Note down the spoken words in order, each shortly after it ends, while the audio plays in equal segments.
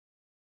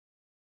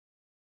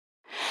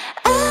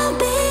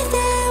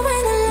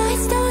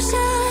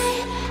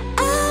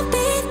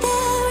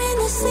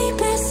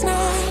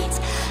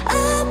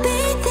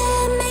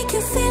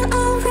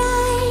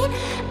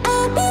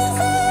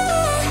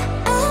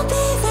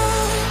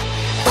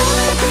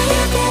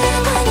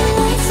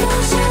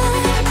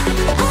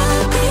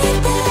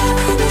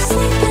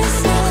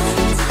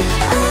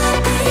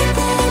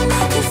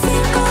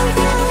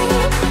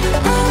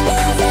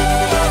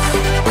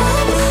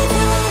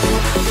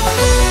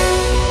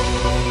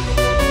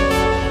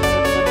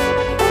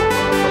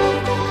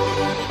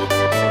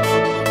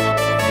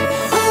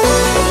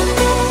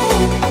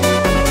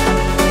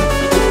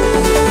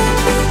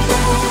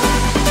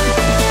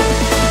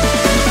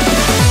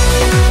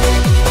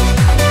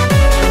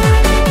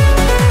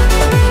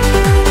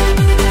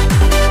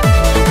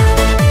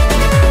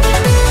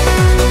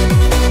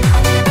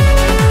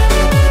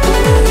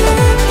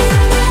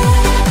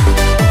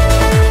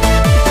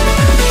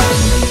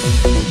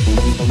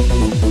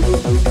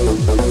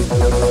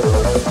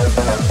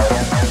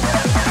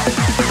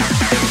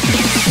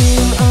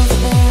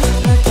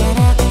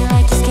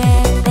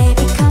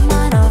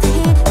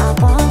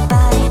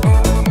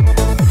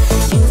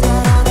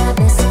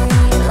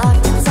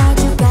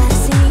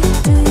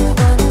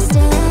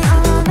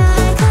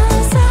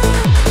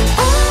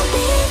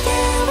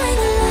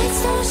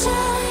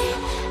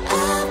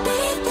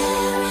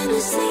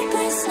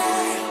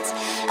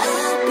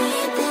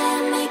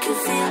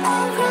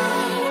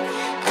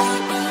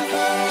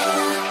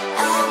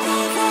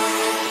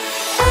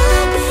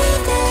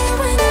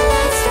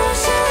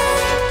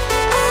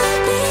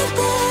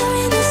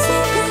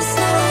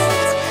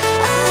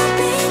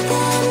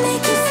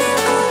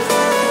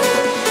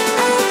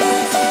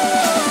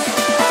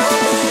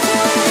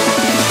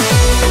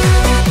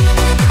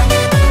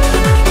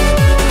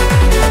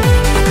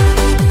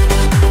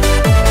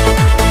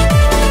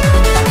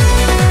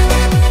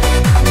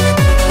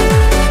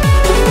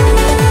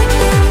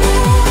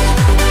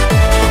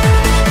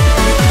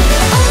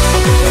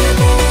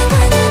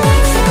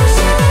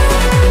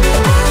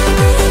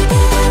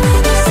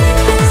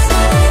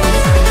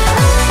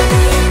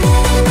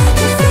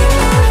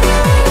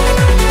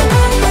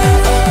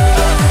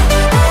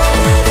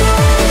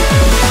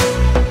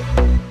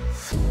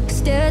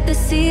at the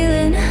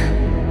ceiling.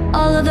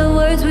 All of the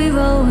words we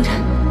wrote,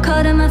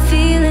 caught in my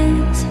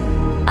feelings.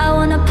 I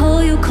wanna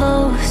pull you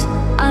close,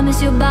 I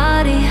miss your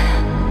body,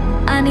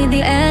 I need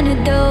the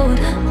antidote.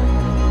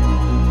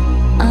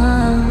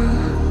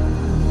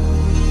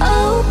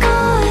 Oh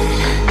God,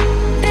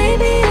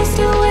 baby, you're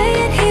still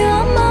waiting here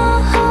on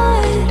my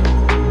heart.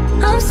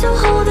 I'm still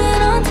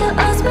holding on to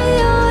us, but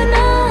you're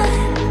not.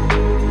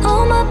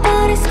 Oh, my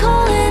body's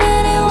calling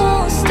and it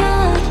won't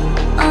stop.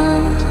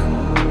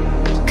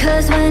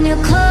 Cause when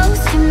you're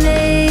close to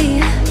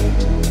me,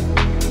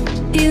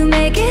 you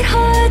make it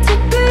hard to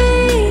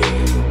breathe.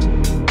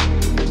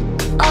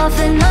 Off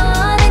and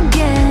on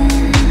again,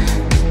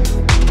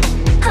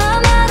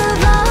 I'm out of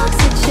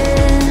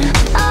oxygen,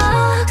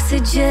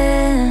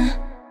 oxygen.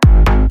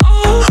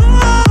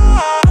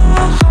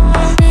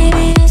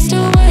 Baby, you're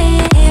still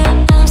waiting here,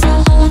 I'm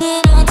still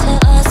holding on to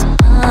us.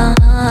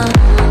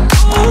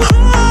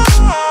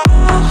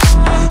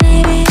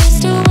 Baby, you're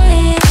still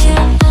waiting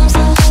here, I'm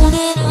still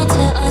holding on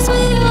to us,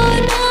 but you're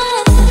not.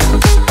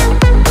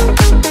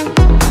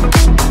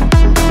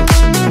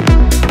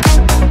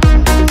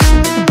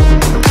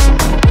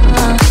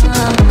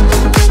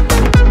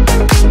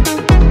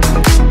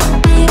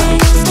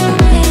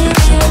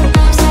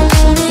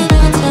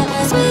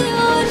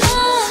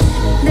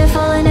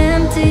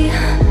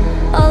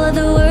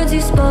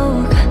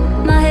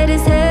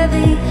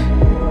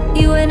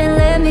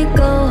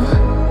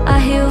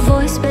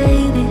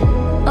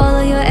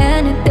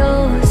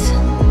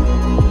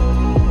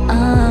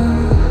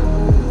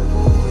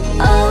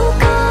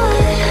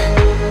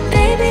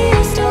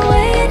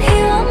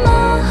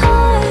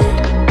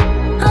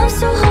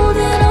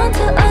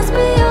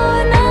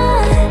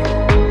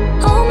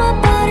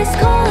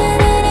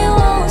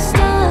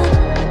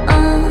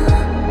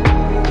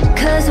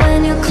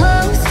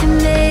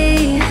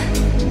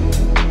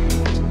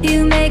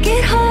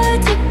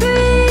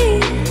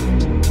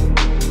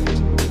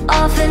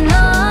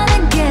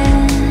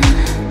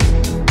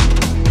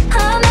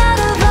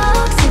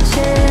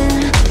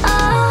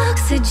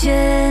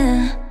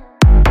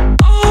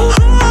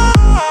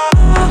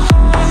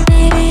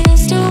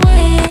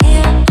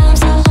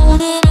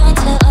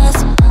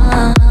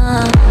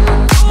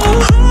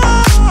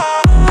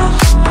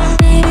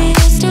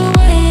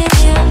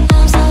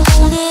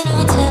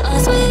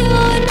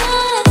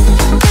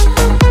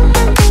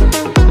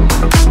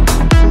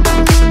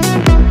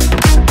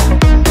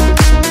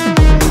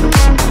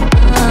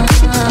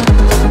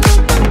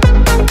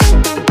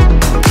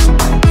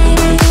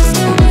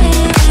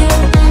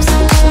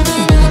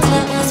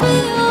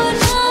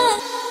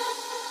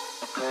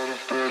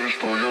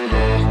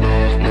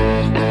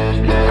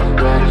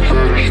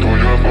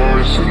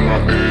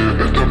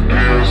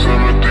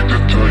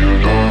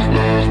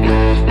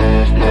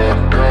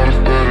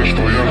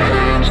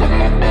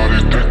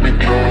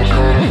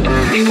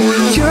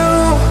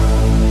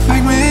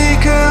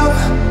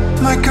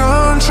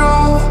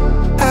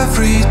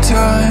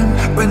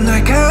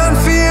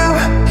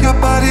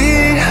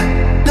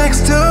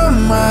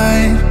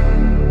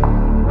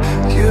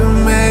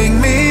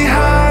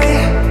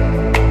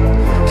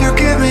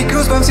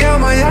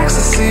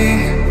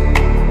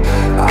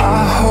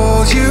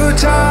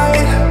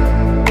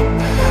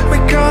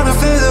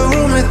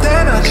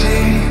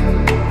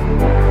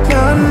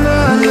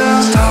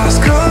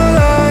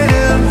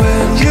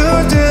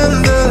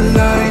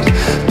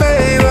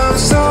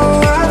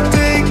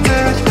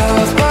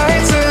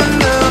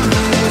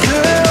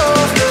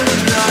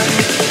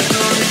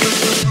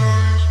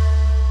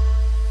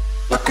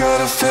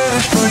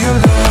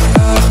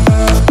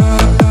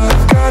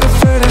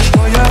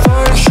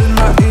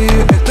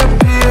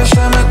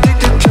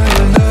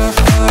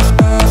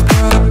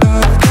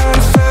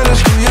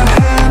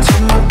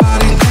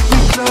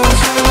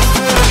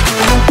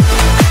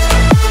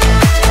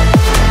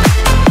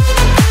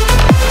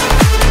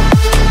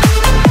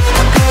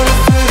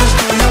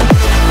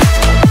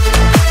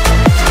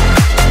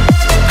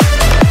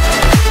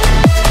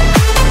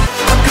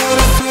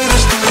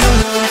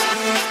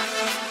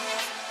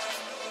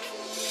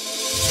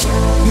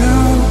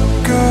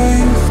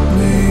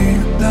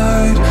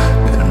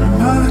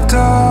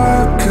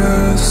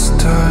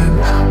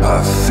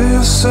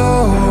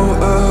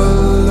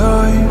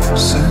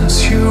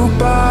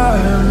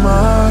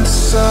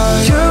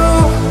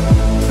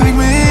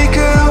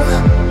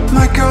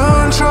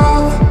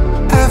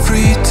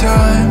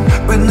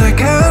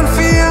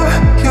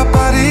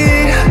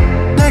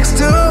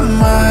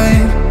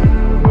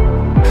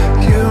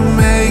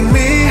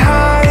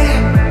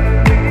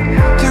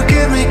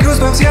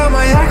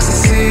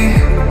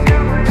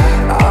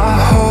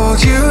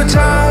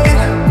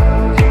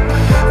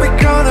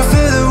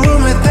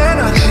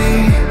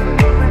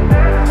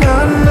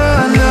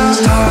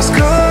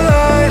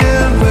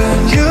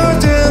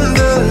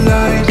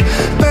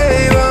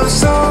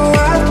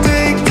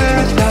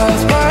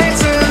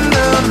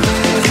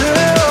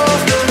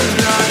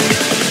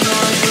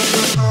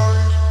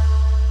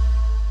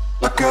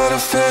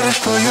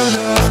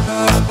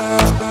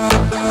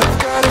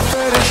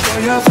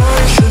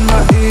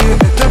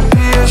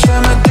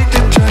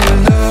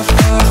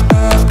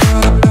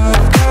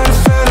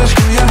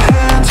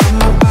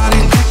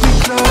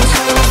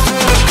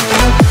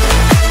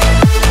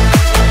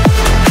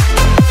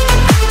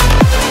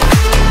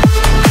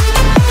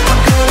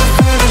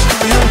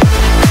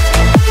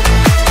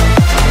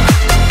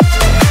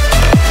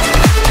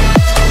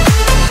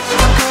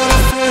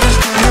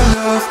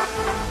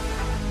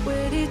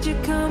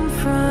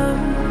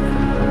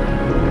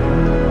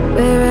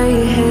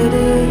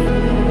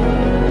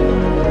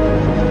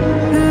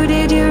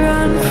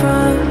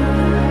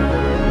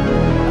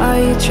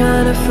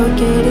 trying to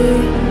forget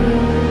it.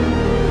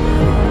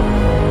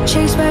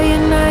 Chased by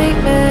your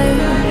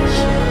nightmares,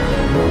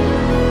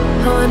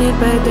 haunted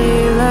by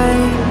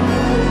daylight.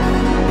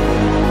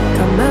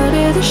 Come out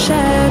of the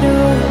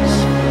shadows.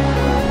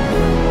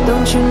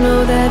 Don't you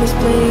know that it's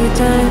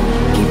playtime?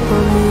 Keep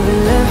on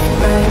moving left,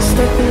 right,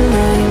 step in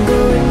line,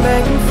 going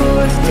back and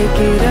forth. Take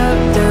it up,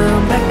 down,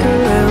 back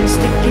around,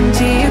 sticking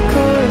to your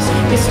course.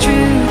 It's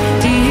true,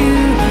 do you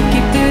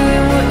keep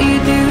doing what you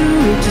do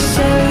to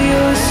sell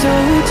your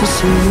soul to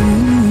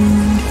soothe?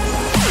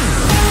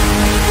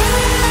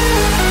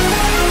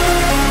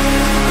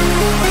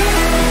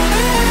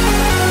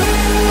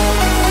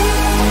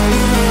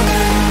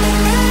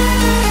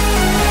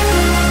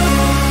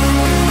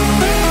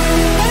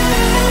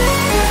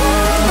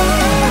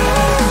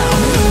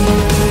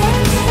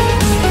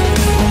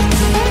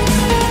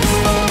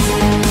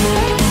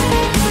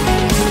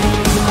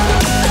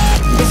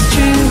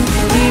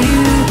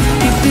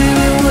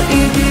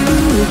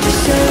 To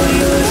sell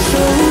your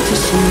soul to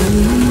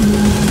soothe.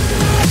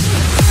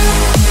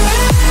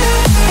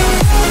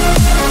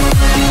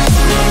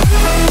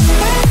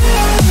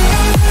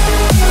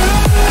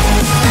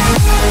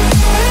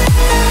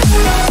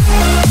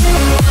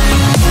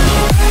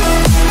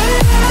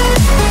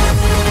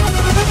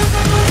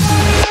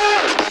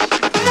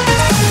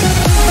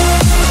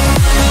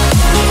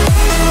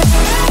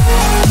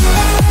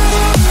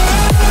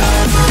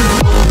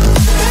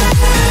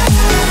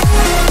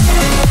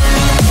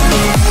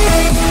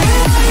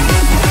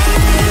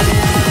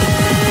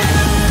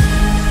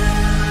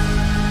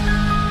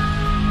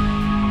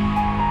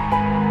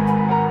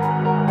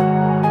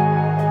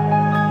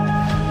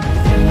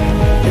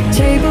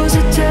 Tables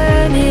are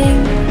turning,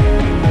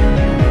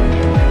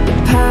 the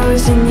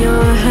power's in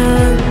your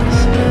hands.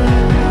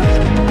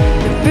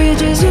 The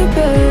bridges are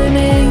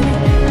burning,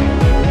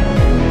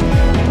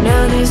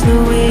 now there's no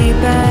way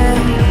back.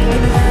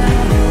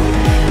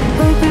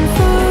 Hoping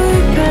for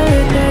a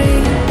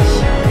paradise,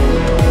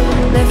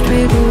 left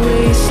with a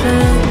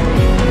wasteland.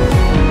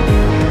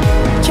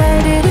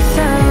 Tried it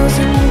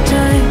 1,000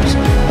 times,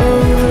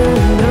 over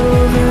and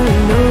over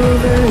and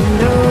over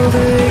and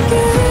over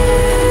again.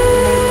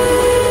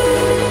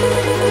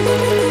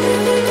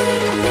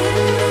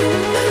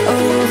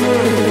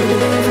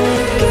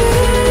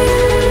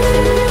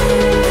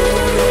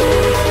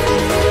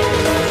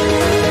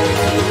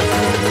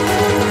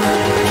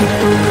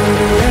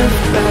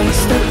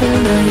 Stepping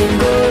line,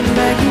 going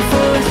back and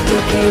forth.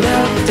 Take it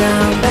up,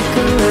 down, back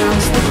around,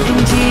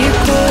 sticking to your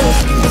course.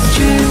 It's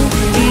true,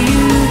 do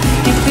you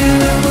keep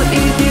doing what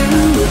you do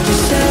to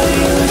sell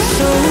your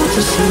soul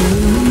to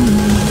soothe?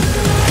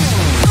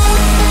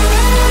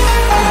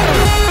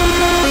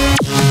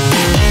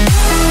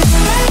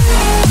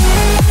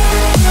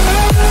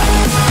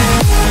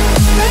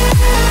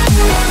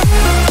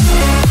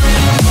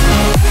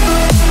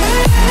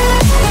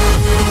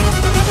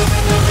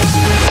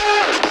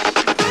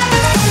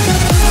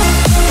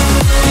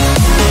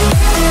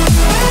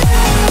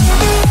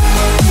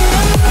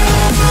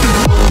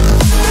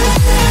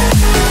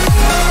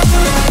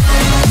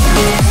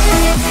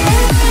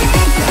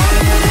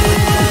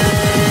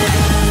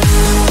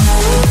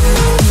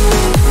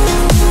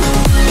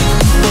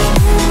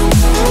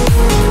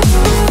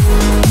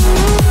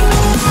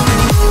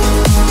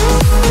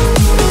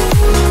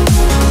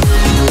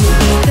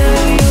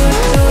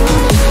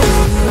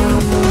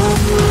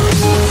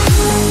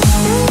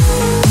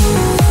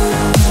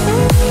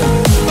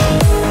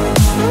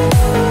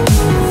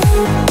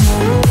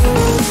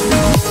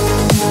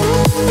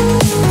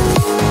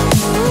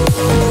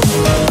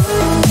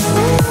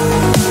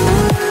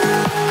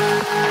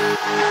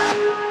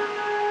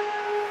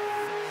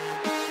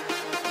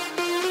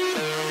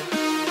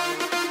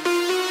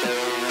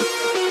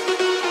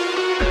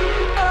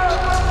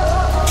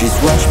 Just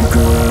watch me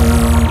go,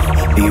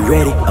 be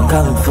ready, I'm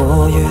coming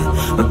for you.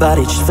 My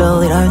body just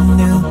felt it, I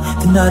knew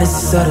tonight is the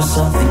start of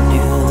something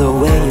new. The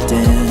way you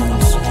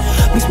dance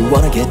makes me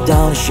wanna get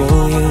down and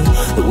show you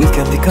that we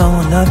can become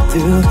one up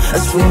too.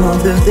 As we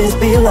move through this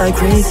beat like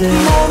crazy.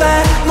 Move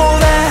it,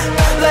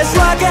 let's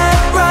rock it.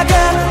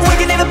 We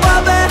can even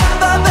pop it,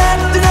 the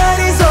night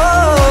is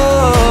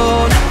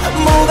on.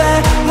 Move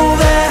it,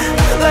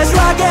 let's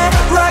rock it.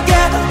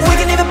 We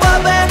can even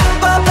pop it,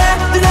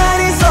 the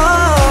night is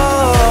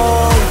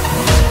on.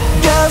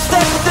 Girl,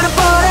 step into the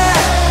party,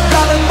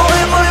 love it, move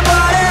your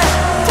body.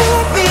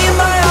 Take me in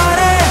my heart,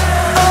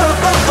 oh.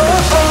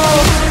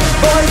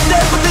 Boy,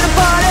 step into the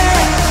party,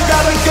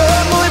 love it,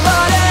 girl, move your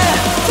body.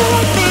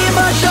 Take me in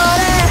my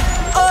shawty,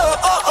 oh.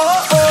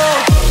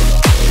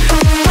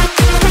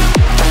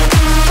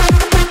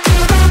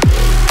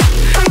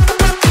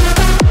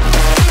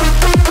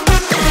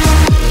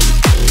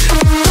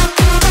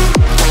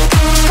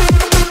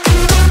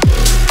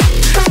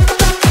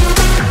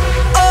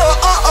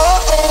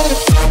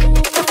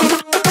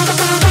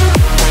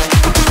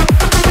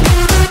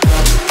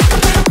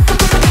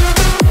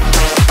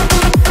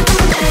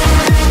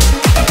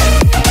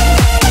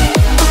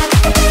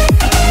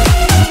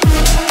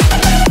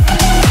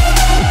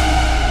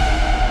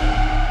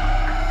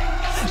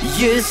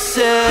 You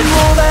said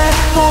move it,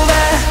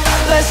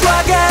 let's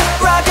rock it.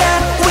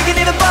 We can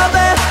even pop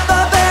it,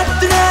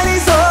 tonight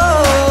is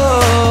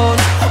on.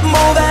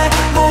 Move it,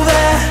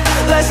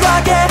 let's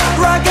rock it.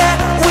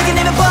 We can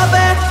even pop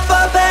it,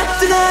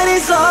 tonight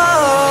is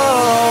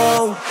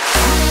on.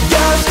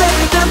 Girl, step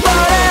into the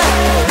party,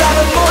 grab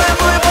a move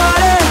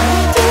party.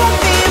 Do you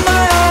feel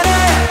my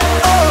honey?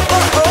 Oh,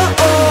 oh,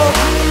 oh, oh.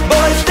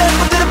 Boy, step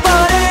into the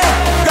party,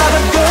 grab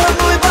a good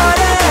move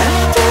party.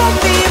 Do you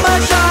feel my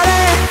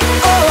shawty?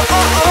 Oh,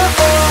 oh, oh,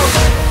 oh.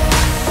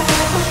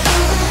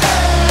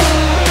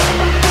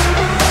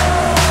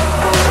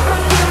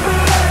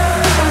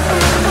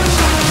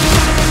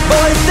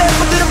 Boy, step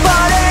into the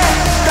party,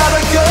 grab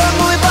a good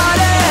move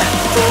party.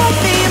 Do you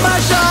feel my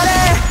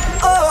shawty?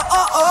 Oh,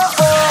 oh, oh,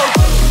 oh.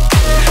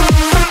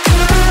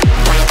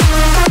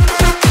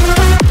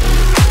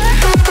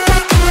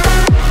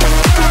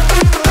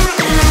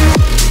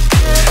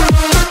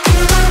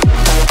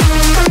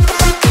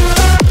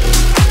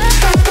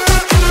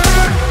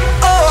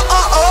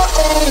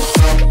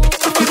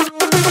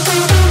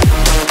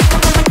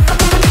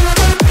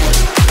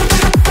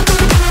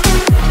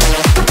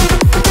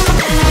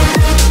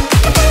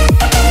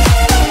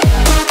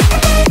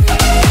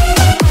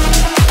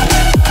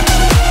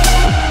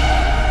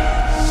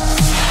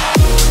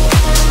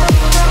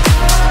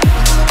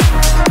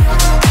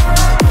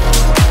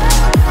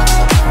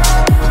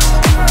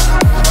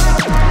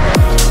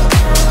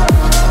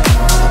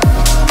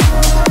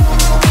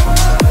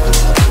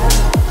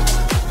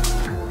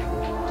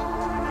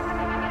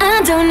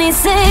 I don't need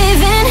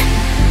saving.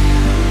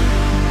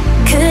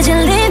 Could you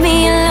leave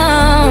me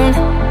alone?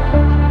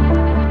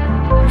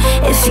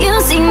 If you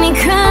see me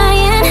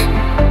crying,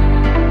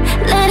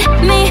 let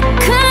me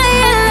cry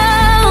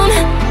alone.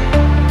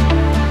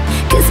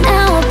 Cause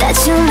now that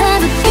you'll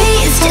never be,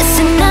 it's just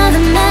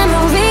another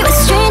memory with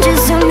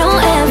strangers who know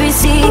every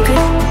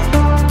secret.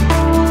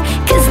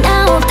 Cause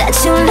now that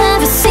you'll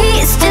never see,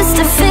 it's just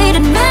a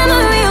faded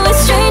memory with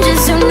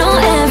strangers who know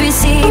every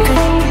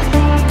secret.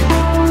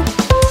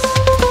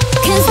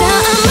 Cause now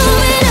I'm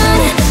moving on.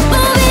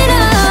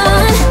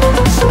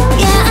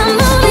 Yeah, I'm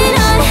moving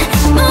on.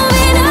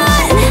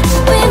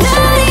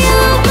 Without you,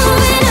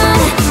 moving on.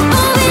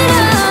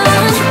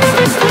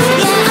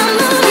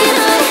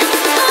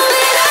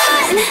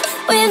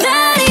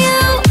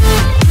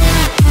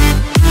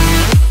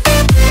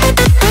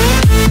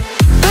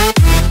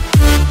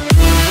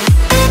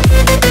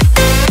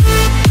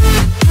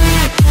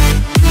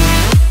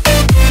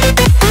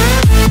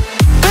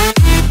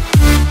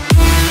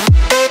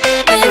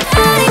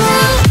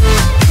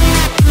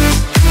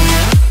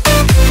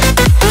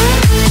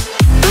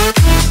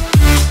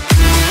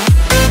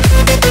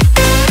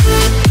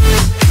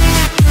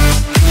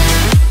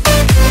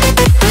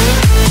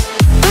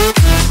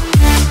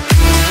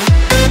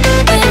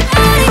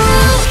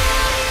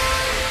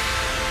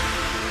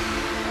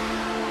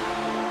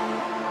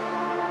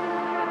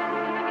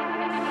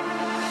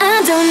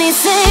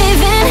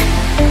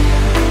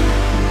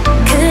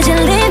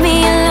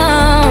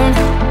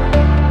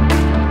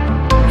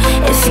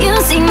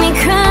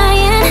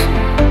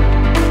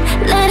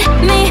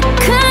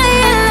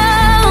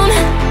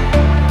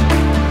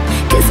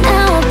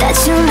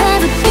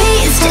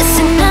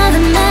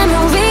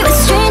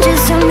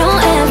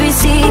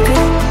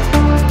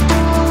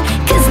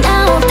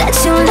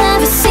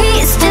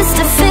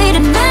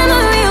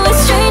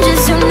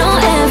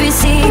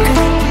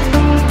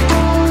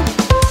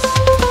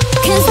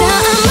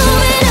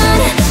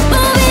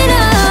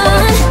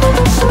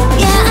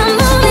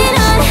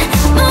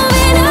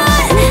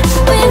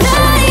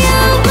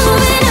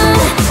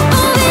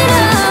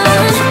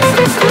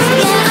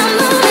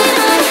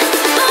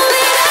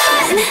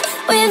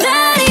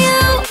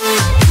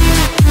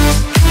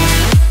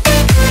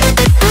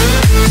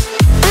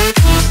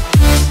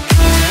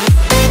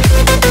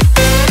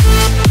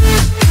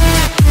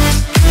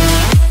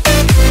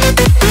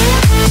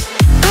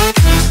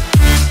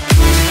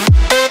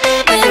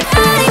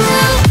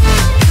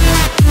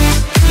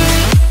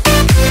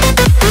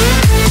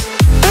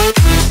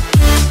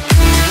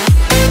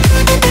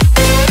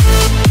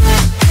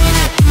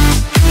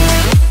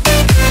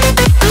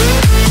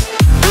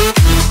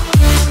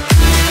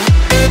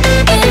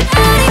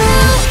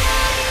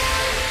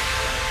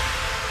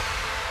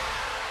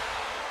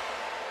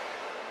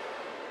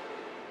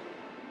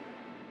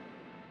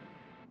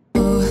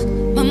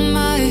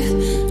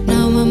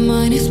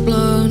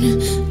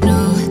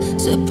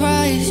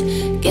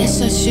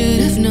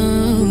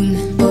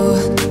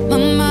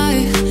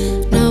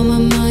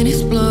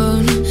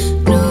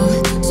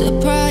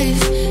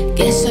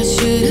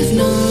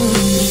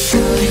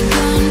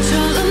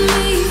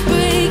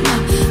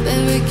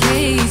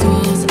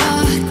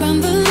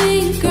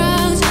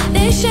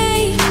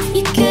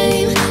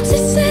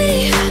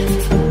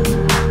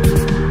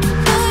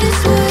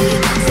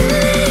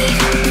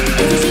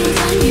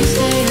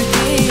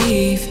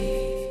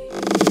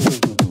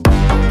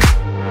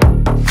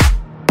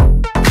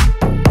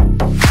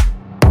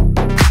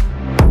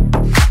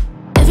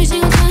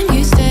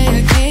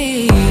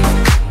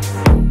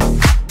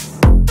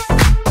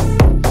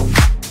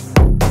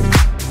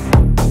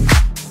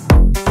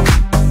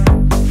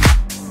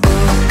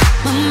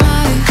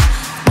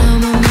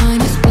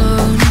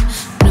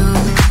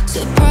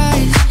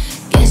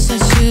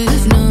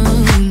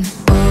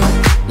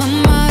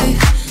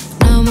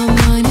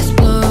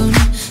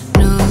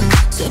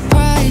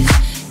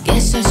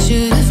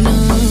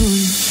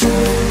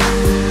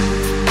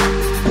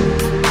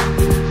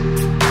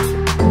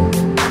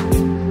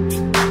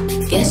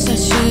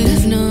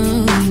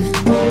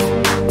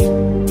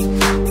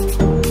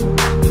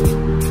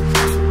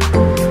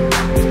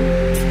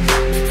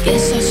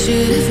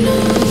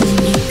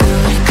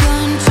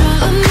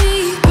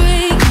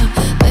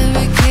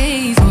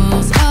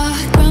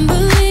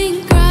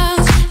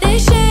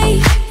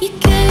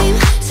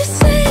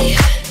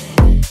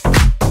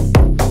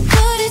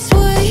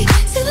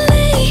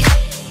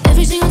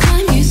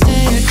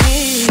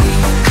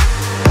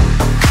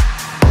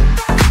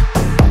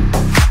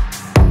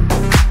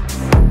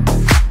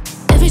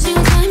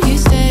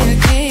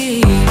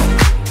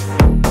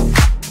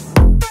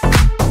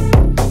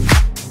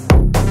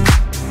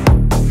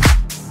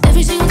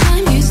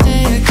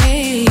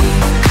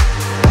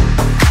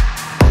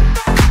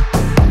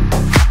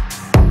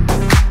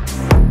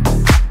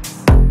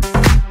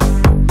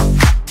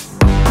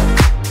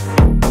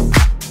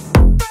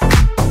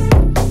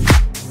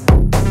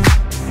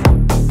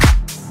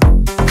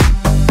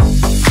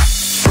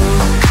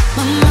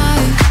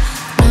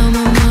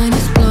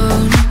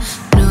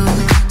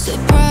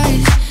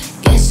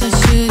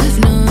 should have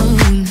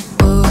known.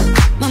 Oh,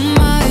 my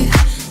mind,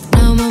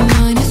 now my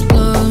mind is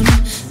blown.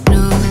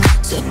 No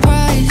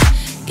surprise,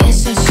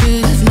 guess I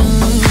should have known.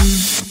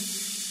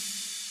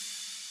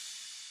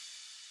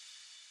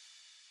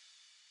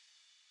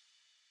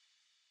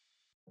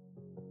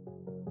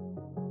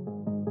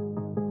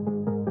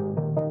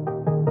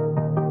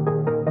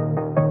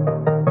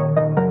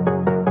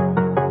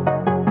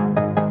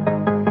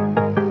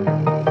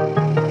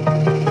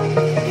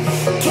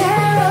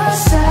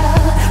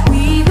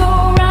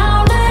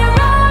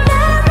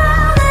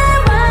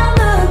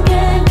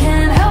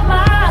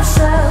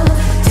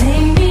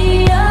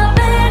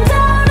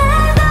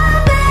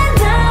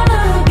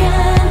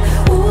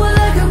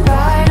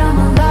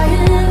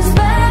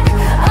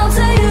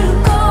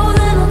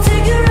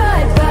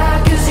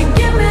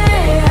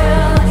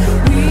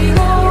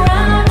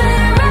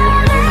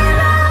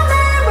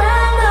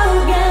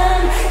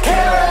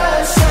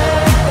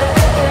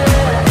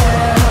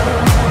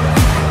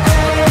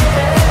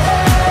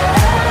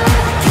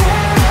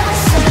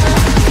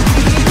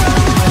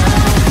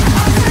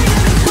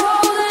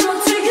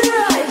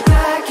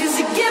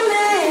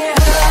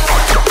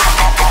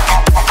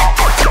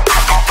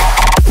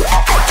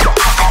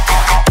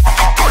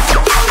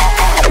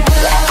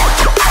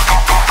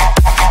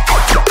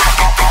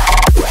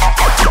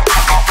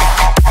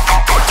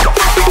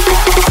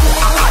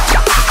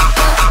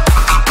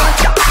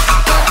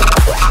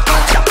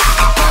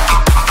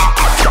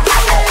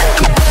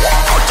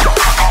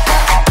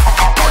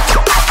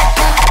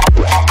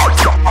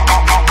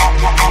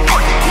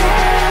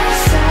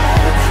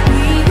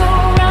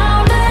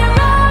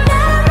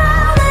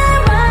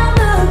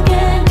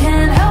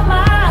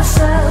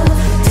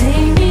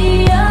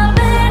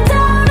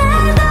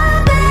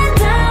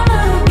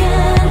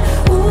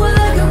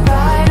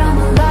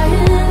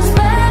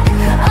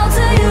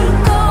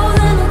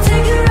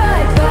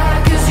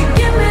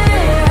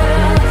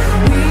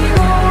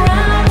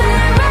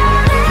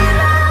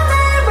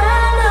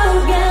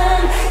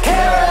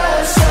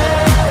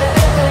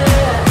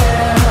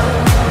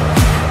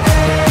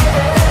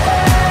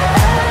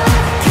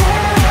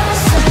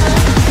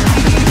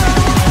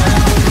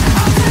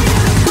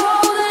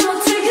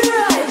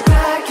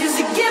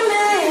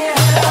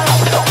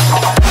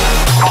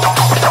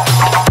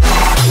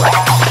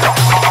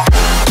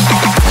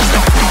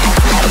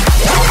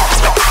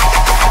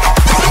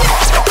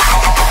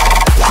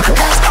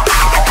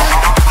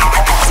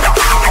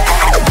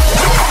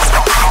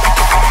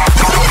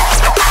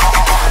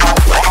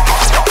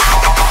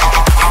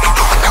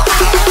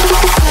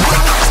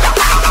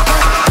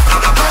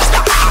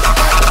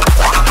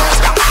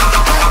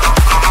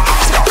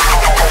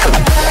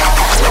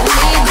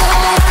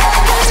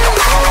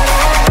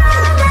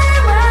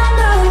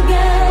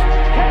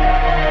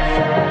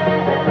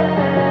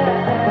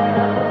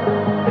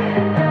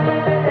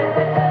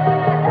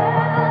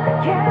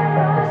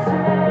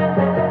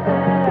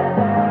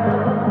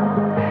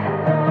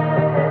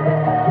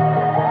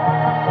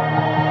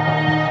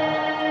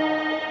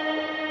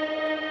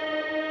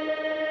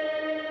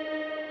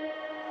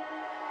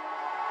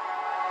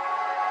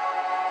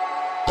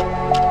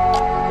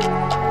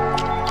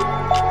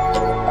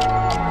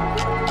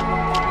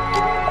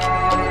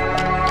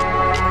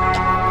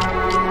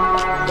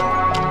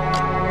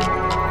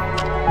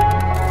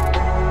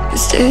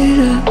 Stayed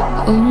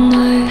up all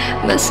night,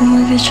 messing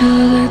with each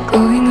other,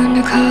 going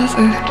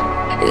undercover.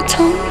 You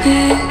told me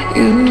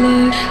you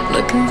lied,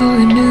 looking for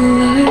a new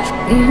life.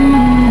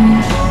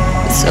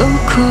 It's so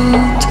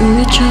cold to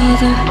each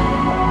other,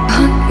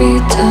 hunt me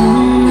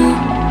down now.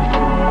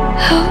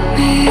 Held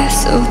me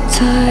so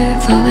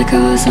tight, felt like I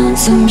was on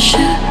some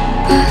shit,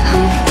 but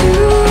I'm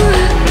through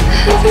it.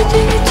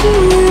 Everything you do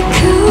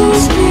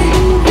kills me.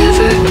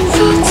 Never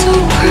felt so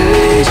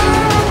great,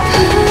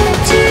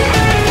 empty.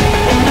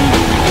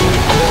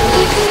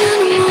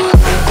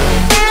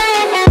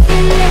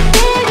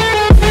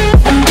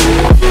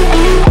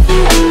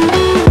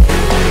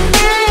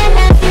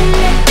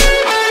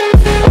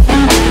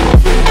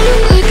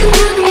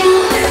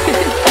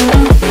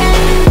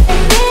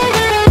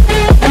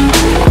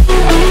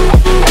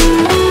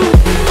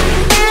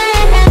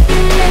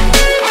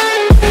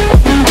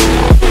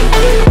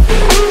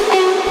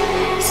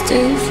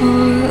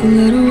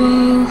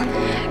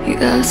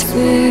 Ask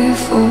me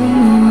for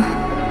more.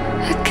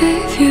 I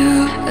gave you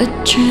a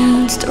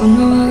chance, don't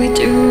know how we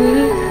do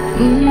it.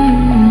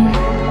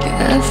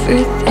 You're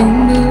everything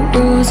but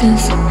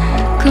roses,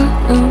 got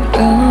no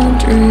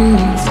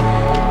boundaries.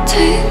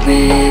 Take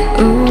me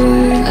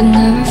away, I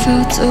never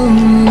felt so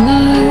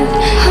alive.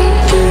 I'm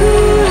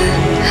through it,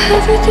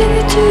 everything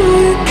you do,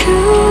 it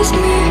kills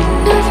me.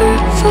 Never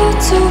felt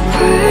so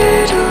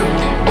great, I'm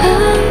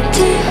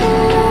empty.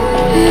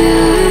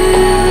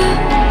 Yeah,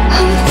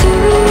 I'm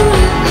through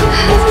it.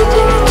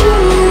 Everything you do,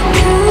 it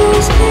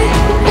kills me.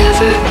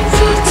 Never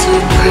felt so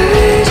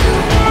great,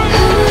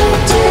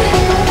 empty,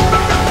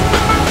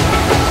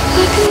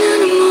 like an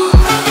animal.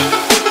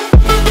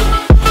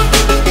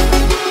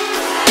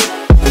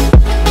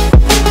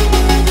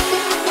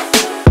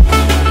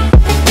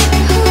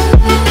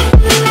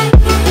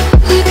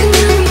 Like an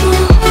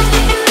animal.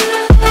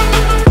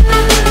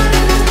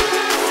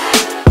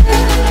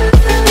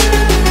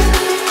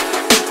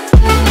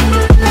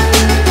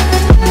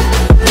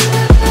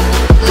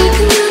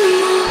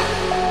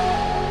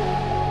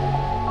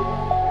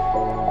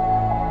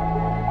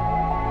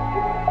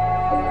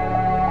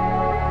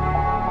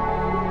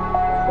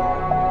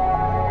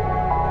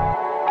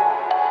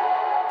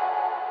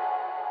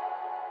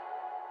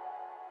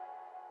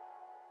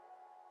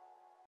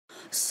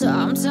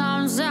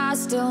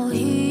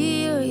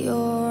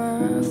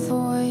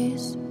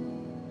 voice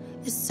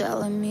is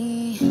telling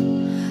me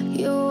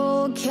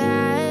you'll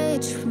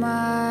catch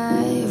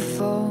my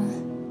fall.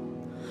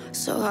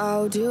 So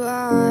how do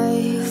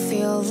I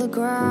feel the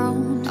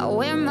ground? I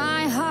wear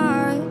my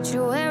heart,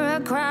 you wear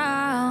a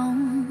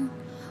crown.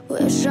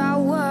 Wish I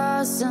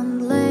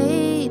wasn't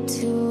late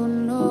to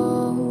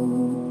know.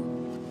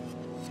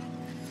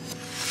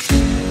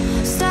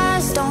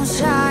 Stars don't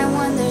shine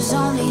when there's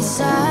only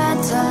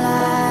satellites.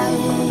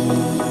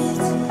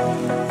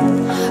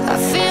 I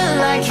feel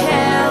like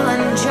hell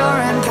and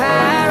you're in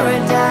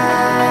paradise.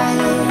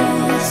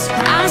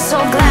 I'm so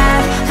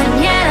glad and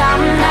yet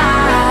I'm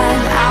not.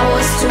 I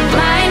was too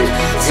blind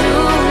to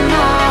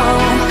know.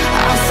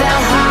 I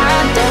fell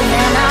harder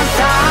than I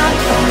thought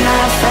when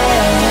I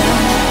fell.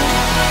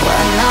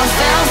 When I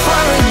fell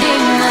for a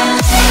demon.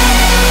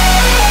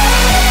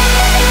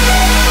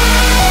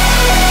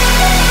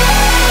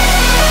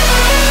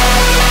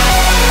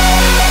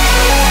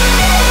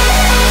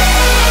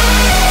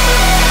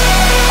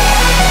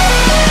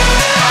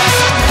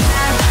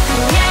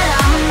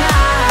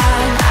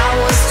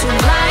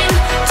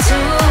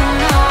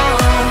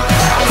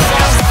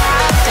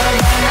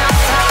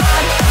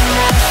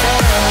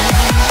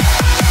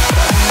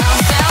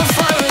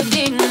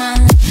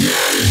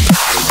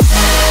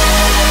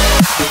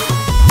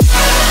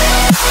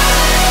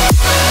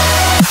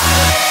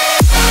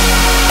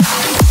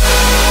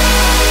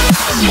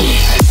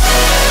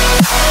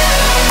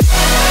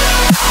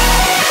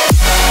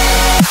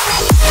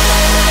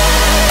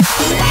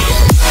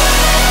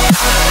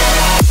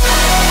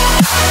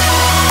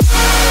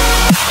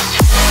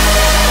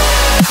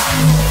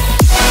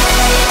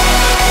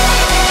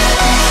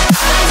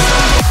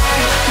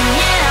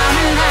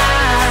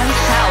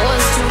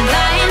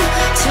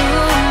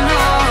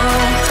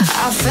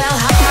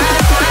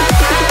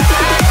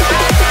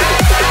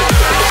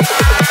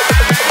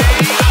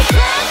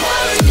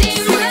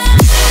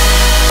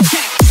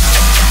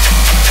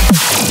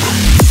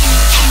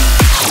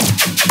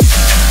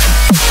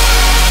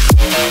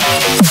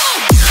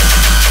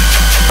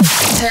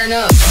 Turn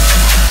up.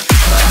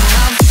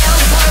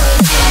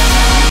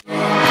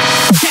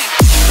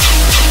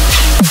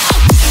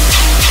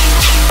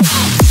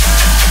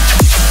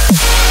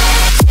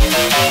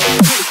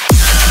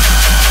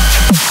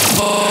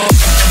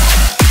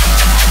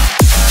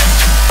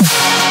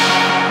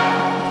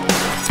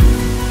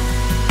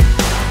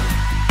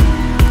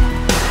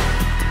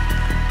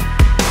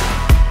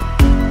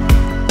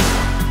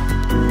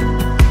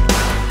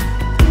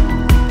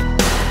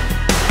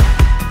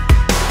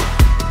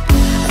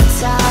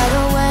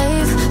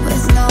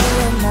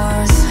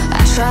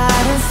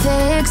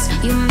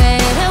 You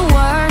made it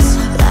worse.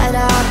 Light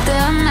up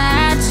the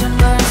match and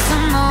burn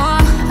some more.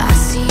 I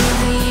see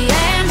the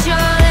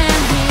angel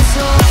in his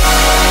eyes.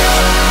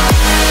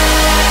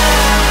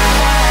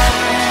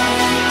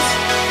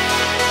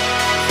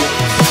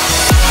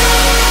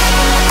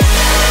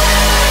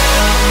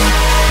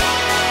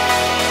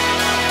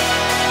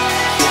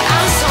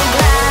 I'm so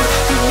glad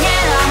and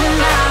yet I'm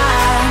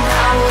not.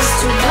 I was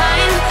too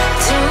blind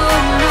to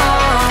know.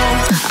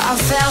 I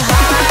fell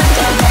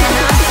harder than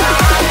I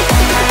thought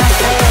when I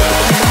fell.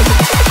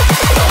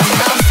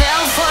 I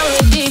fell for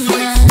a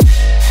demon.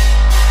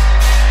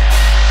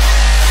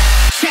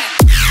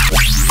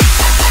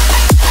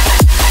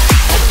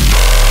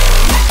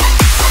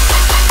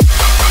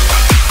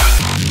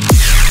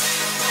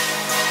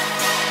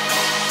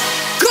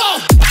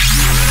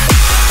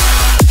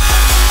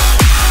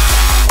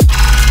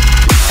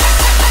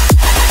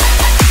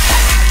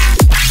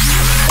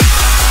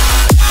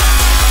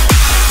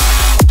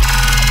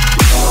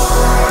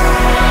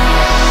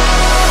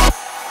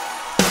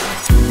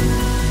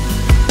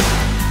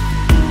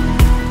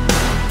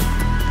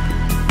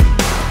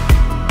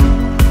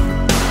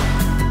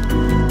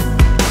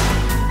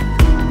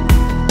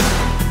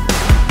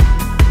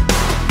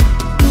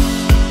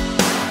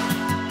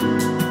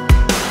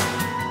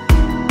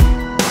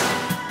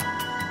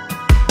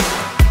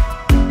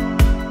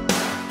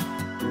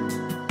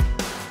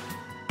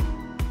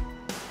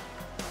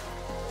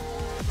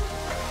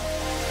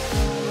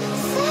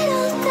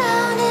 Settle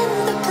down in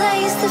the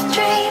place of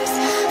dreams.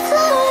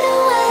 Float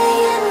away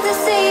in the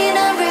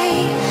scenery.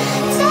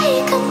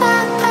 Take a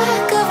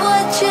backpack of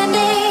what you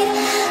need.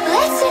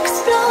 Let's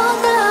explore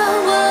the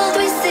world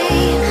we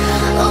see.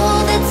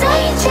 All the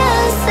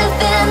dangers have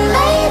been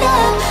made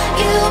up.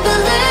 You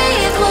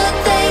believe what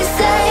they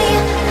say.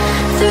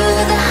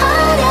 Through the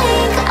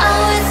heartache, I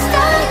would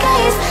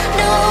stargaze.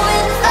 No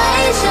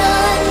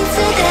invasion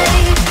today.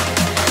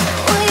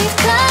 We've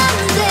come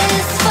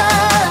this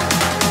far.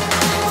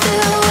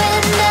 Through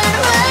wind and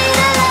rain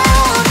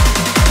alone.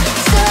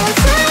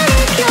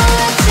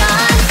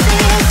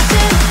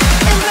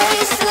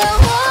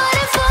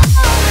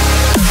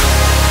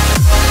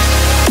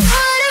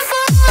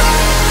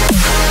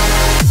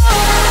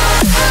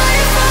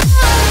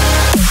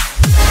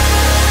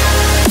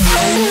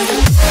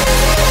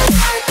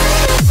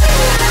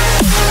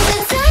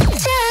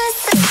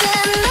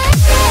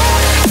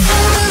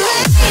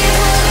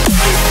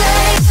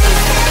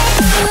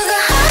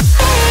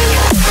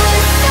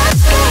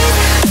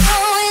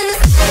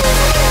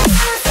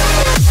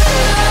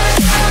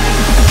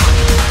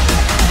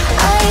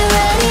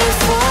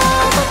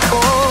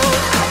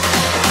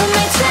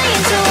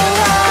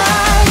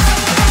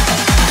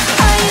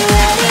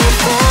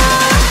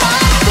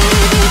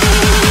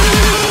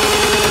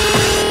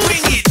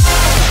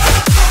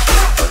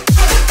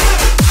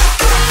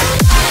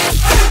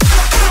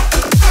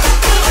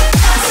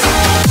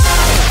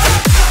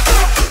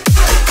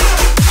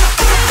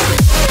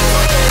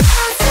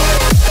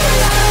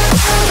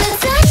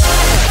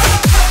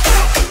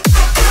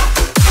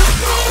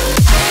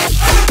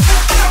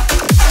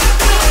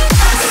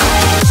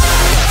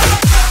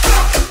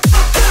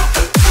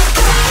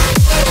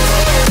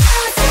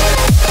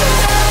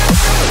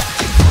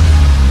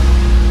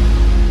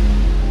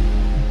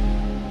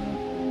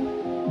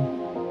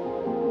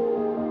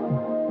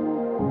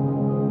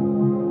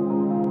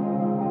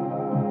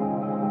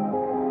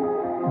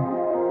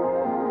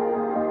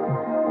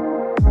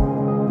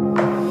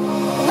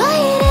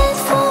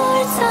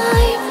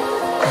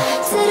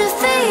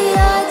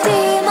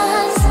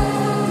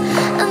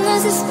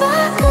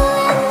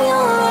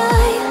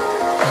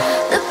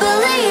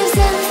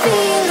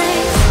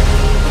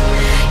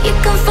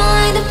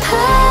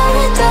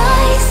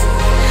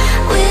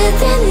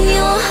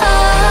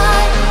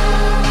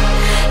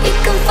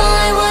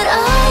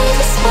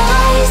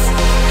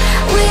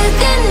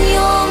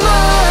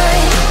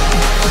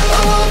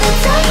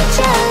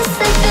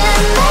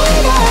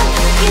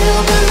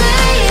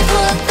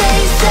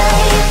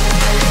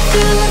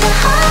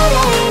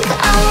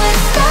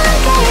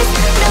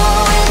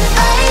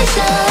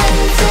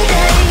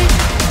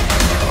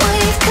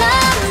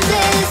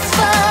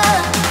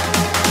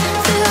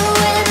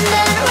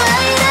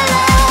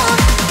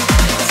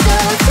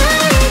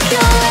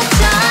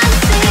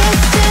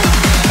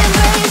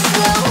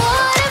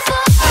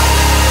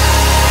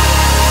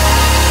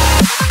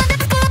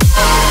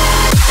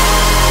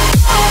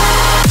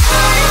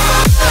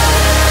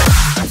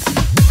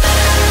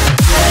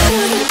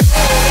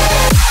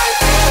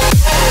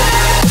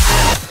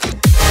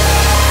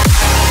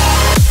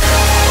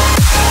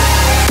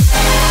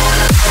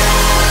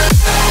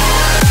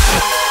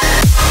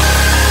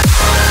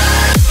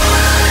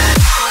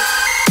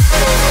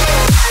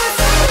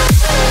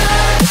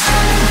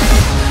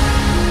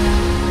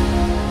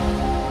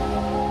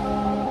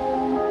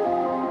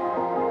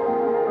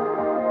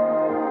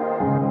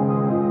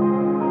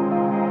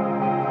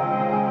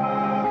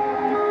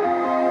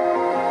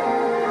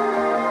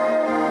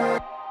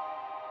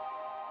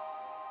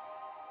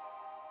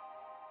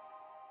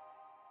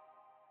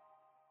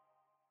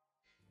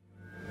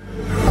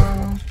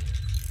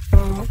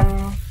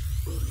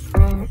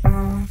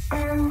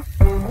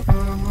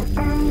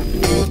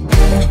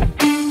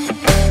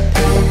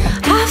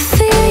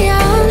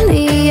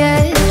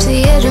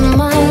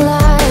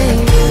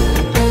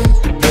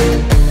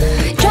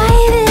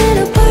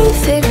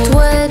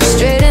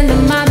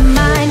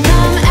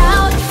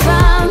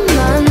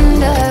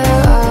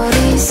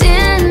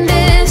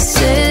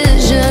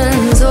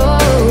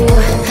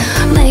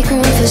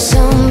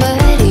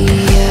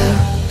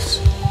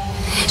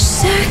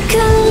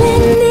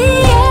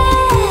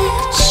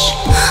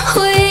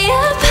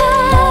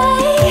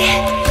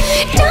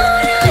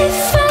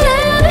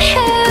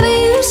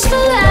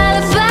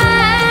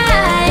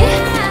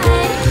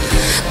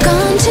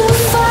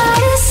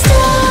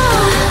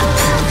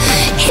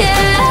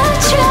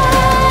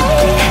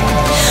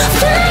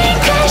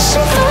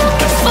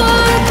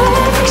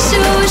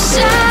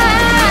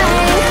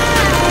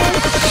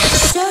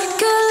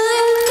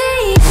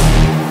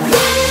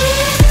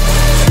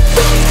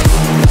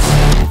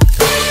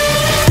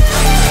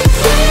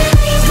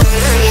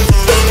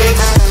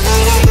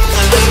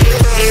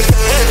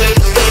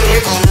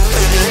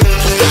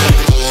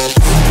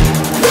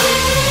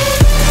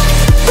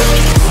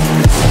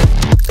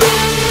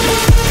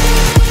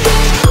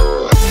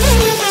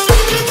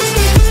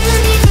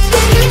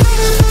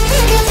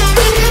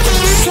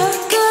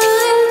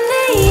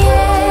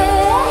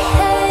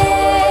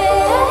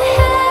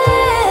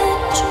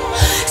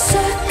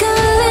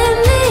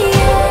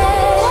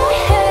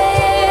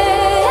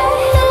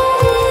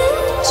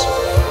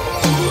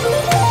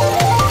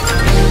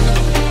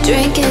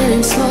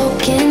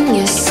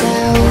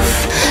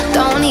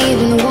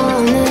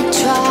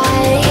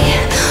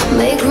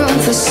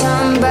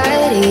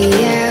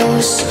 somebody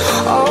else.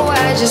 Oh,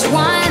 I just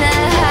wanna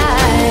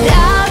hide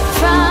out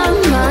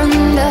from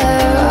under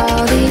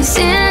all these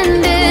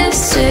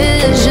indecisions.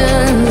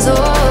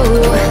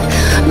 Oh,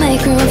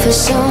 make room for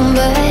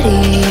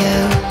somebody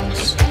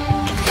else.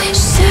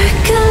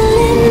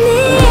 Circling the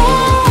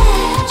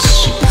edge,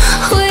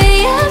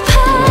 way up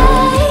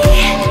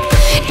high.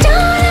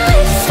 Don't know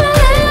if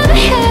I'll ever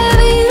have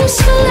a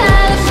useful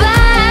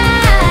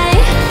alibi.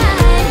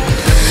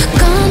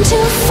 Gone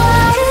too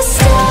far to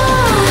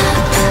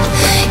stop.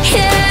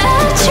 Yeah,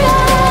 I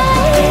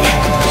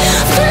tried.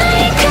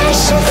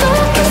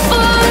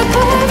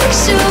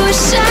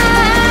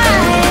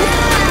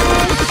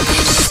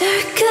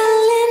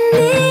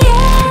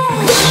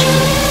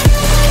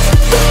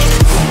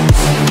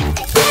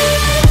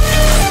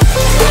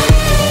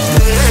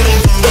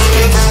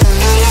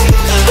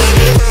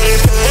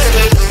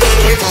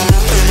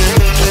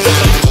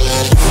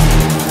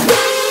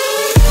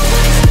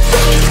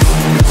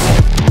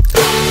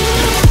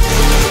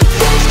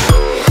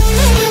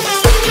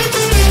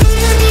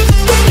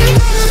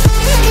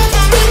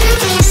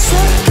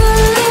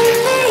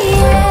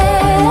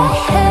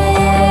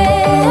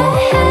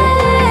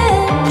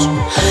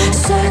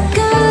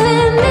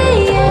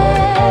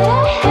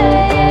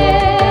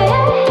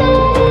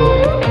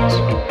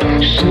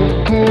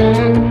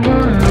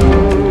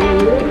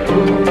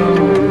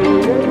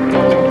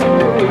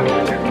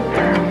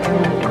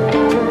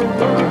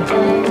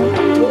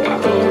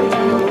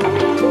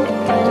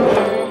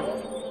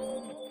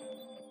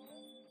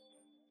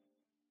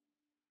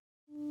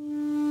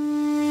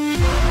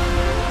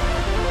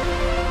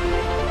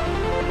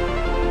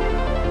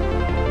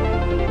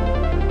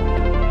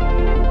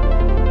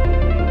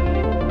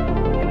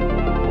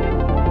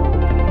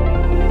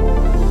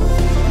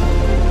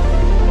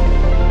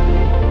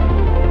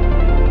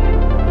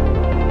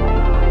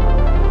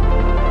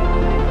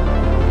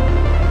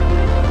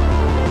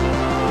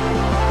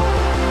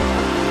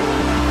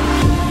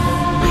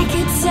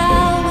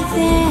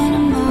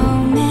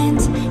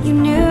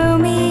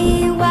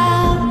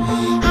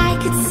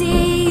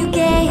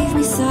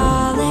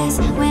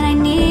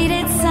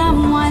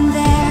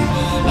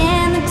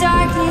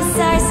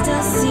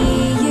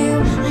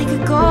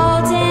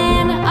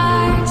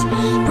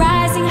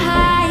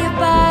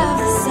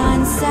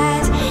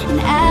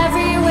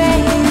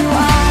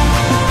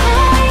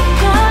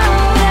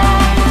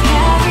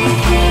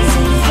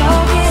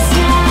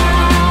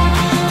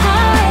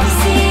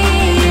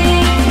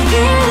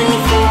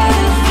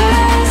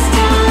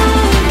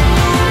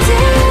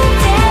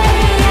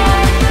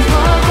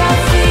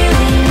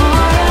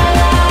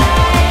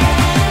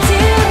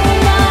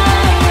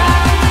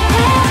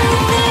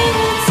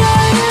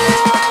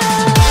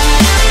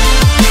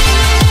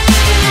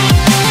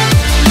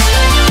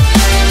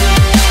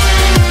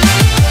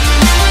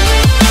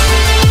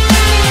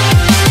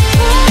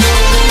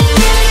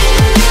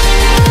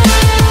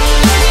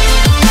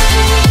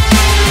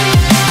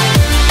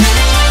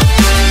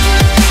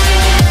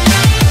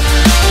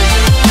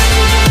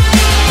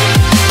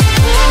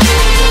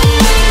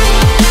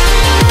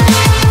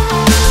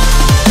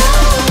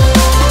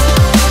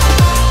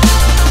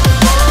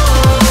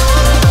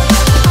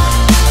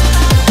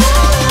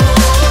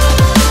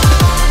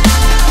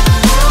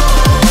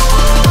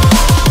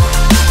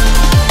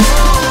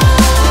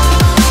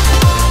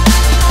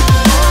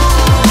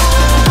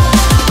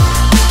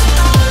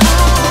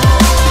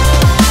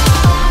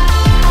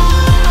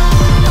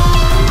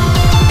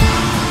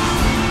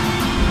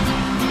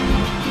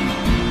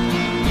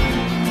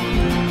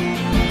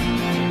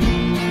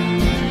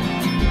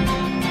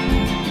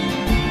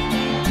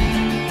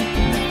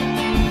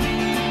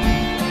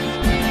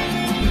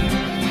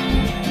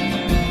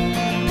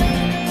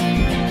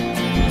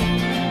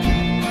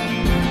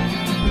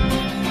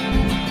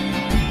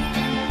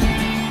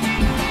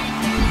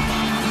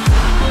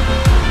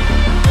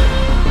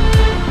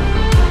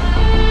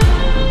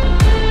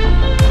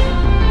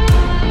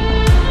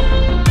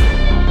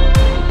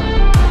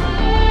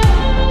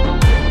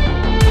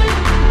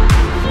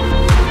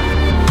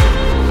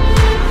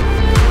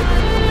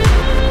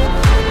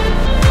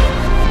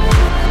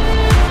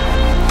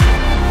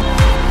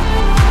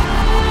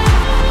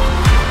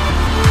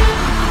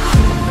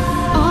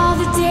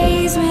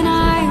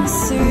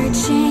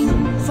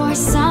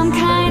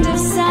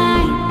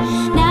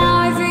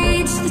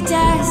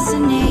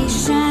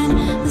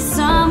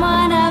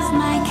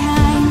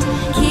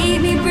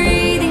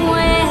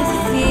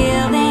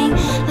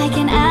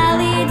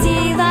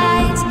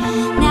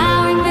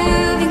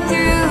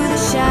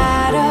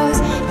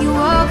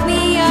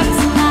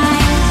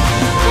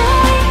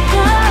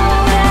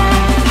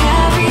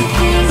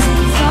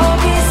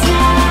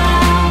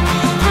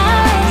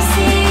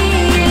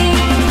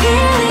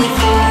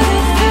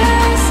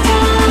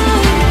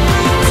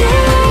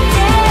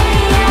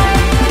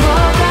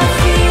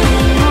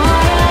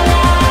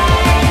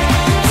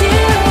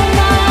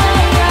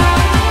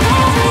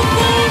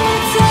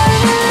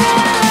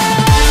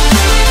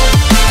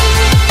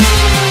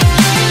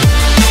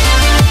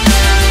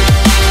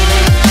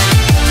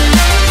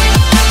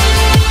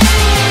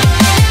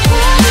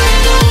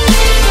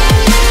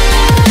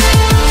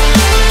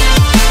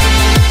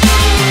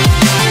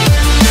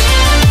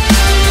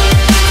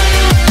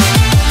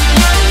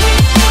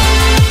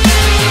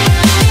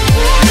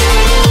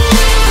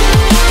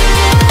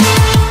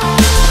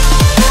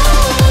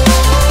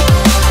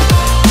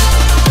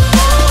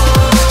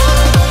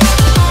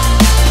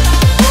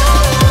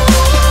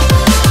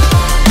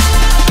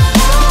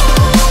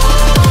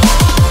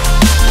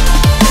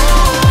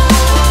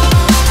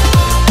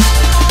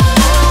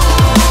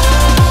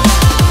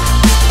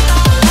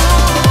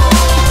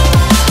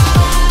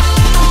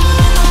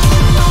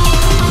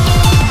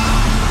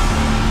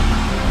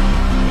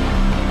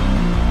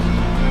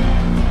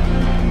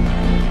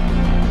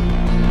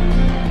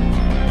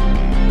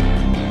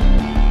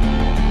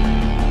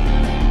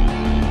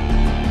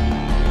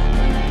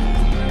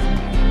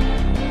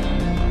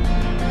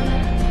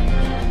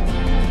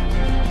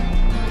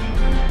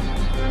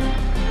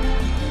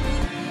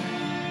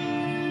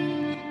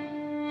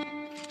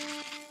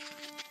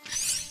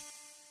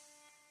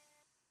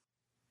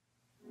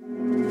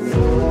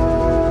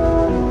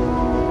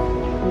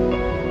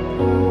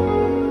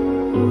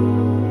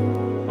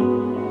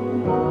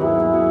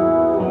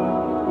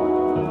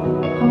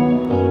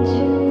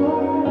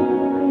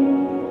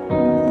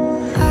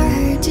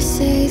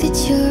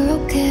 you're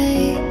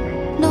okay.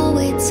 No,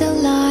 it's a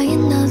lie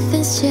and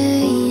nothing's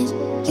changed.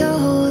 You're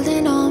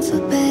holding on for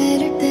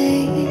better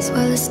days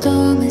while the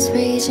storm is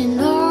raging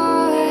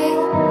on.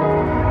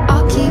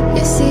 I'll keep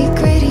your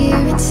secret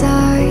here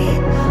inside,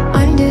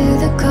 under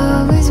the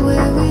covers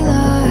where we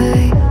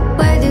lie.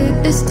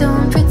 Weather the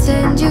storm,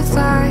 pretend you're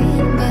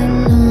fine, but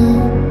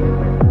no.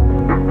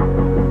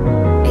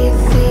 If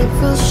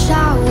April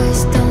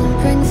showers don't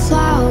bring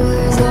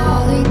flowers,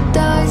 all it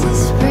does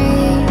is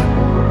rain.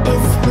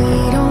 If we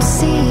don't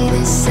see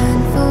the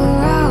sun for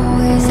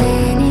hours,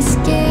 then it's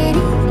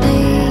getting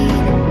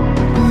late.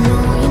 No,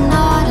 you're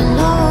not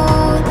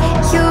alone.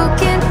 You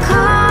can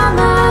call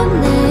my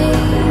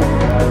name.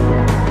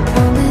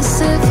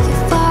 Promise if you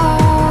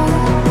fall,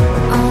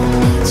 I'll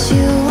meet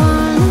you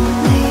on the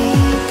way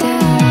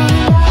down.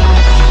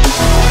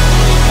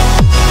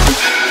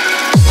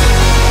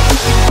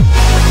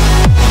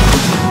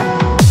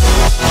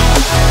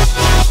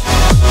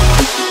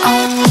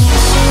 I'll meet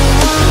you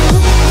on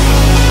the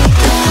way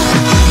down.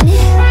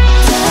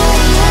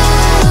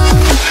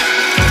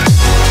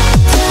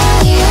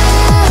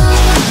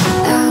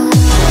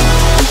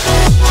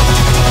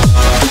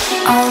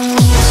 I'll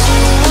meet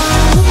you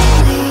on the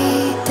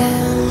way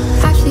down.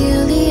 I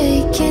feel the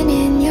aching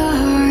in your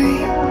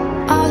heart,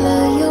 all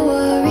of your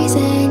worries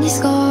and your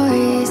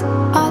scars.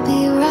 I'll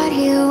be right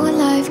here when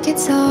life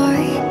gets hard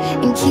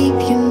and keep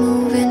you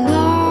moving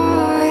on.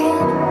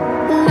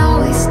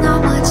 No, it's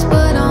not much,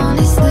 but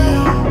honestly,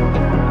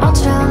 I'll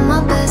try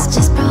my best,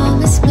 just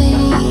promise me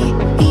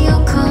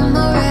you'll come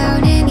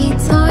around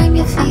anytime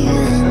you're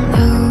feeling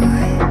low.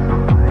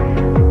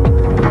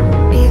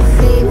 If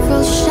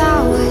April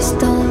showers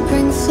don't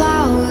bring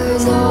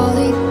flowers, all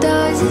it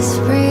does is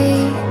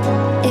rain.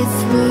 If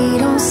we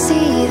don't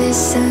see the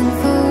sun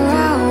for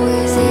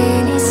hours,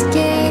 then it's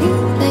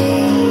getting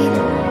late.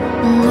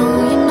 No,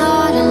 you're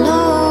not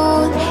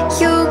alone.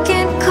 You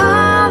can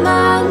call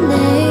my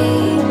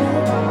name.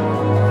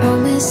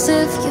 Promise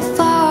if you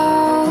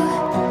fall,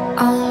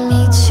 I'll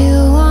meet you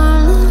on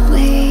the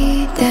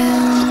way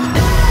down.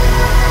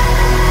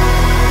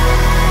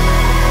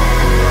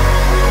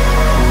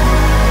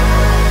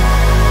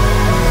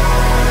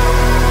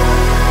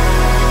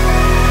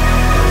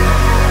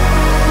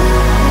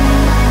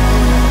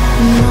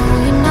 No,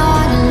 you're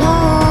not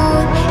alone.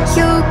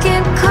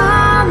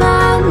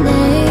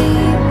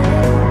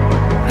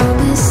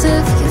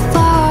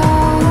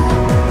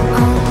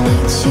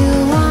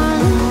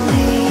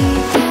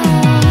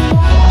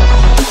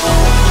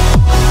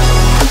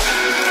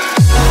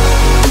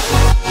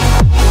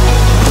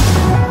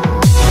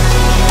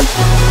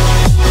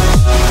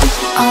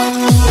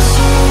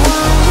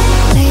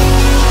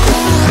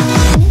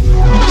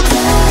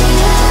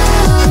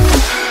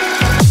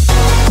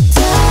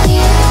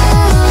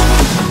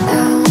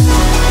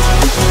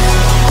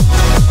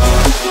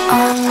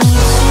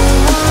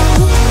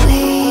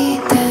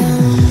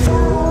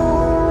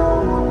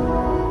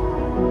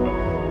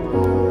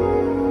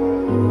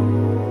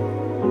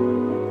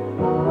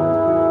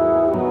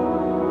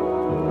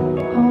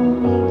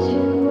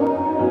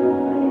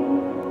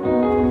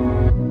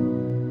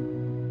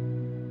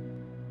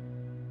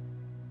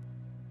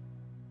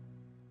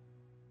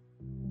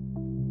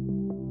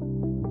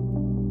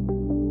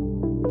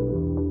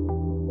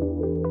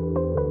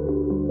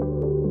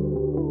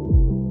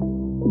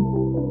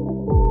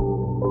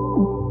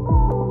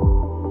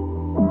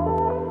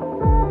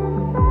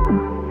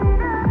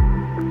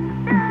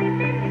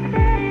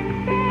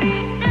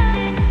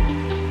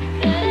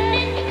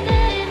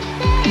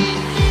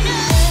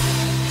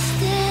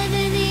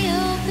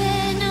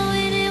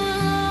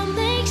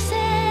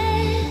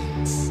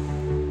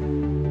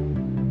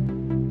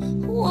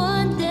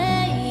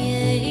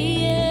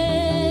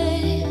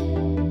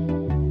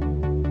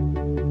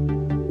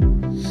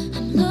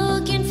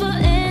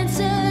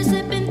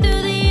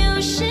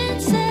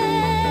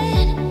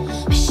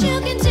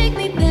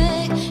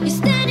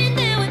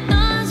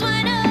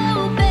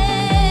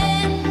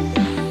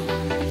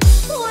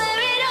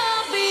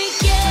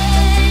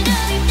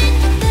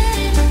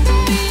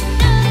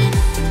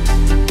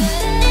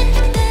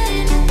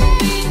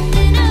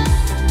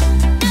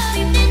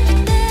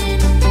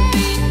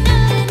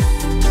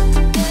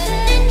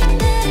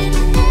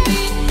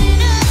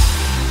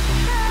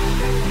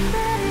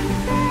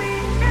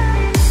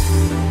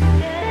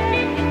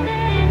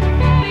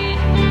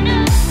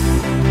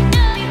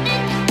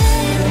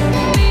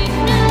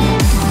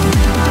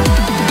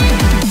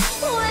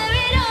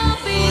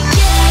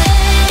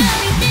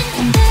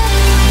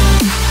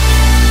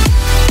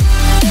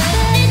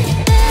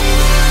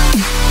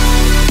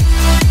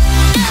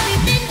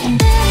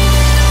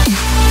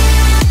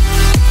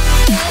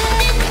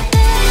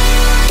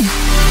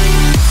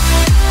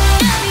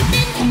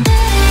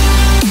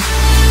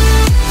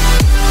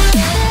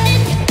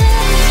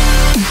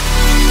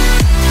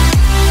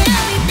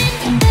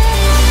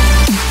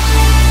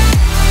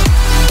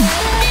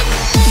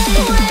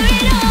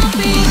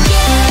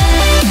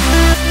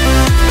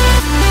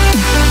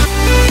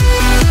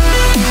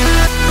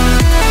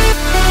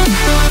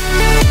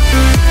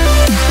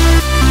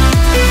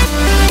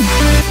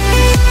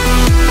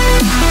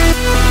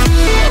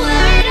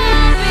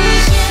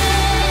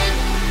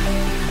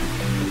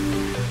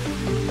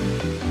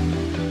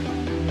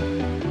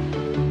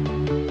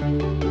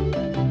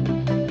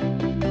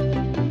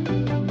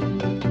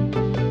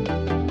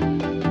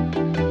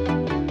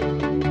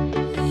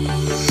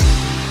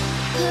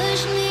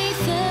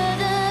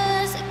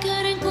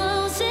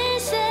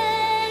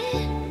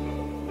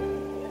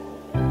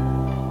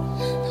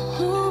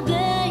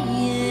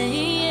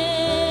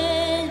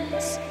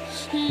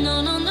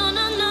 No, no, no,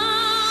 no, no.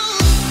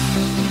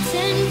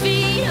 10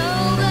 feet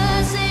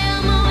over, say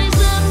I'm always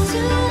up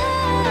too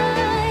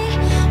high.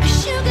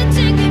 Wish you could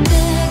take me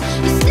back.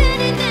 You're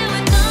standing there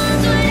with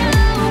arms wide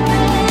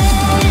open.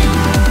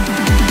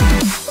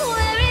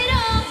 Where it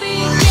all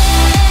began.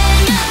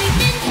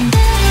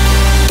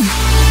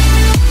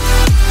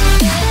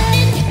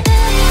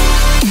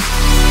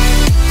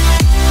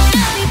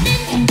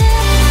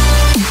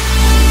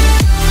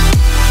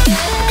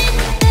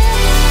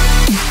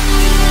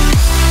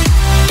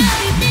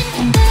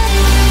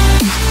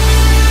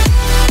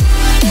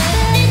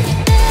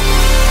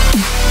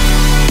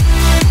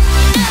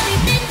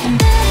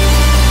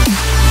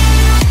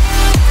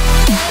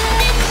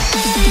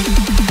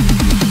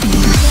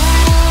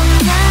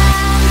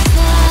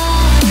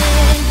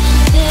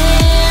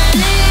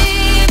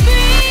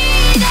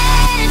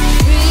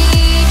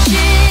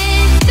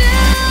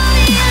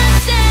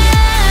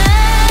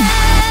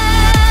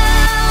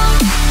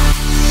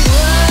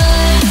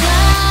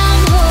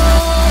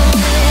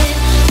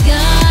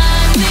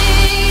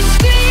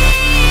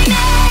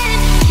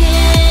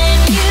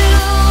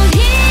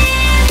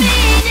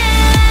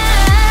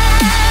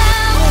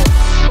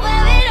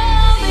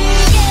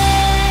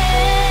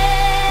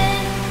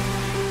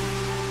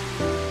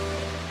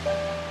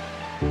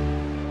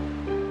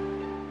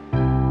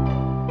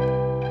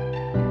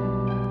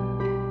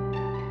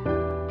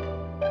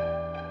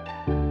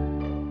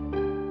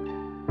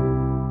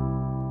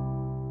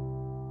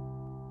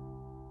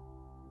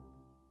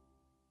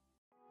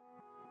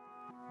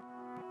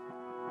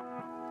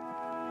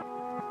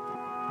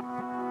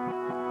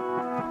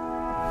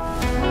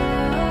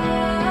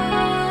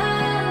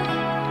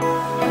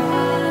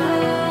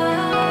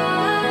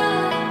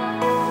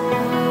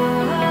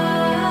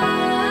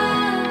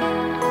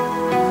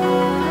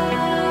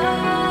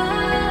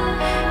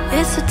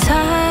 It's a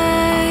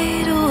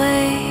tidal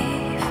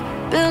wave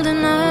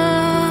building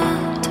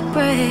up to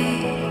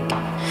break,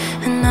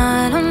 and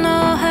I don't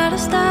know how to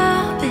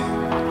stop it.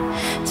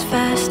 It's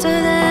faster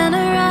than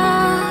a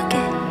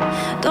rocket.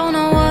 Don't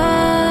know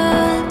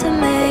what to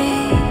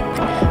make.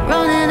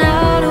 Running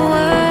out of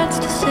words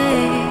to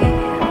say.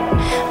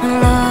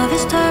 When love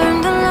is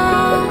turned to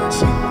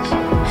losses,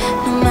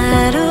 no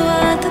matter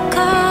what the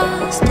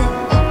cost is.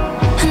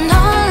 And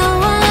all I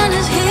want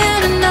is here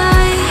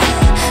tonight,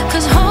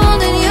 'cause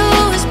holding you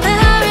is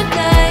paradise.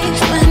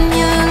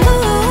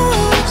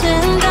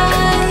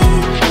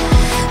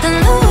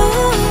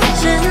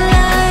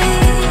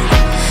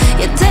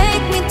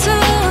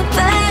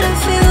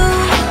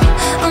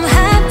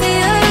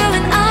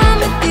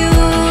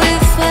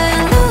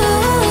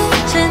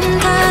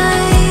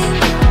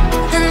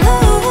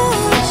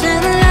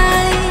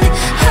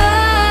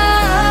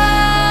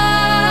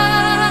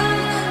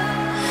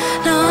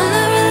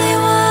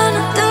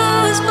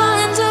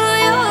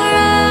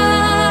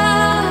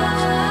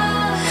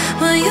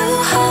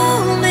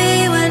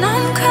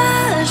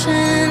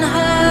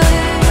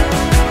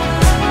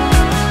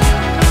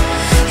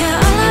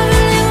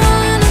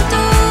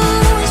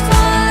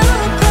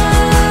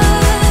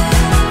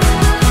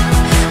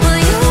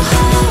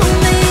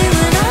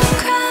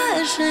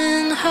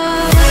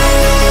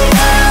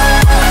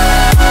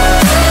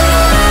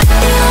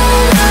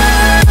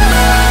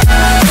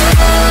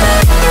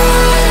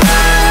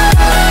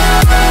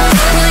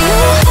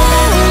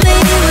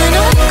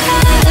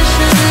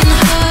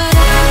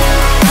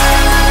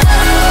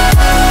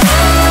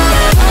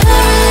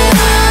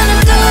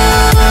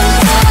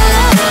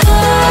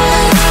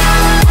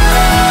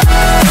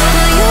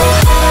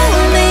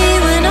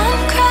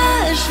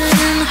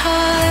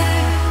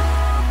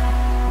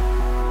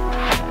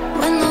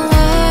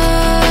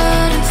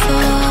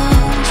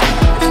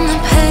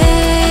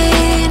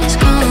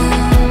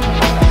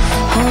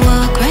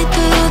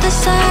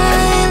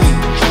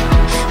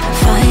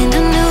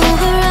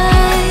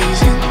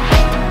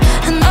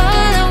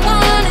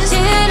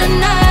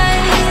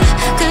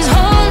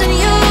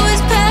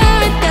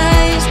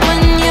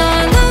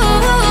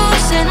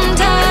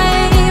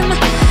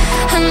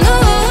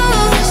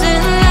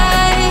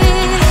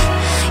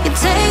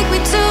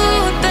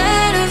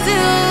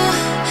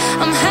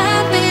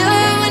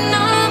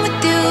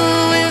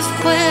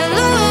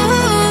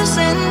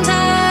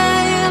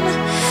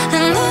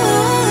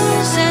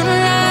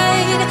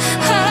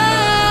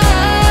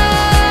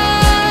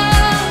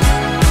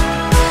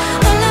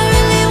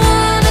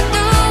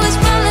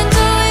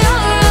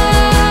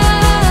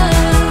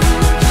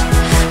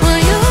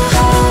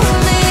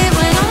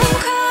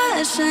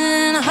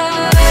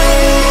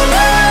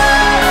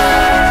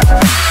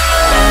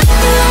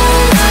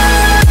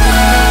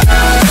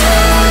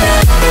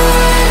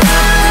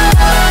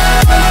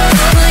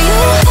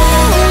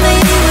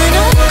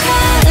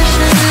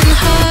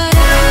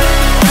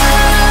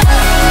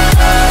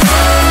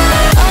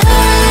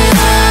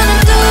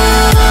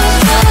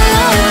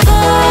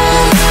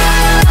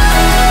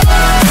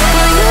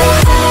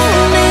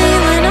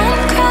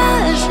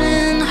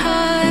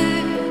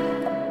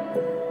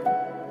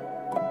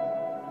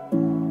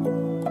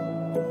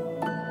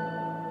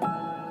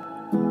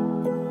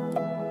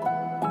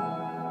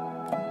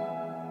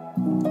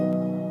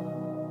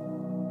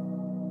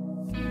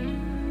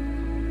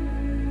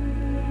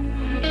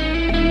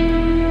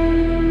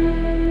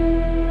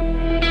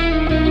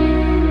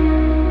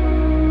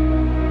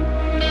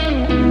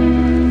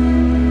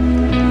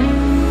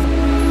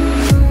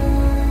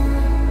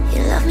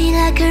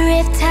 like a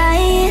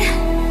riptide.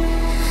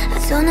 I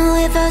don't know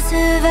if I'll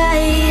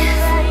survive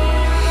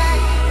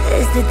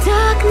as the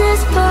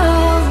darkness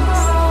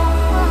falls.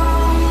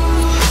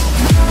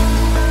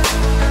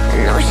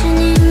 An ocean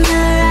in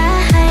your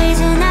eyes,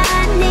 and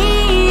I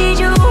need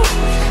you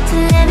to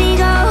let me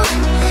go,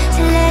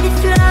 to let it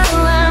flow.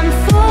 I'm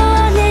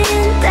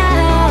falling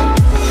down.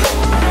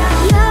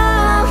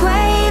 Your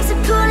waves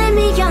are pulling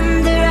me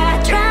under.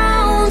 I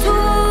drown to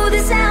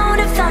the sound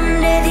of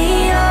thunder. The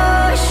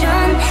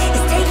ocean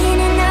is taking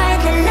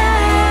another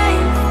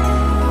life.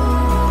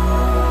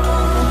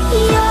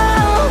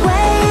 Your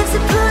waves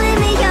are pulling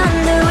me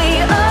under. We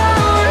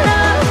all know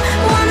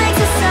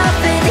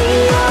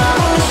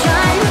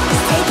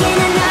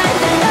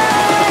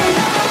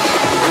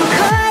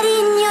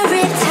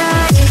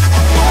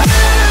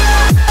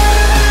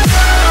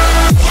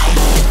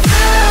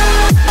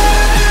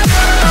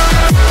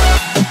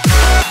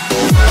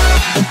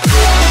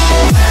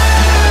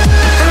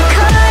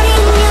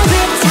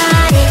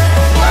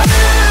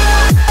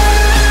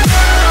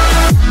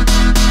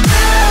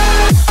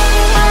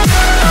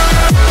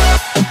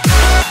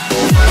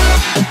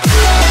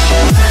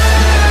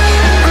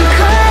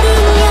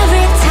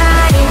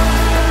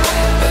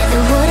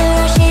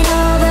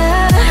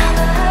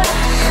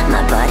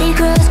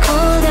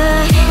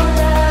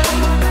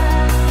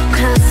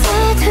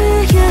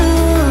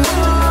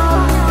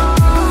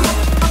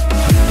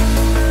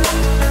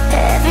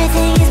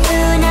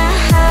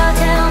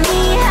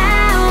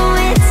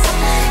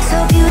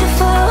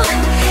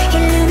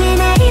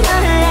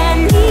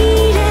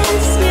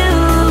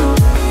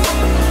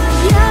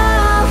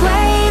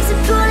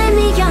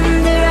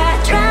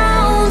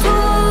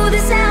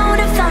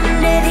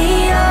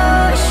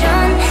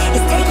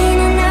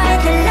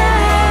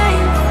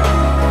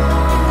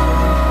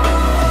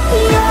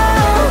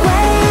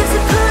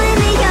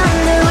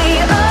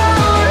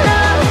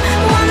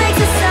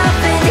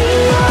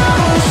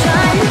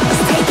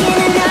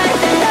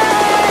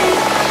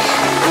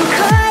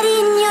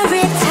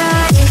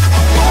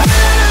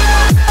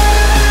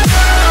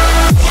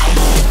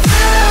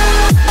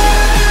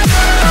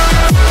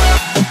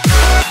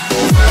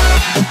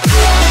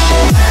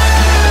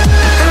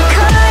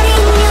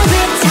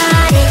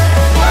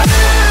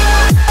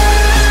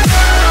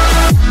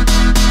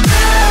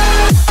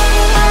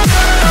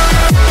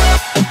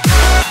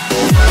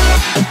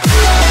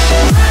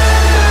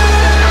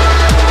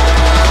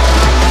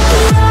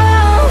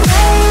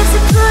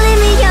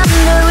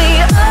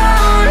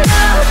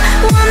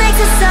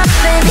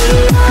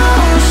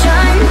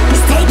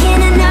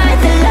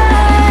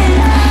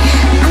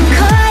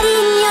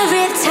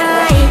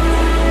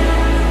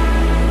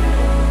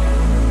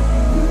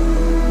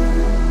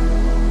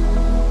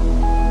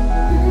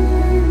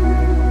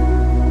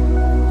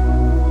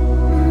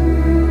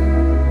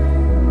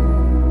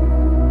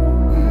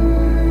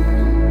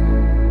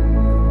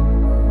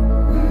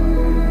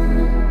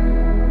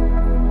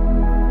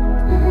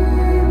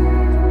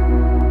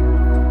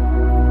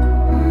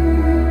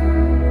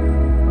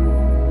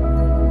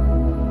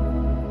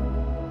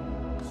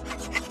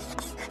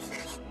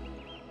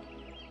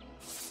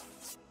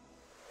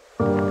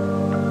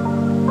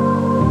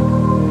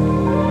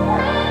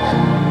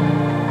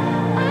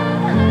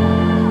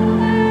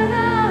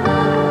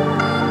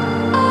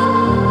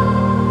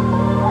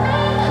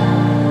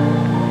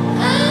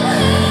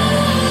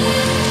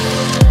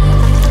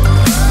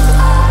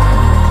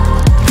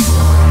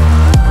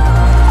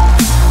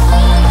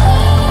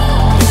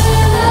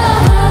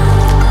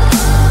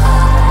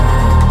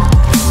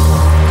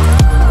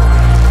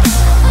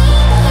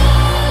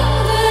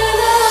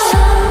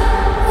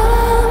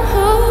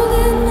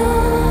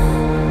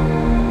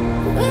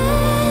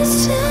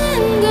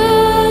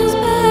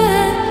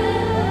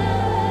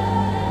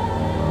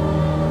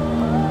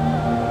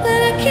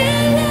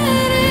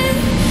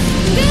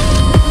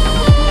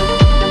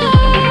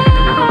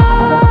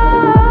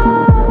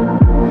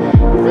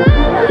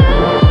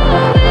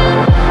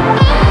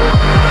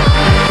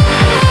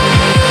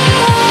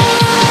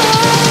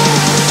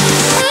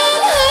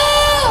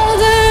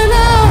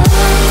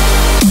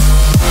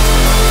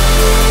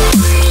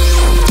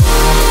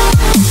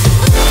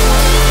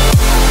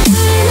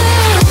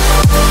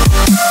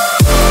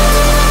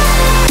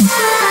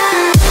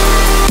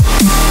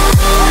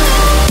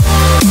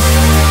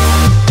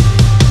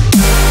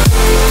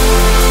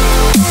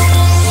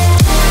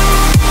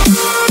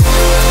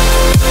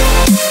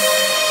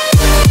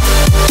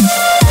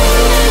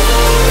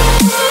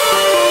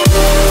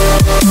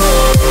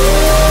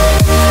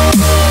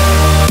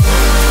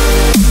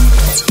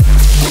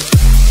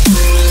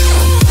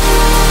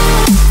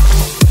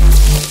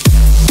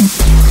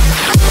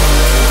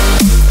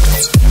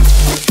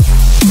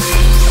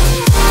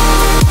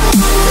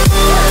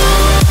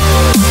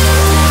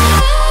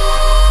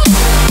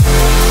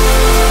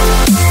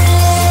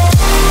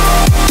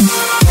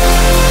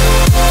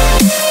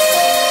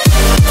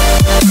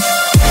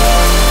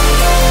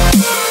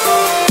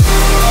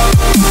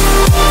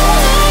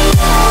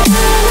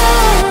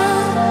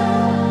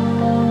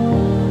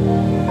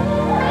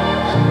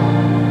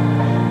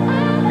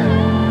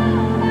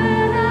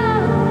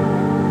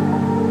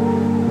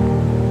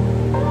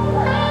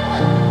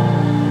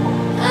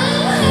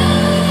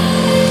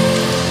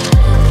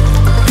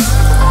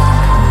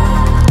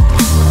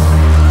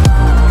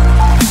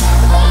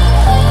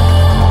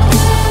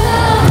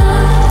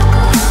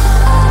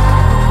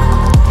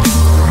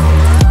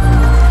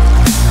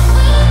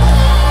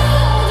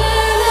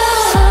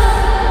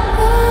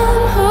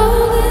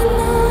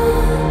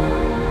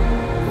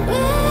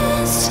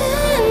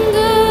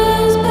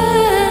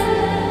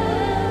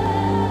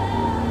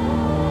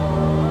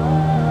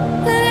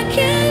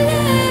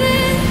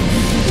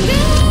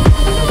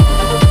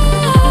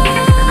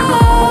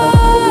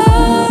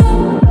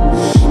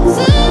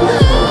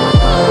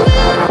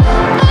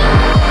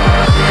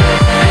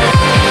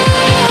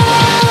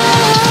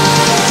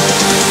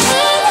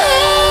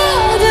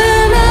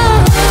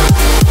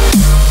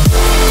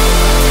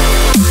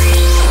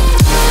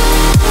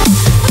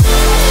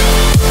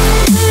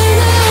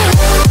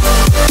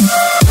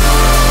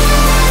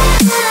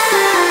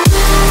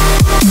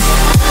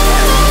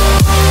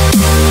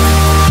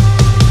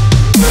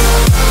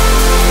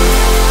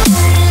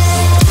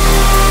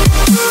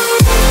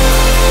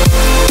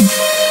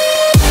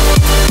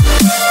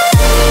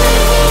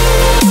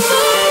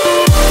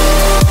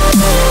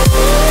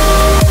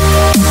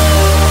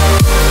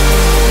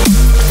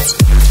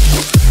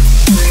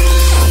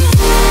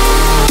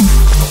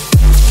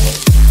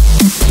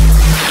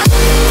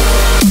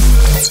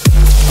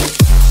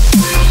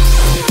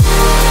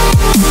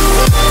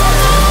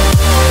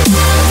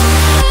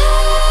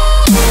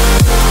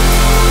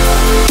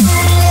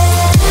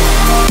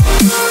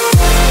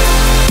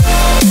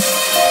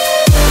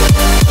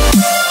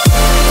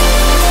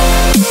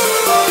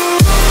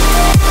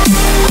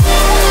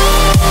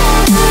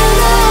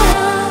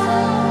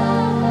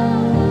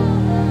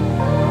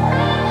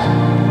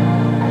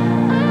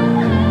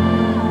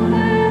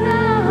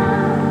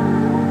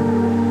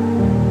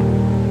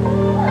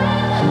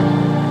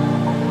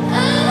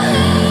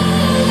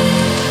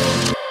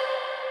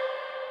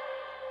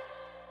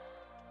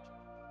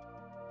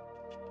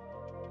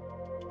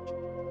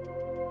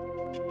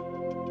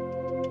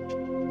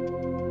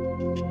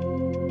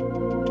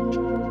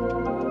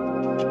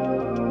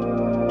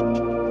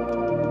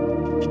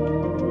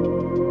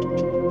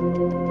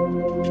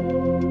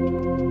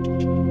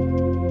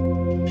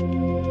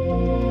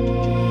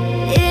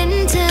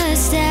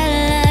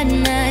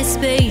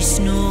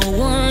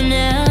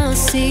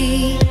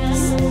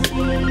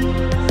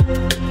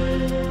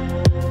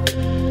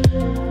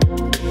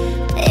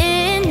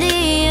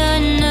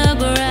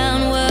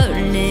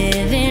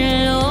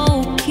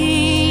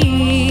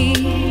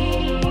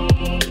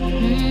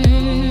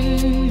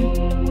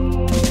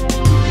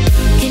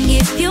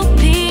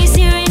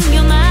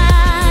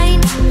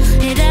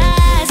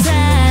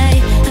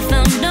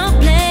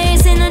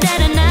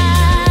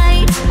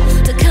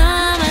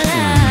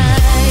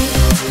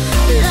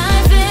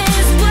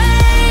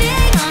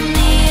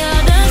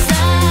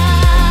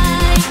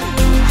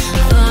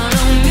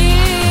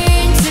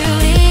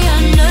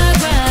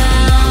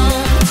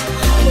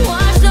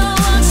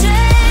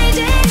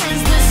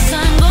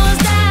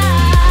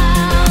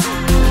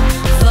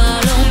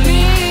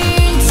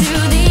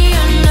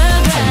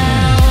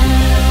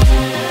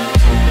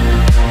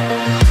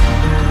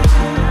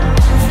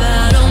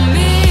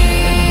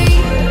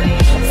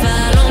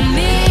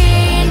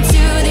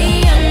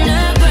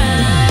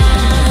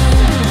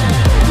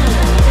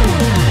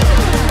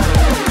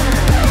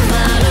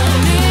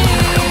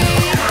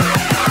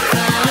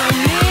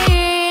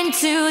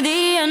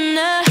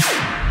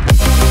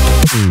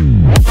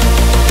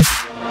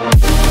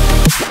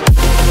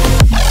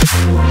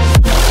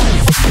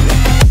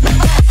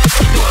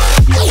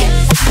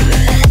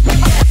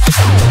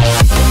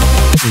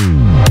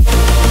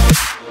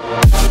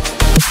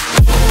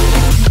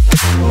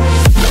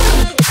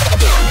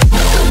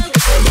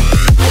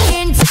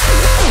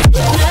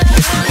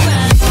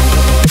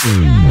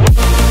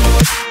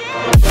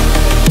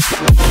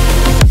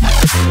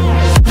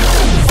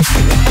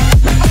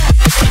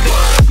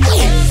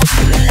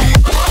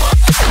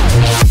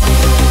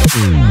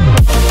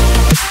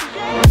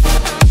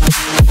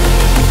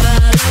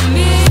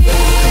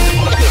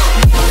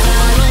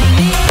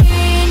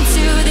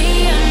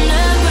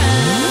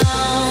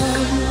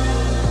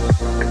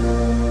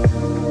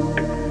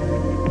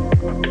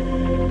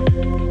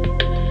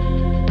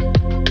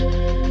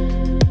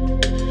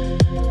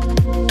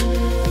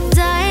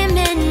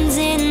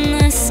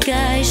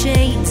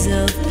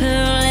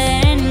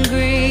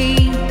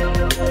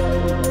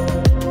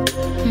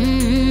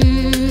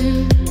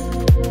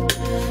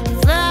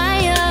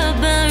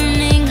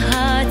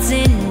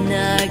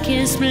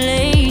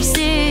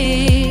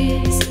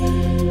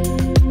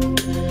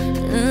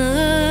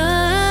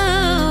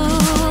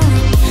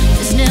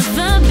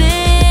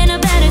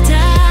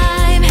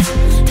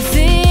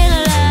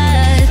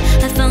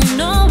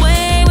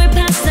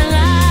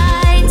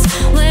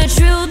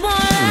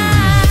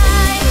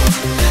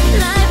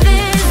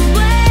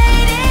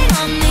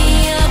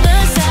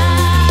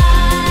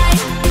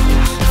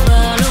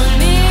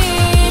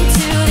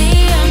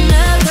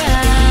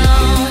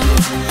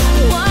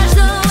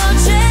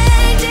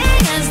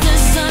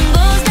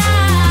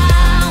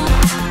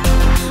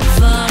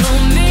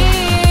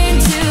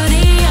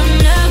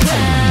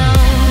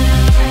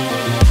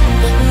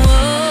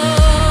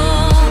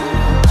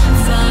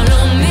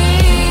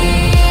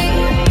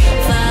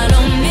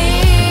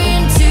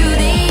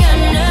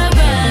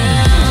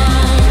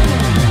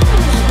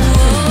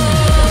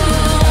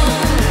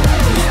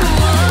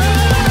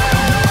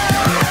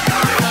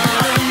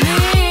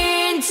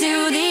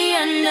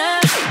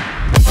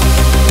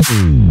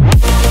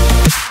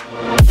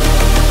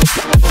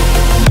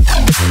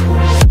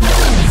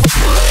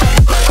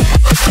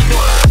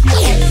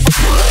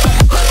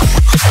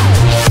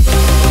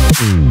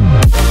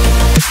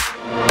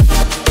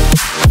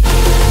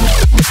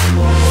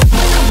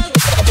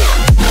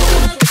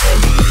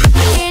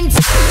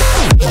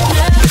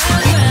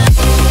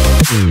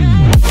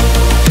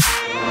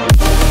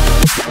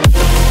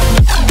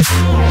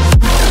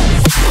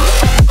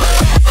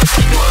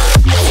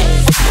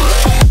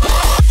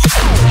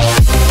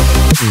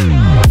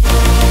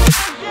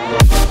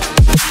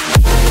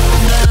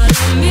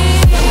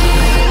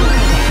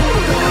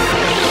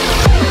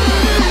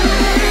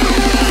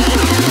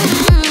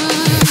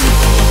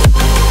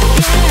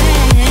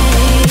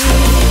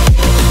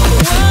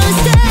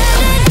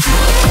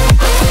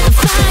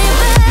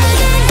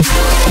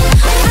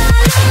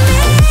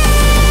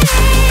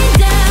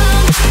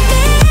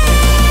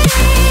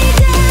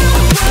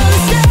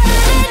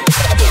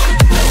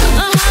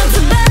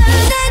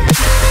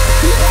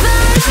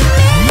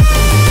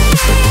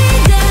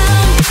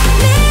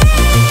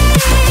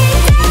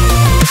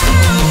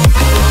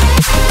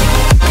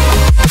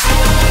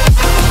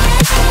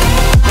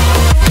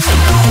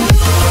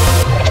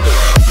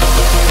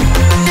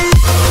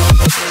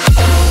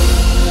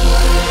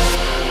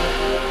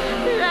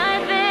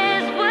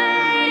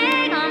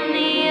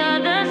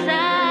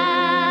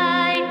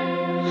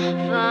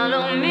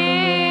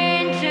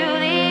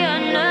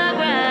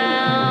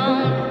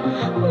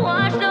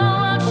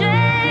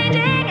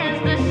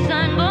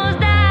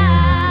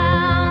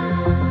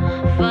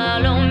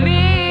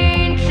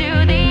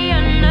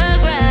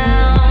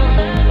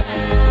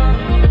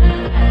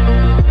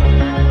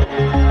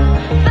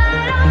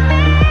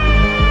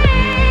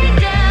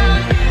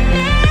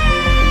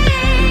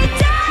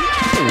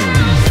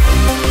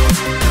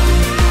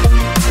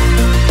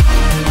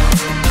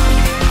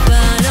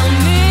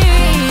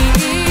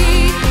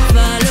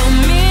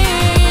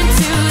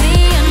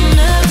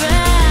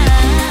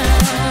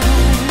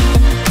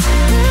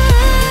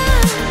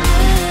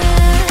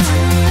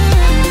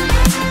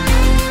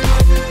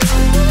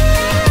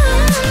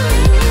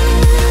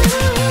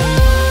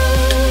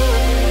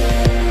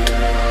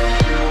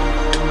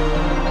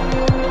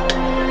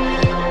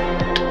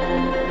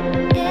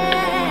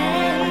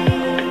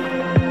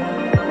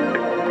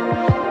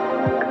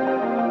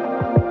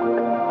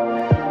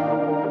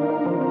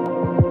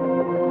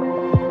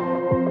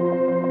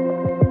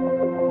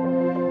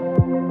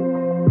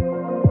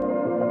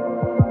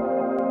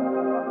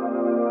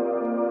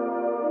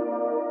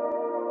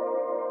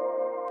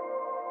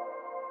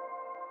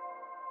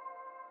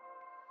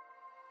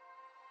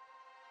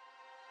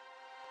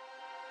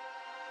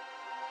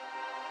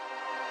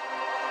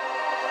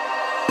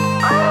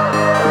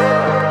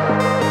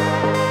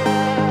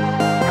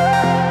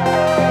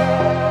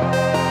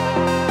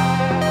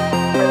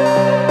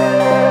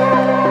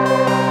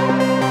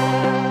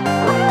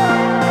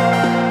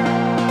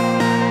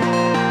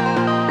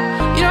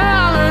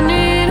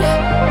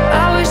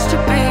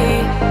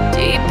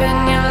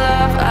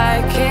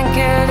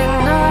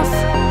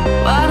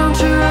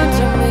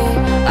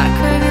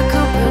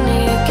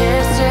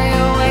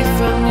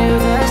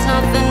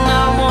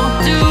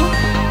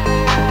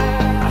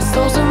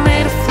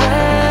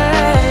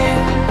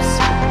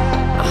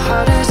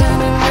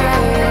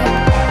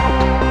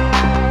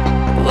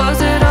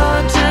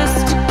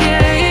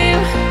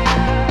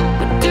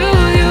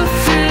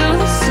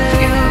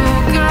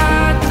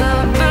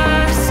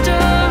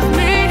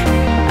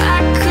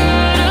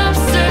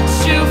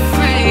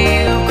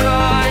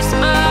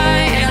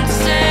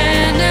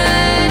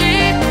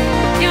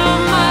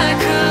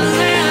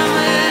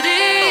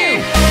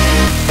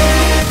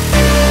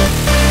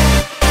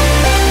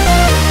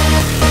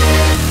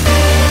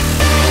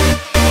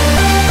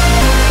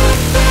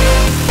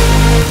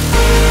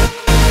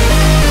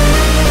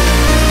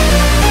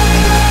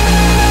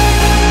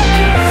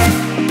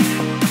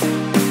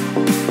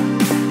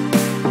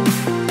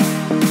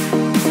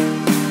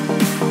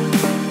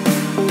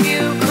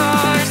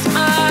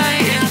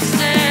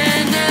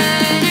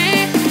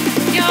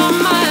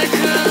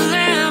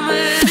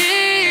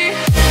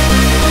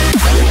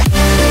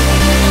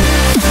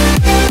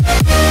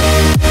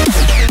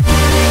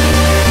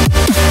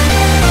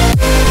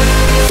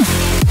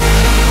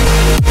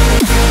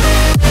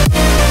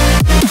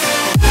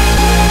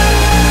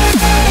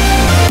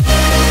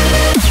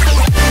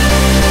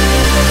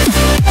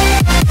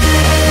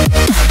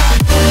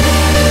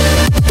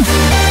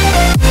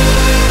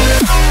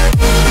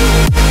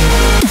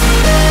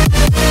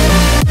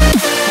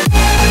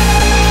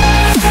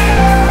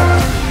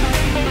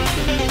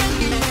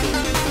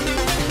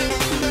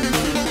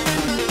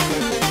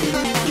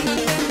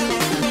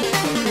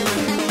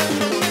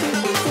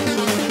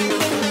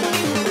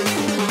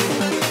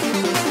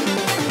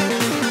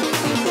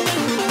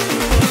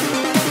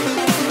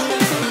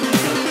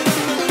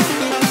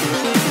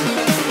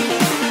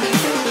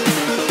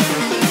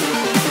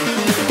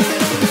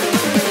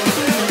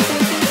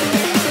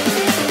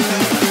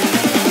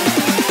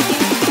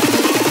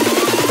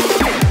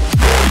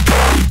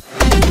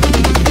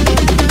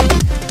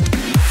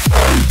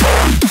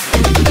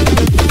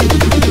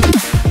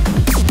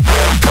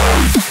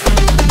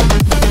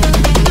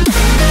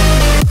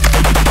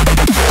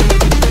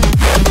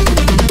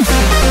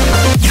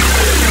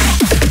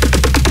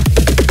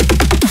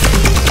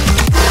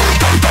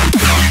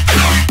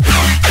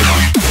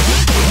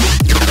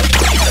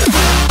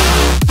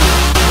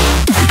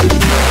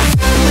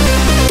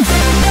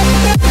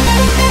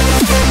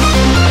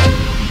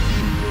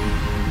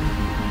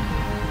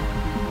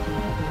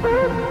Deep in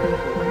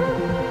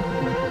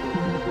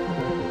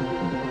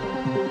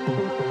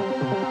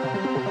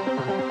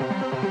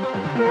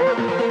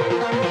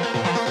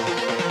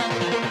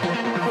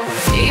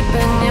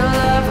your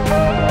love,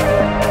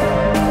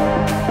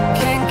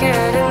 can't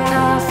get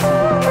enough.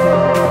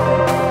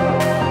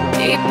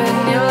 Deep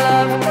in your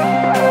love,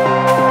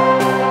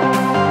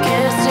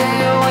 can't stay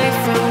away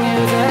from you.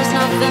 There's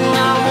nothing I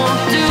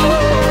won't do.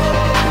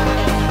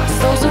 Our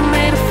souls are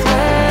made of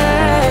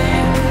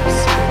flames.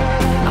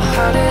 Our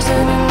heart is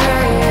in a name.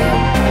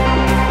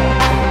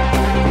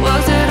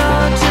 Was it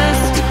all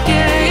just a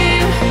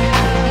game?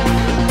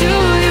 Do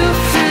you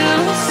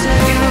feel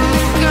safe?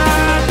 You've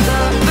got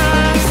the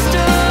best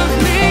of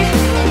me.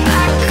 I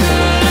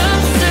could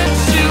have set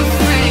you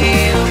free.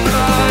 Of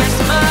course,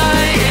 my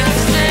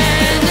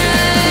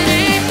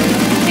insanity.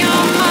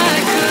 You're my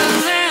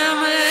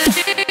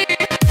calamity.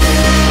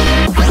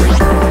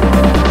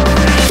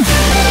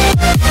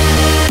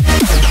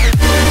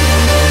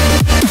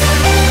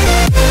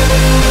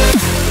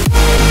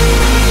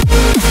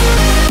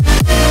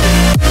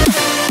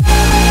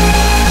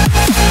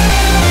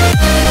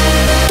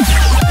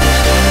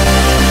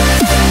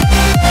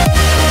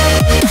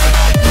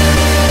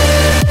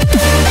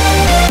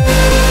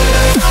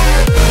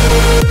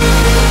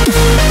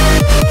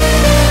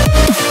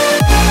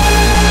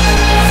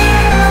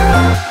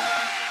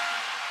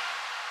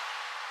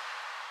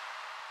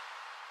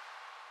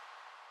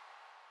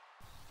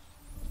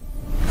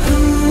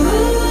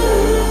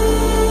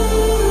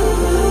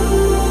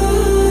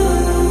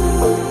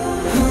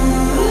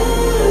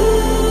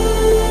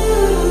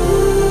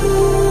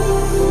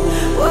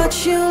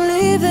 Watch you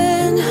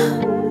leaving,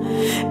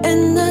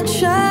 and I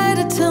try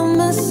to tell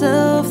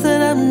myself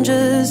that I'm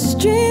just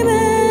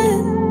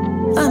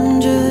dreaming. I'm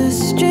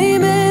just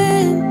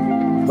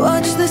dreaming.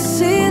 Watch the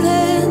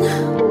ceiling,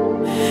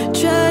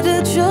 try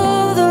to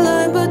draw the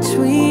line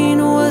between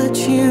what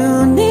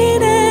you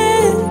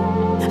needed.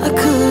 I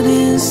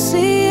couldn't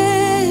see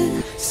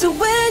it. So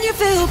when you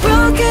feel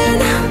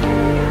broken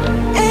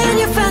and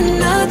you find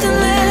nothing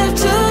left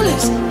to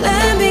lose,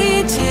 let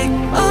me take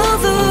all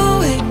the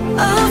weight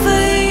off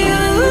of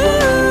you.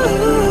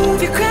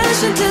 If you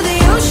crash into the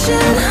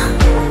ocean,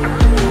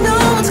 no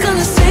one's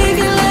gonna save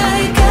you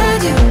like I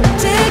do.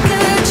 Take a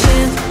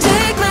chance,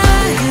 take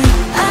my hand,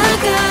 I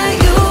got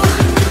you.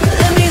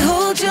 Let me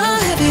hold your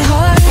heavy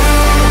heart.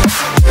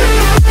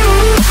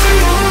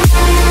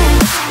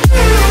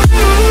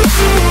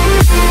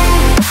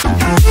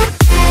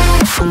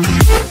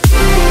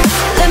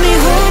 Let me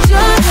hold your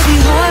heavy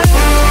heart.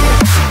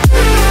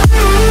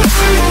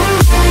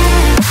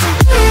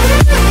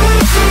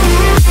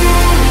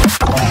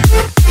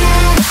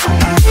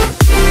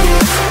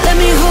 Let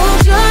me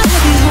hold your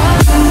heavy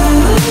heart.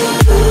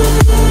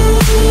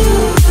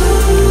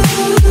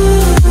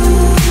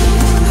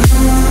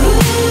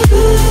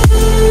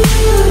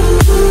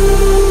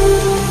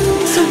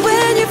 So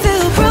when you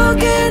feel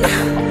broken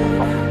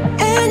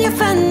and you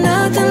find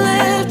nothing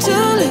left to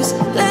lose,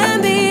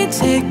 let me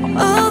take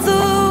all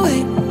the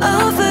weight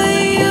off of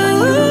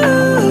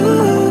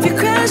you. If you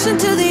crash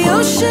into the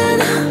ocean,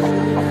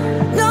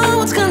 no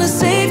one's gonna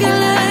save you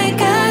like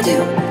I do.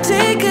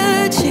 Take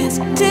a chance,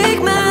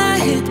 take my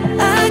hand,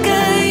 I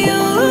got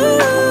you.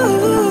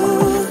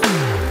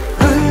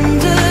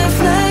 Under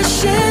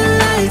flashing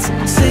lights,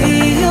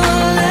 say your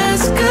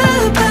last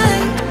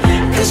goodbye.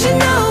 'Cause you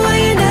know I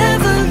ain't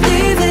never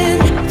leaving.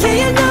 Yeah,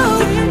 you know,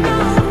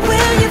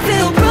 when you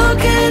feel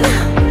broken,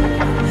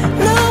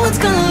 no one's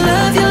gonna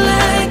love you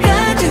like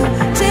I do.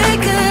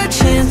 Take a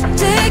chance,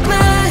 take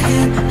my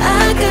hand,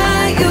 I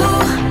got you.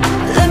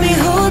 Let me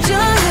hold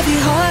your heavy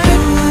heart.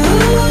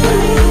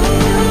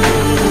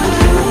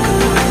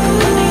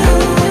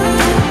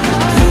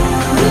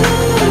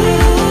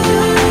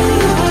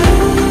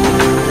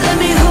 Let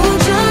me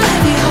hold your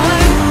heavy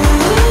heart.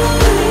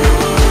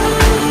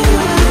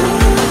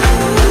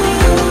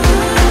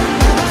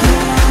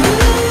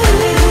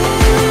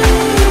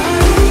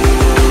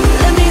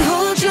 Let me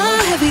hold your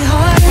heavy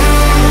heart.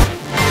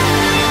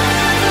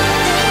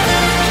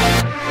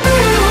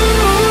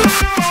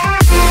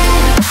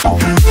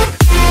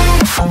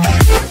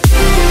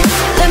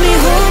 Let me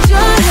hold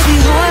your heavy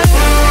heart.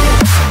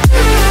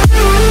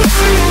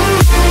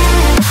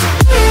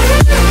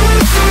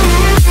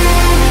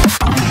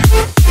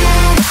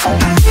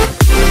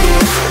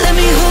 Let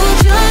me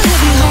hold your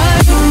heavy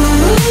heart.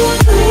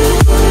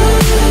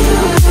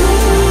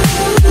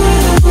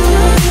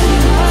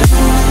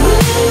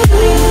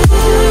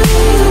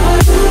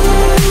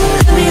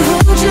 Let me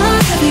hold your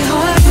heavy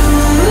heart.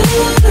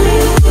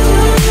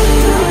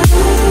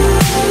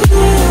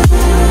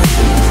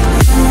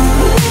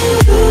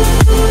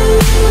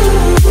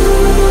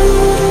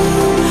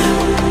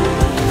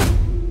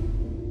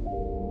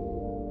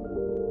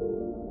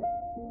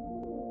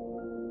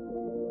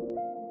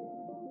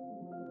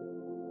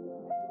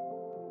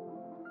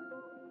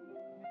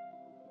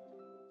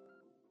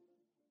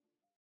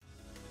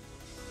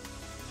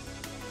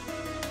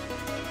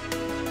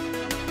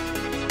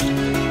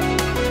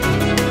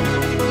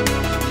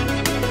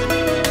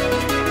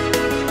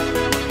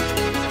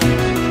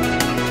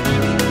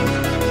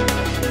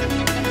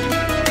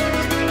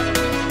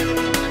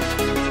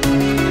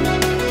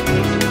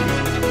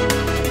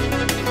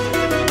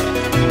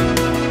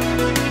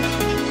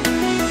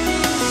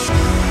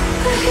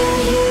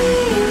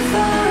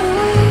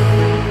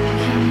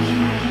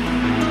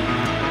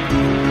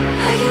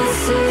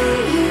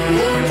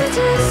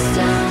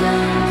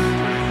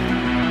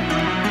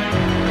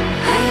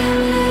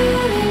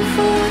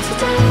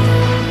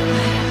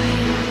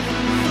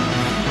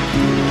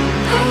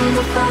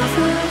 the path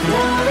of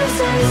no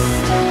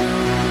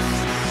resistance.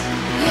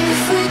 If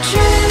we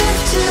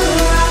drift to the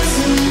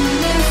horizon,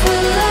 if we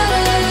let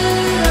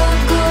it all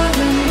go,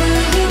 then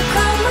will you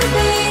come with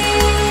me?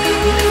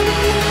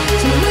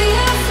 Till we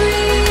are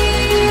free.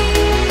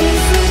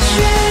 If we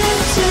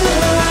drift to the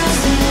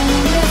horizon,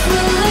 if we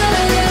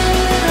let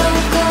it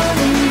all go,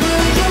 then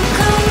will you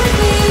come with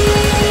me?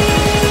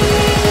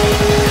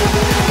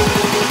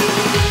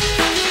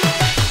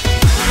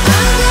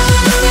 I'm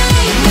gonna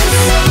make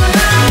this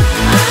alright.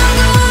 I'm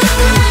gonna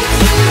break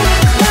through the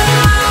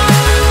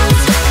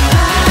clouds.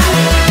 I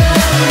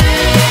will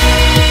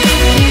rain.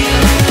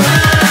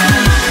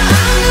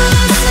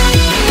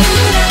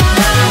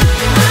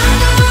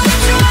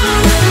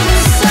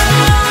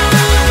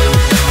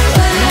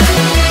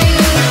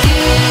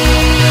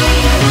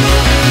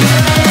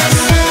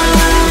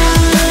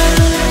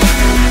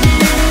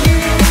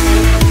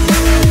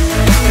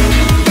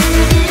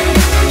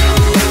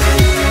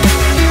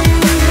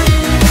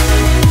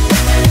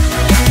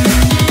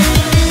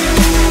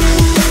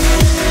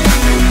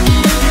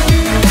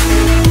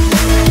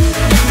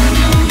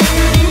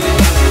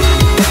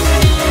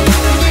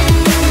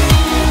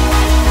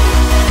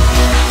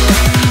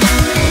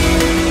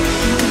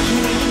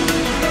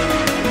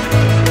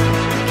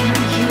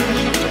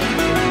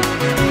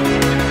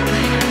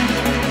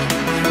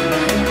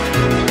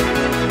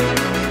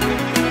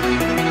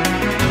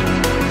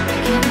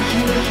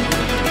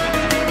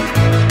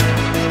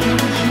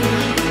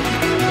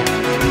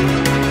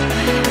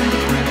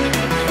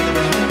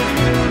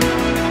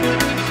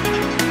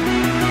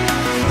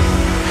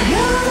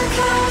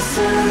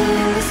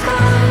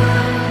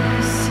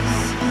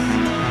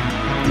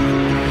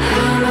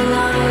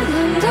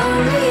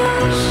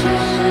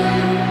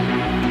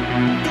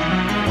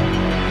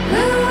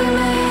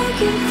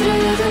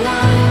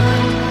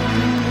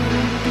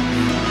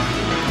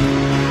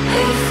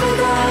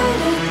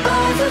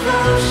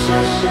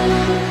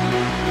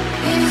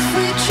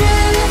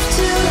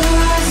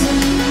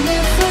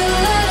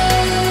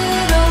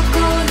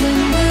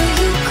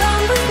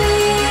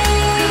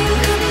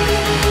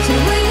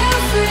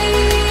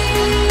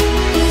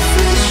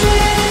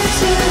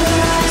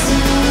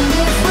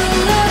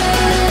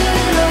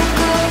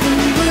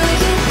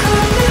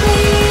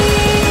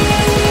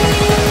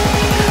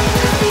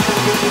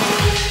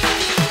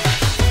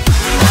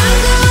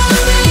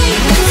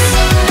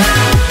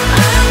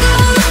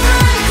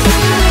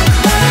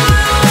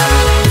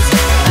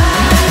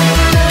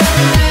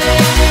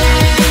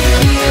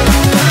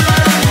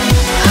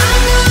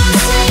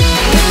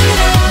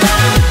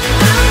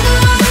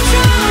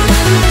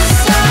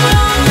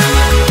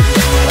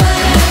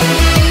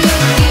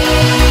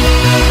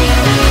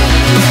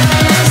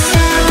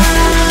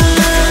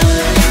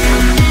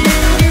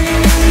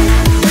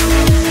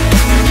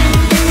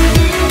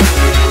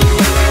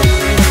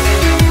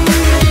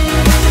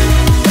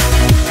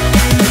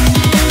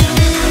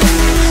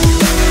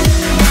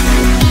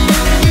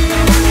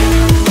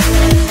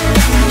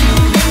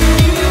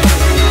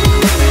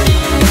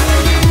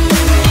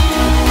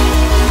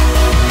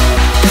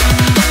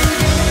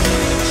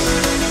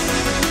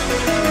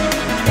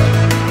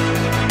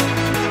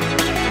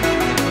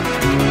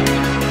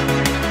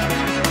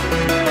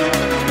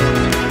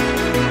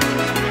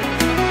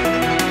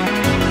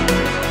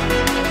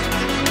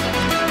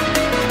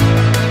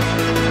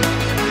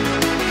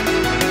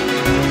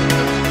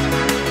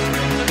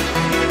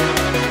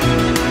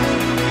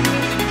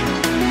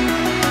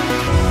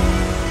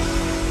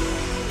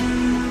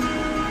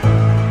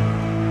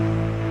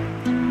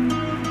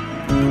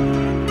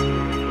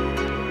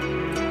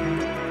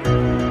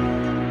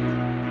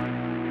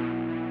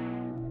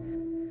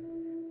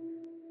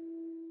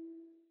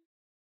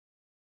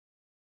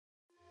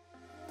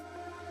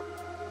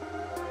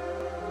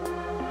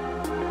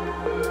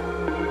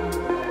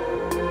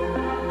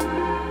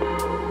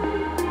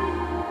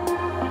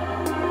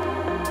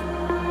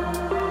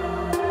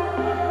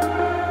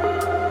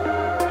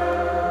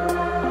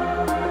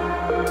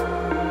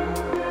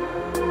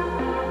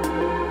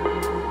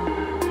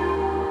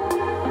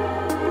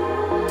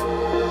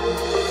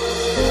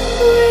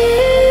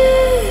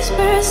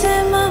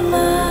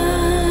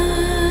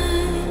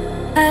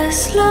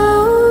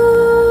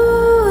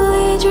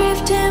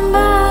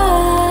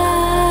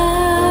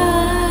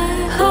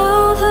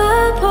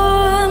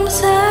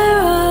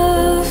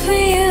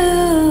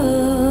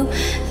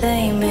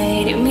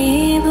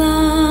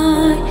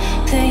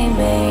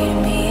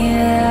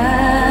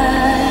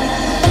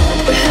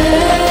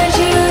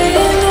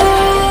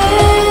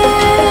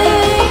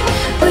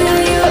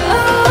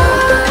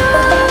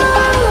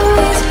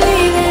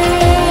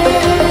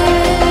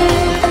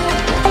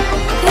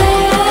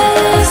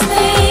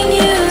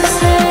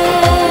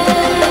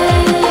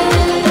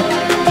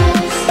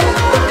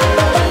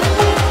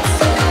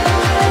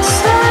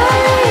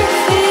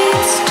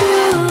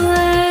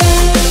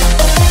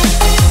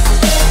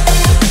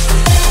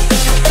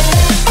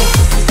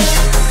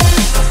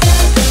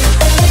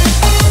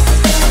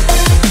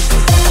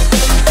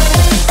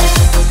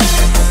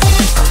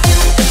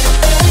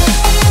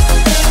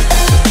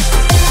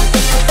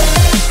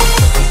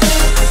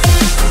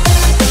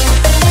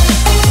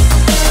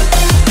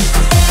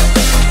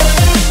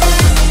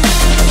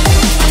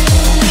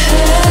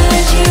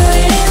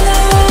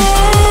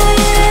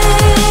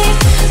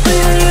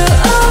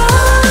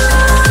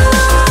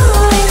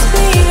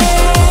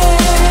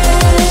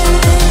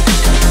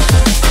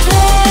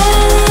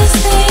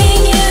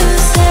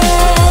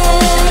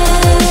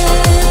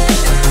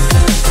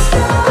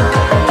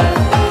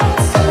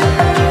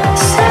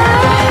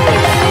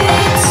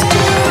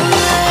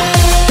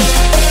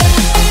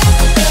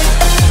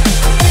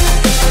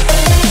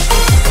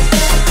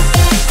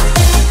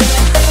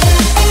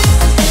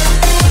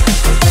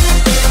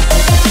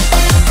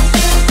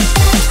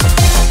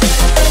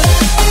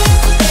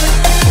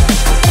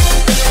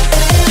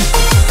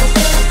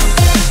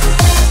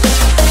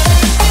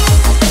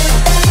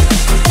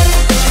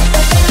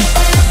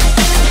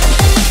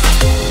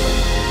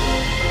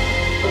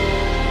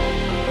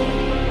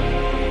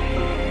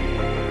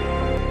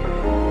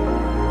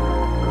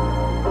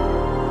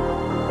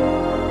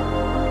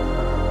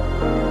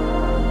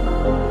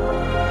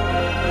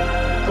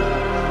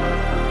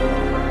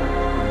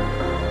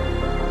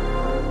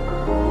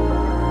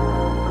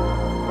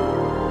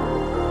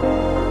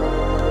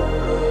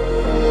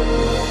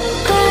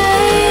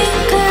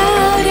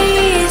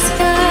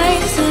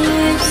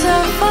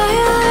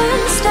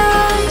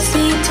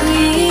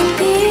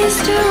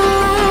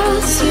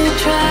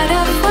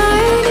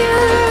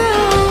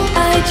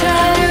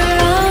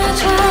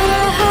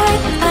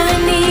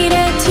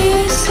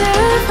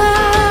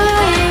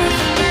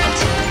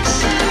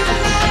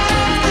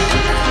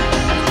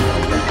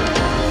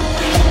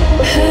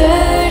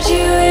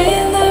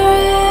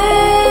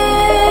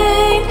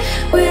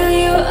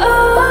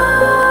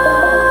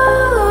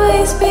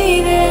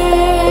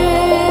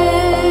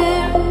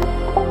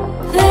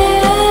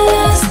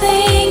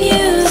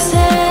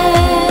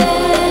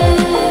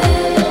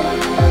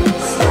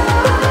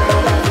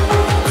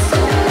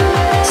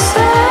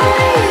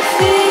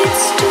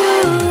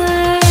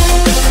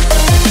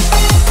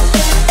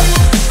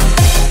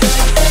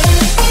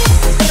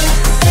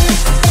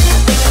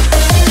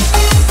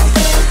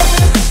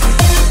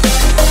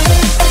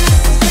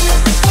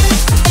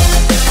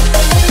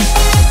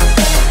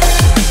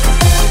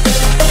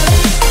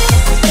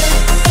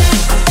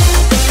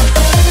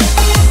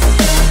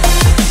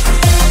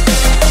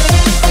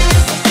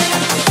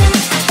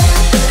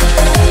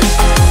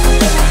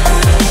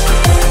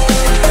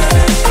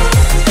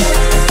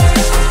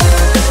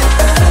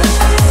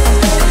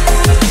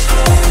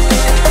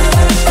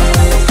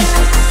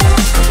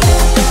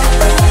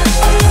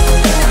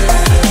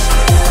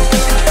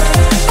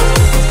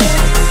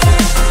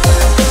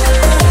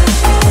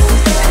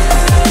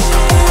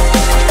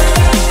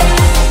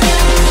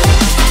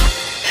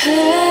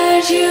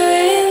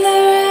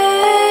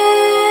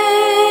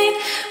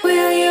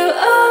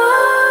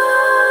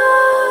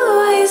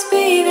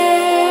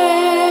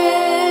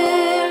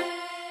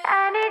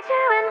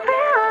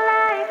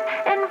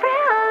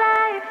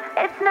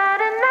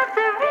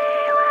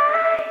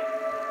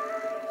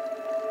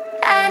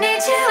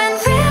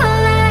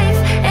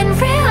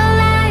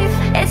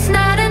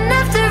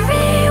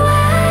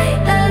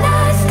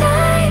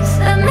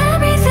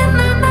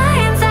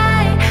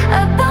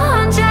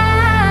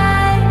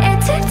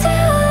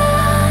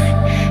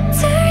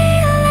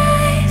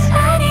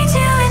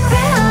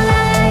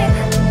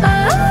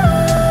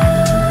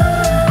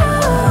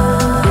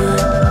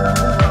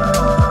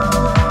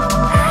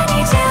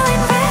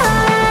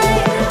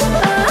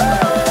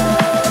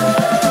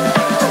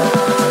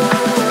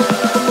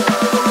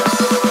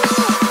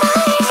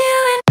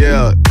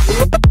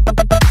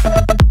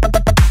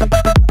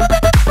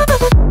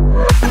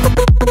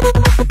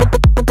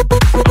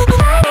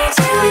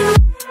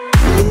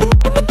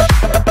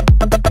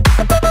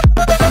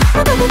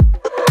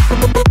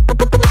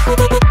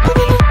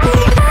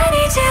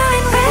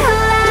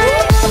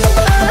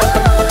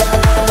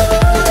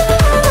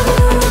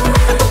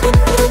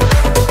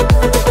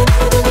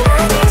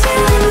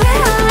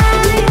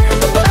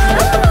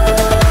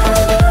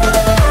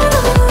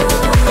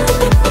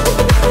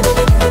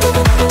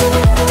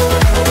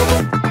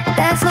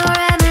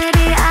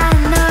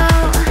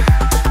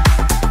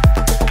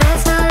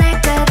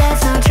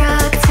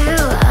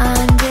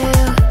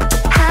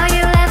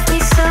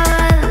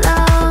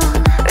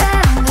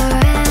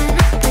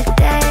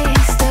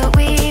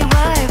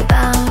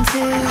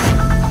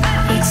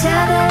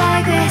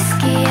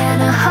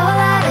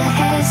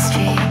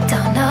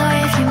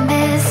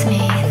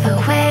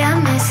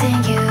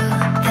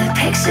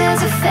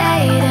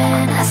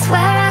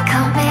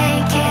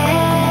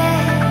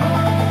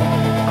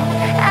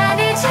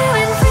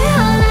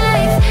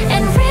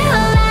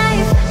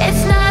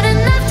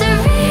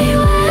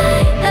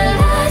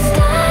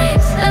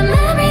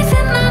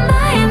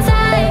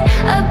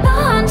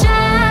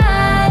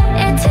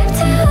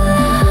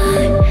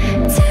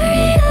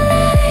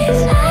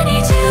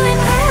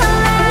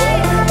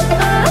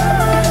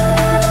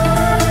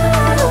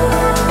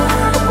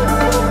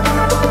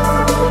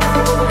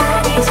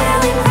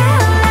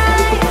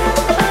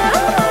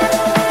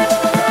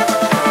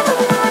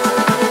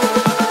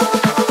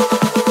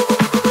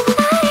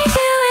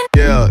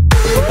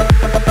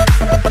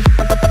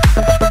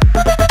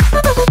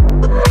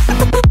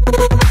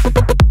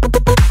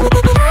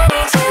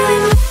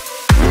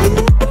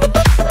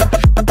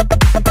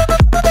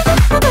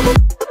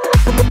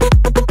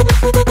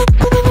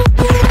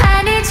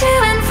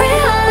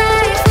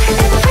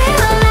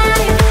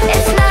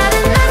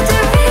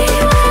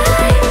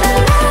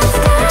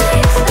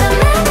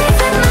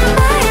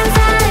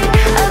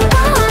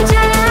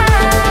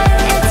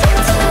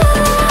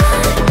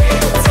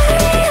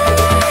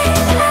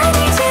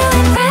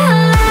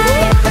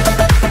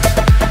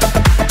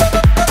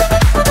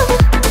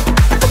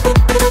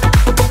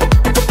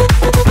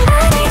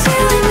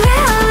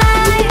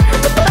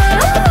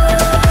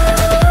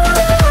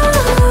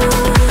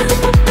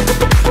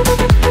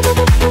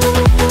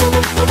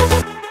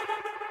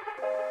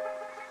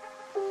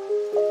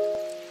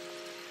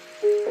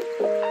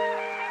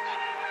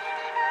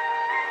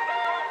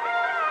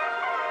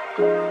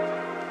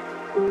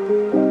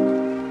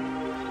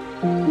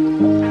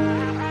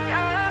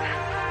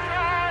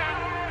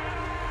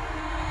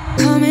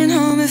 Coming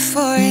home at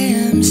 4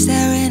 AM,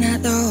 staring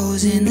at the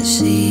holes in the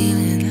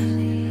ceiling.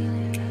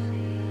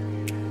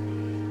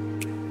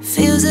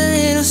 Feels a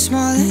little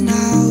smaller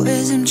now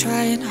as I'm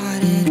trying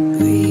harder to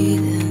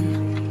breathe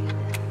in.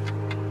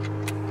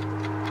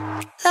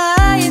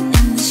 Lying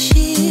in the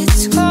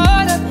sheets,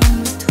 caught up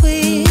in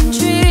between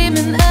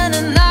dreaming and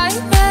a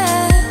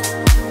nightmare.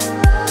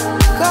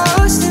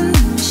 Ghost in the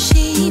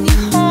machine,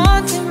 you're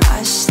haunting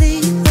my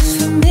sleep, a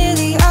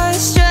familiar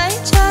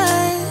stranger.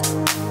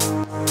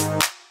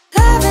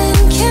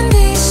 Loving can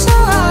be so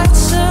hard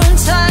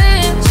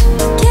sometimes.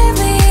 Give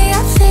me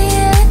a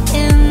feeling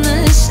in the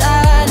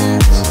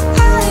silence.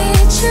 I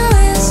hate you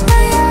as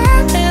my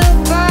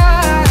alibi.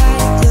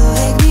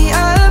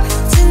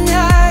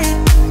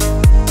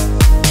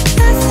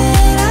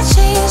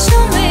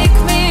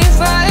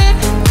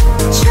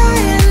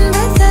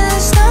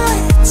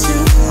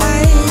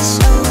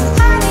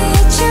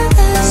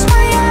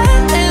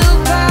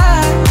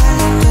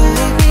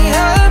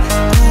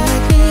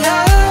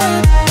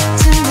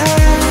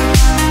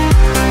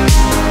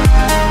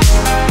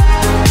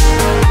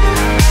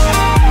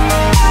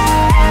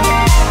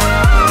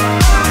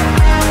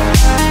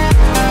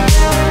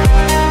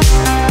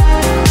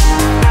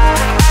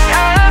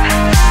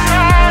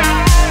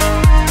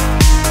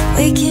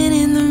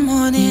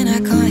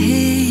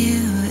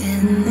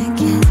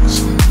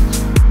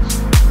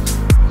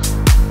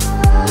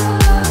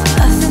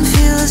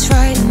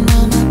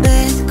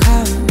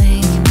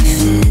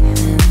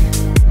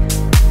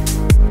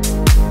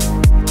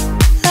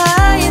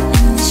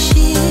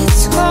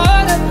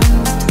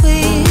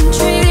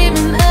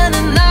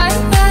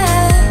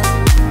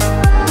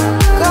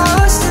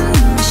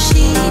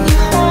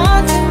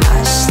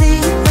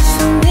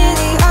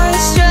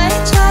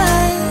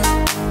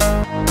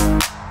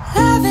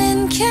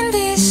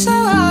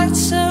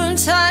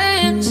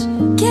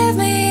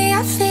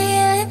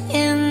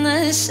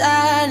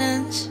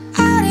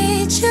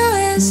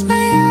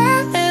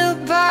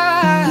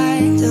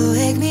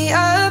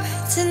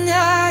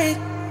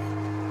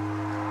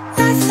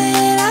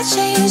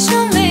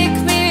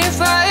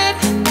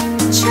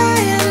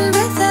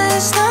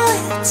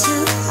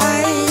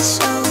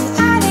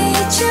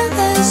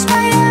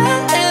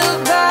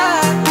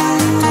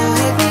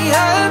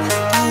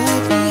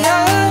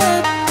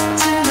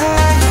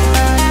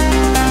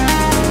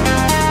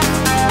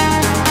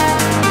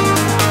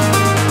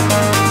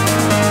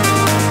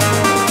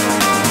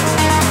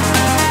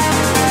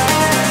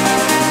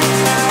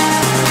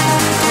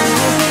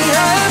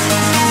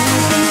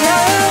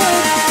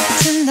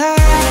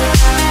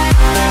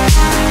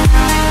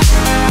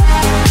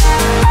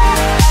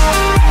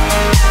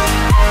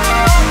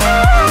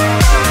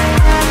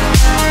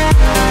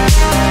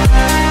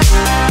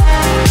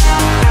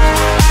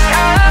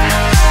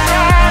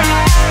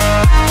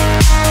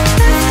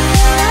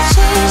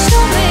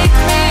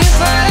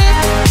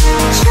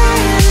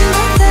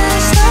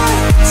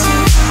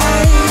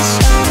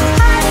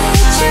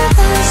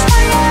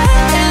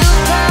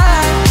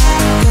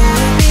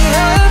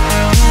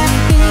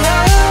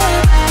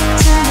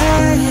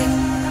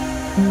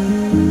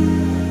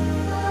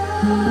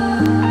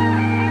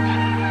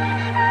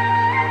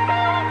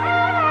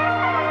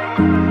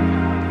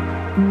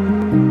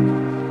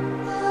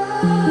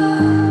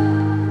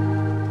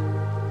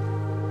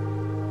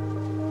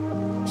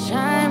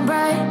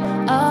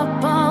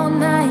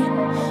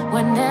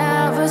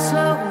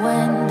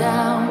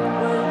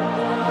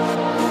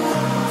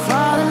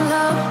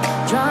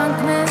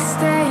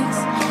 mistakes,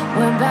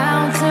 we're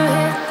bound to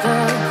hit the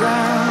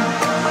ground.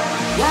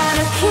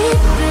 Gotta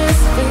keep this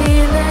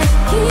feeling,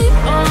 keep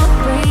on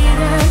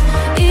breathing,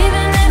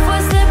 even if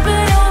we're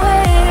slipping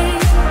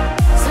away.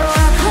 So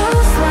I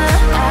close my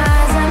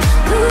eyes and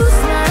lose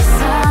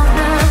myself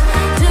now.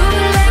 Do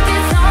it like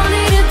it's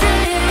only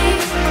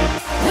today.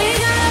 We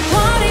got a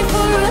party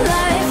for a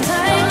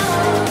lifetime.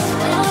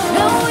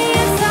 No, we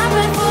ain't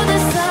stopping for the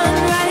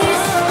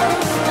sunrise.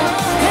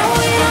 And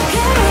we don't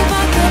care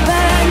about the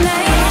bad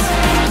nights.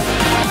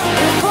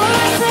 And for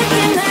a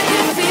second I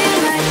can feel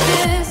like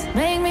this.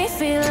 Make me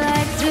feel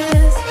like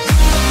this.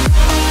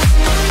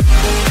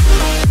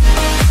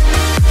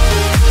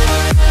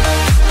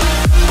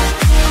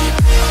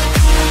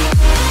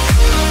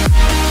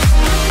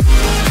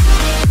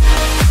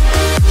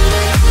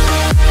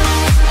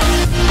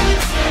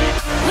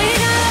 We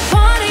got a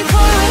party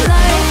for a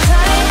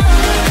lifetime.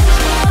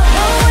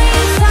 No, we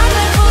ain't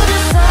stopping for the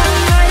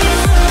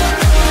sunrise.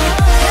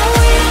 And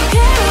we don't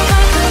care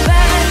about the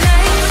bad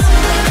nights.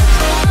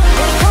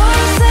 And for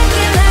a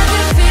second I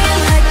can feel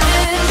like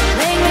this.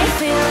 Make me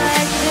feel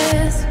like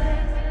this.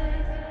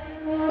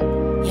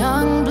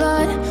 Young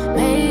blood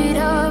made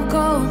of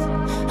gold,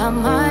 a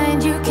mind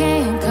you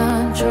can't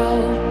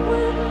control.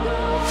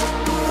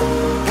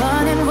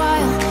 Running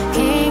wild,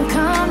 can't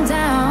come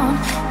down.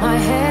 My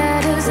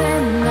head is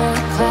in the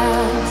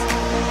clouds.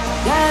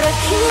 Gotta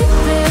keep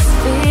this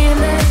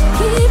feeling,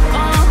 keep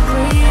on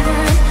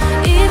breathing,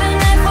 even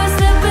if we're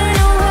slipping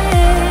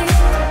away.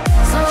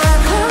 So I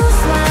close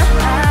my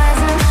eyes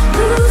and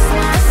lose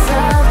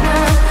myself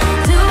now.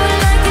 Do it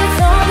like it's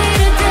only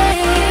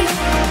today.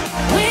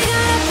 We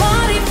got a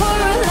party for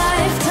a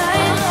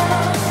lifetime.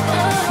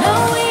 No,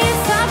 we ain't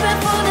stopping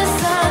for the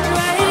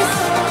sunrise.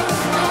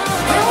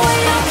 And we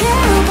don't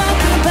care about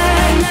the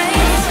bad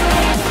nights.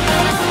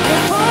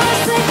 And for a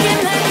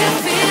second I can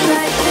feel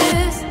like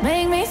this.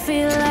 Make me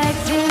feel like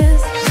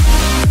this.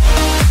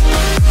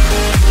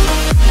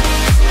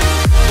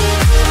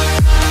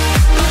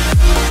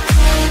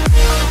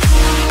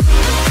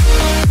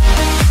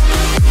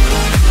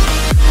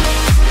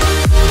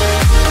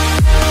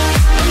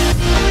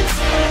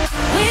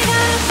 We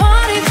got a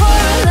party for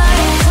a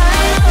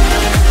lifetime.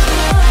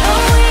 No,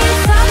 we ain't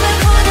stopping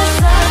for the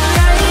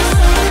sunrise.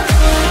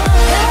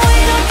 And we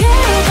don't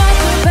care about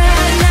the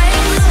bad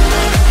nights.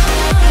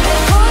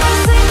 And for a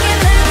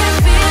second I can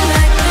feel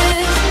like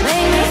this.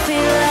 Make me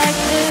feel like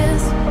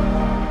this.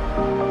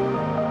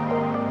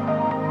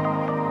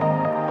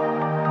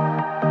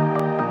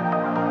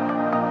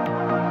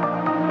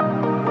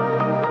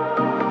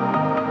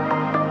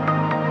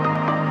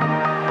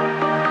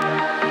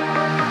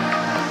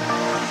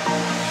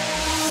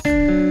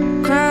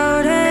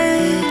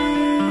 Crowded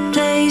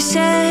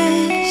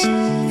places,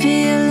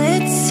 feel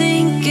it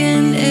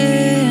sinking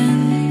in.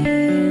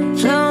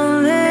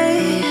 Lonely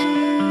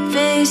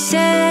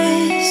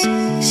faces,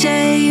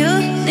 say you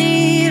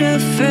need a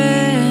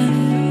friend.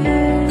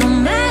 No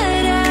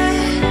matter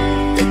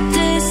the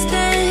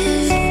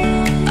distance,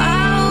 I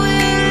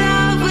will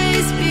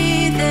always be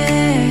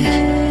there.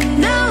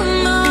 No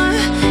more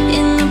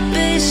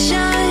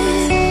inhibition,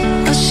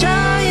 I'll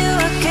show you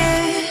I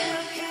care.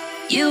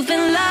 You've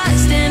been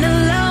lost and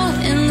alone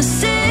in the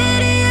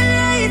city of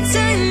lights, I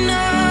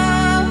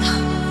know.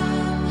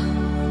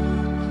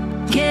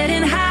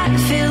 Getting hot,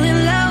 feeling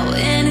low,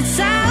 and it's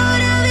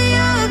out of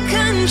your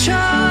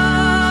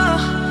control.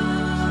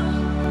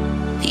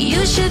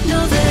 You should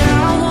know that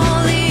I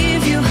won't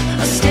leave you.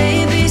 I'll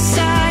stay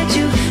beside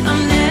you.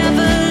 I'm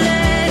never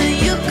letting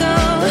you go.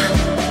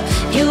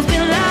 You've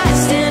been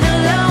lost and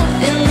alone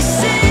in the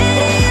city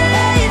of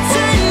lights,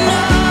 I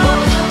know.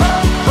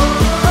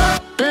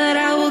 But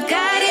I will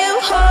guide you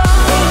home.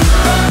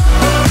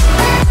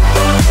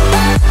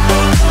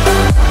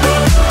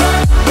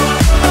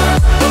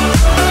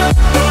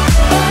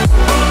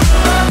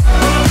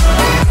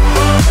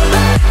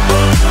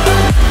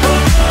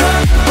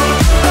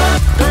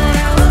 But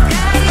I will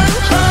guide you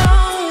home.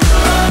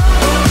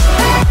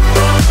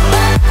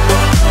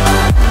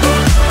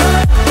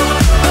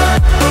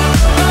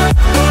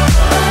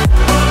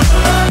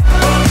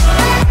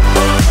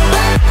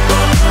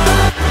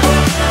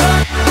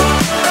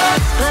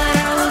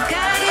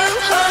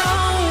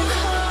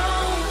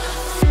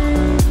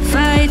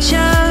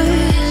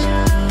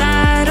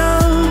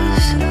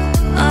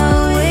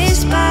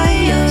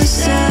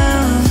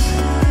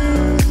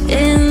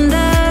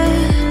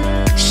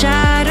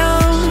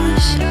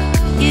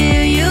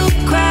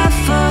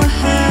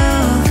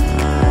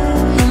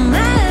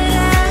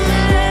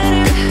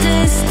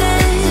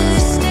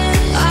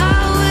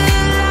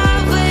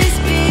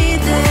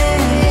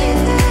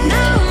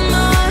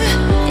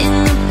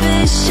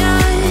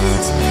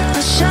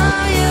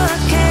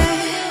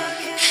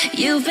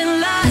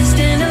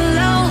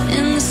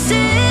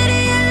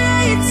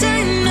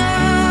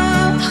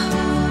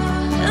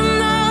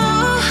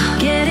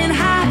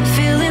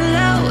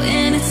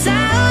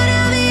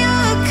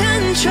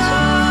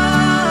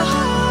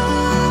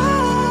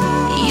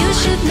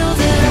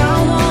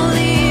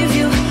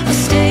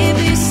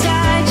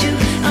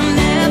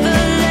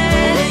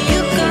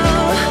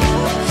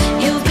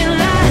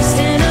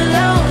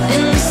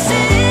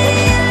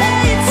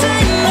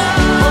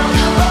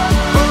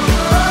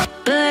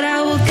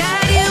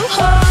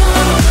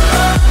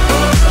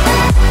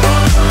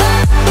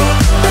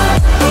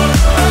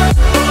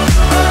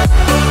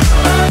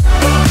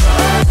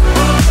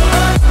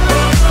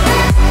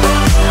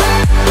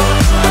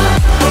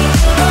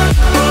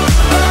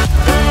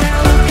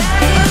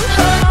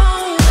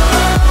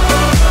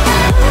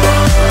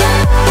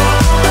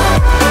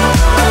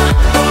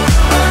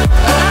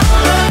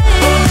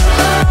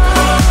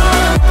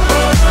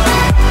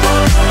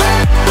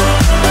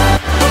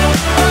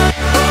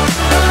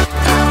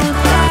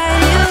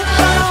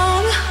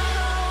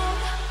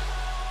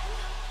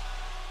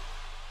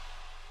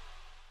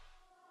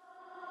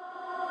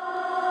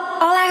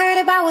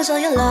 about was all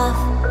your love,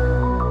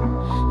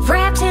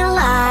 wrapped in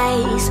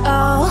lies.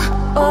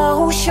 Oh,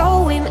 oh,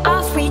 showing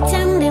off,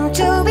 pretending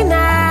to be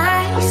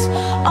nice.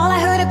 All I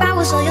heard about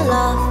was all your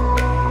love,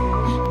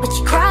 but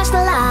you crossed the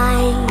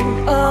line.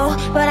 Oh,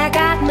 but I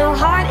got no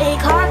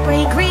heartache,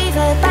 heartbreak, grief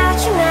about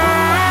you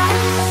now.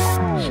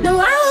 No,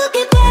 I will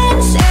keep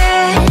dancing,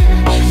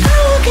 I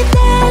will keep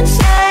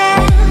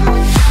dancing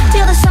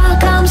till the sun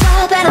comes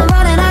up and I'm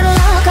running out of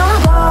luck.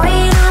 I'm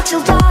going out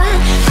till dawn.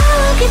 I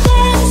will keep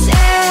dancing,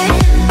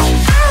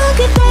 I will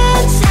keep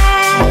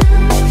dancing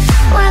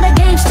when the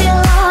game's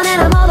still on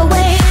and I'm all the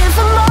way in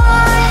for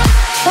more.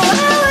 Oh,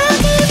 I will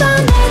keep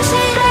on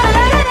dancing,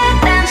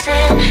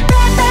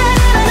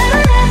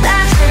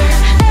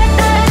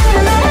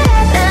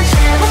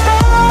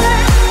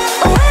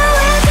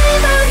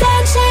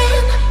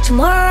 dancing,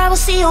 tomorrow I will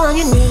see you on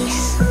your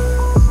knees,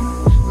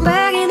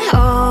 begging,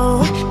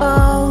 oh,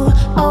 oh,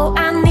 oh,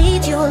 I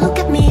need you, look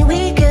at me,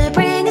 we could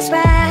bring this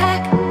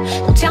back.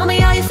 Don't tell me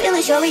how you feel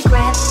is your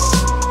regret,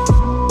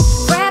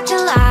 wrapped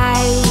in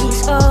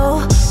lies,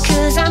 oh,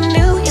 cause I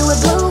knew you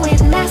would blow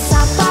it, mess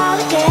up all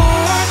again.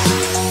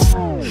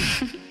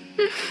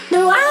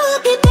 No, I will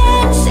keep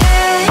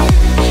dancing,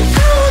 I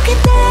will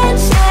keep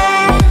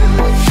dancing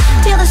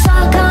till the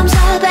sun comes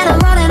up and I'm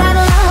running out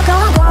of luck.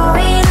 I'm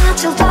going out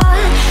till dawn. I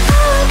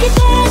will keep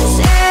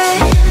dancing,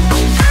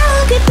 I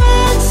will keep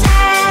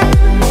dancing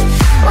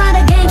while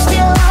the game's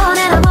still on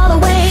and I'm all the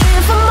way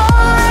in for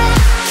more.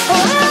 Oh,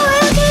 I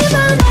will keep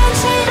on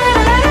dancing,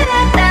 dancing,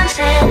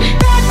 dancing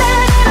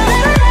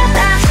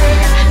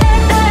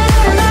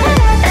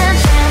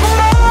for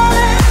more.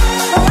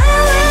 Oh, I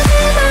will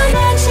keep on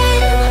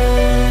dancing,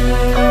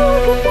 I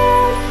will keep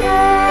dancing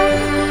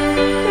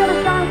till the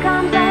sun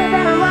comes up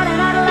and I'm running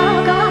out of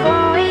luck. I'm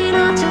going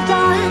out till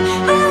dawn.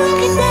 I will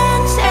keep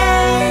dancing,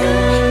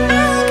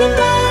 I will keep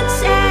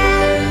dancing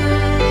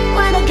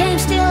when the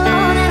game's still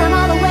on and I'm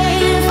all the way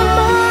in for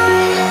more.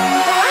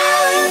 I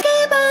will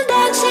keep on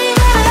dancing,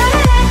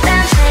 dancing,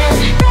 dancing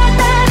for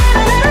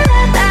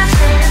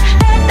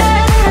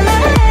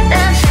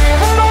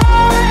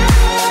more.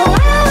 Oh,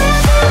 I will keep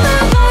on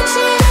dancing,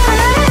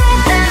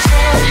 dancing,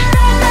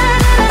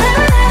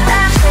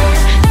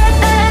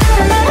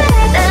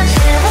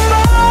 dancing for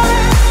more.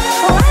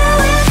 Oh, I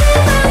will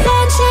keep on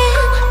dancing.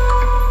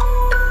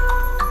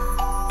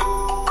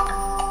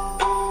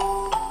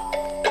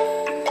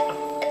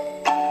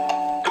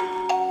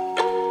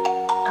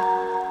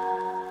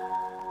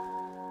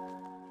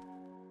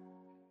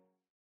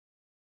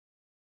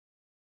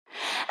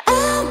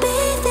 I'll be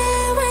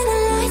there when the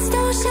lights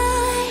don't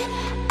shine.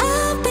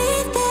 I'll be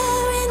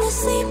there in the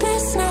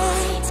sleepless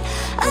nights.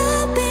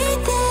 I'll be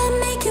there,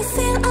 make you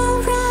feel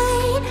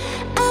alright.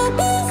 I'll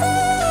be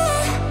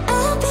there,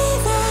 I'll be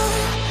there.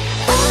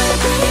 I'll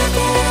be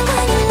there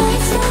when the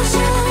lights don't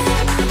shine.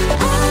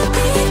 I'll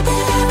be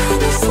there in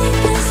the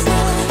sleepless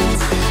nights.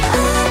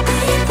 I'll be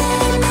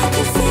there, make you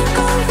feel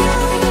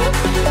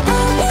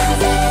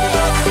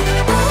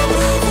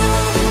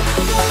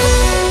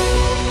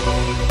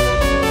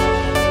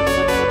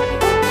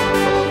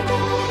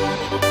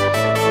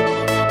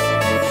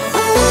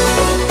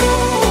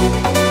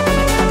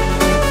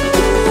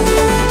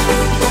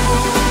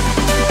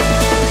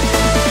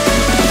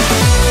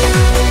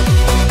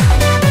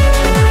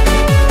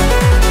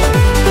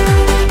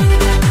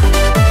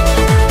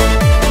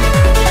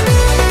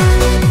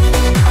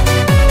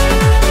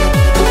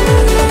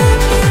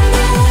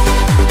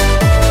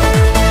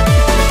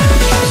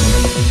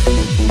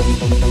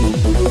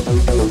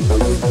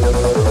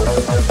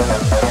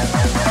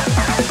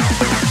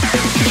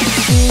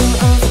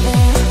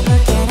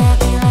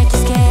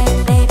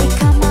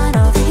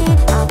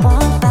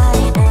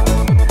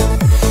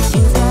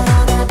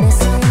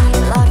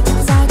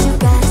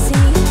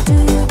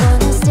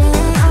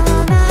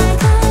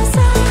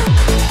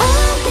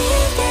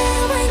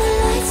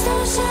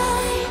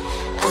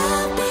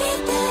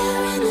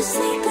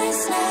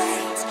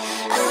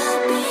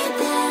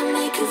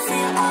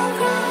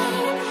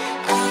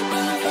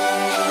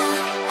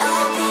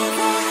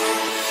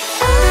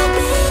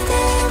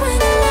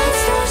alright.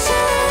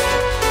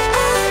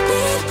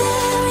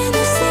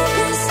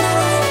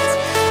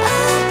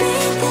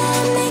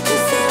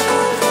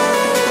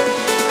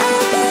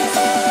 I'll be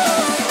there,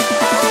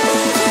 I'll be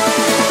there.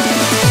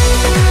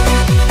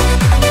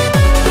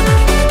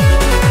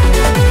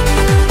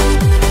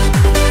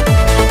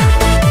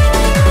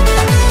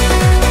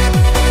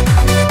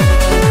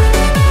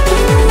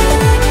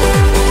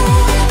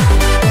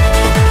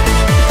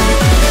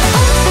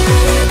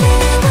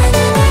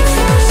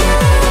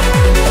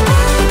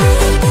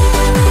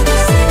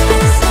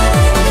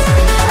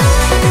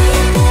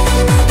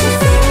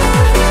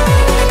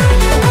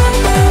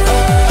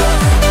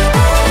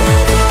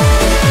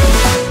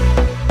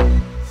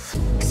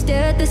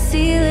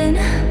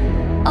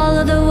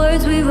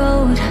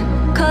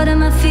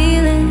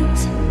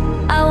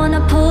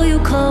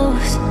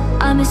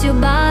 I miss your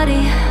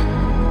body,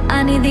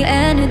 I need the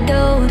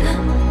antidote.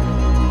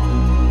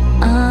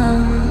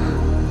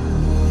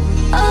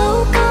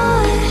 Oh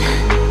God,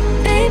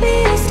 baby,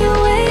 you're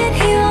still waiting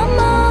here on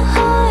my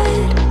heart.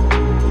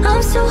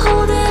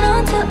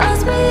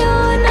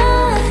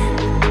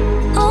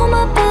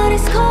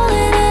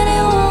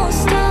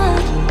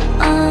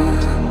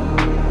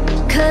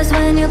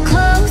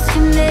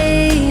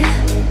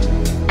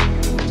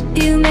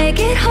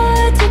 make it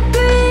hard to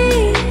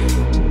breathe.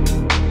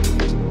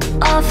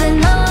 Off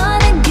and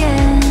on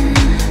again.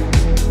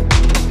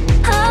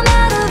 I'm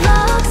out of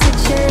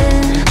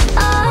oxygen,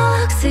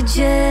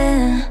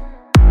 oxygen.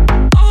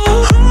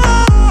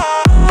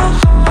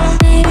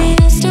 Maybe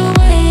it's the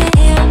way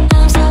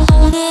I'm still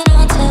holding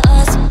on to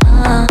us.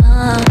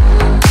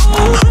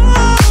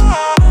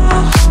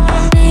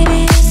 Maybe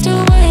it's the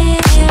way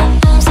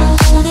I'm still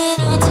holding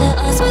on to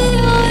us. We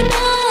are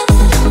not.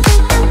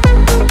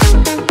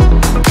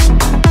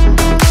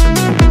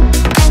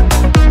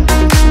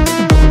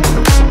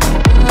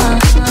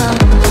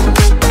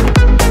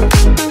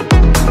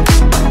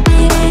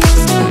 Maybe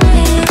it's the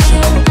way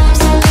I'm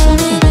still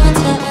holding on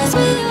to us.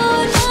 We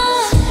are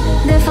not.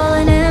 They're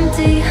falling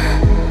empty.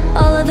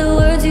 All of the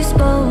words you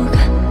spoke.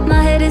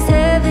 My head is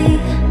heavy.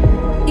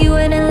 You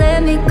wouldn't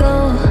let me go.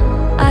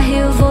 I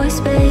hear your voice,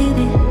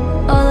 baby.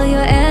 All of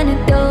your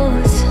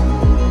anecdotes.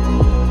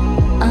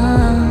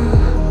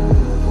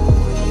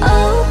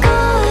 Oh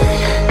God,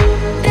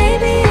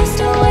 baby, you're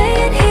still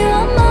waiting here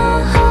on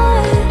my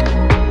heart.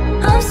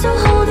 I'm still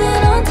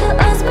holding on to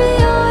us, but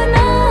you're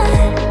not.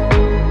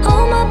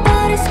 Oh, my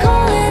body's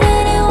calling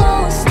and it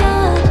won't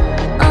stop.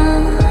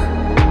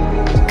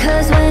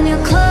 'Cause when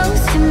you're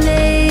close to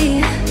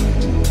me,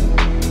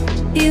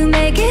 you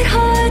make it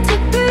hard to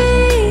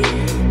breathe.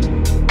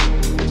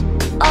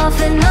 Off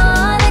and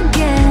on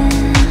again.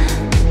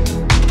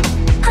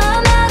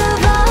 I'm out of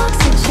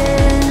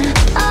oxygen,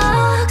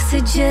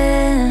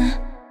 oxygen.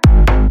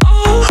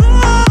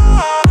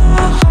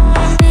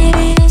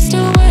 Maybe it's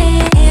the way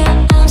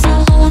I'm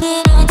still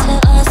holding on to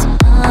us.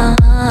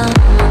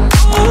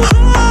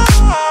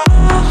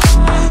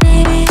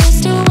 Maybe it's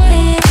the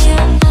way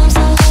I'm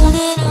still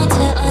holding on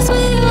to us.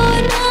 We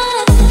are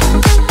not.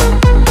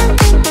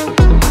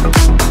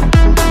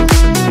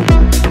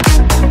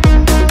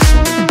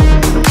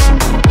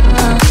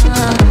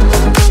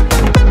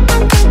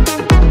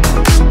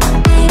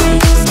 Maybe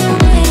it's the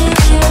way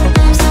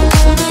I'm still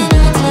holding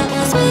on to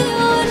us. We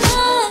are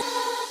not.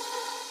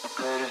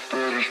 Got a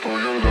fetish for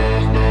your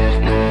love, love,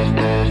 love,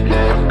 love,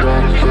 love.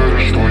 Got a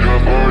fetish for your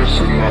voice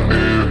in my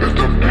ear. It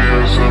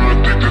appears I'm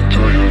addicted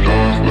to your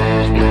love,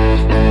 love,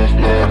 love, love,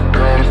 love.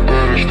 Got a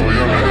fetish for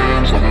your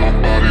hands on my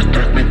body,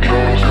 take me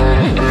close. Got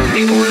a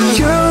fetish for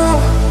your You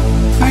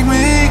make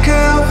me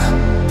give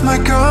my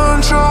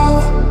control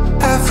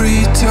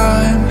every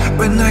time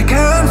when I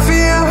can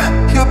feel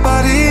your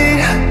body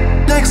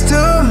next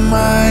to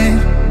mine.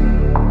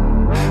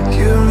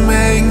 You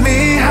make me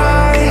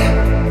high.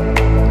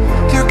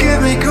 You give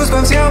me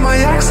goosebumps, you're my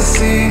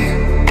ecstasy.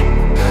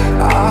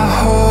 I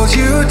hold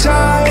you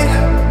tight.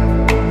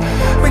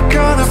 We're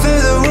gonna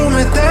fill the room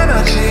with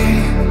energy.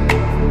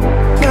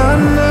 Na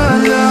na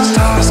na.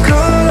 Stars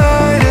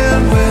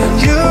colliding when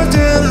you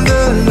dim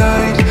the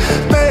light.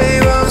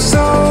 Babe, I'm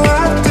so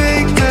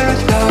addicted.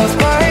 Love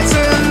bites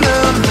in the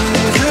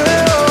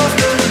middle of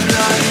the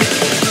night.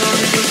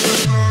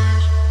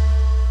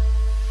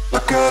 I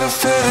got a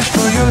fetish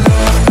for your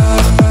love,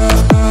 love,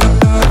 love, love,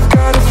 love.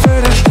 Got a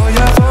fetish for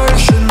your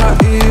voice in my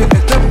ear.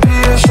 It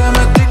appears I'm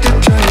addicted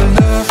to your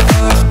love,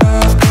 love,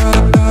 love,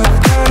 love, love.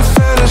 Got a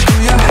fetish for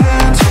your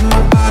hands on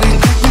my body,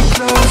 take me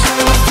close.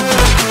 Got a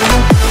fetish for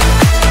your.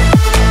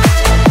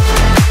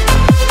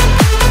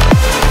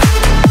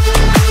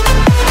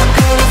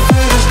 Got a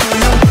fetish for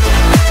your.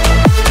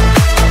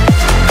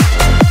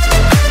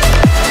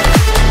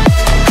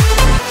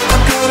 I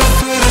got a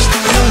fetish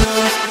for your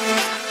love.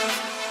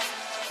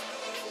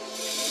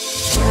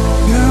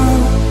 You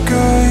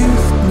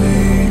gave me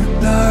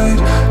light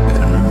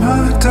in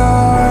my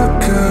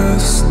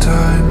darkest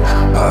time.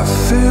 I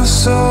feel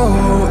so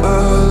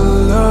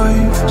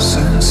alive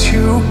since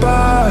you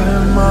by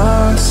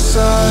my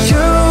side.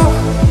 You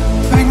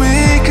make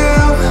me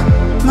give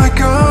my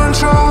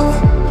control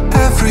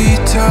every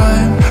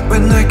time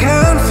when I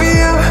can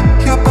feel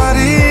your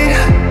body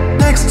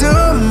next to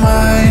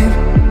mine.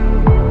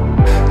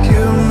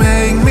 You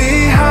make me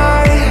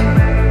high.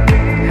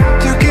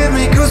 You give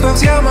me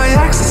goosebumps, you're my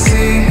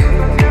ecstasy.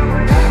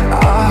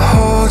 I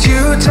hold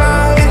you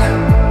tight.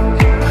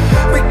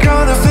 We're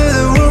gonna fill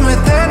the room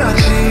with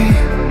energy.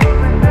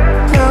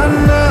 Na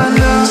na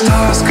na.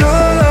 Stars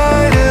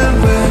colliding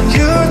when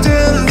you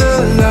dim the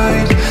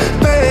light.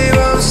 Babe,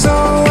 I'm so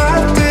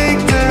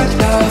addicted.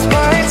 Love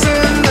bites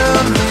in the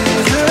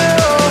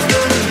middle of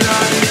the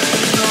night.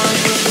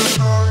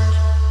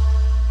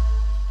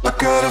 I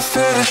got a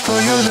fetish for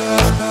your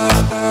love,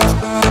 love, love,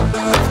 love,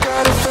 love.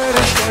 Got a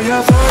fetish for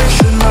your voice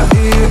in my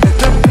ear.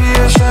 It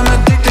appears I'm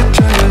addicted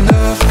to your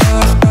love,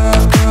 love,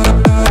 love, love,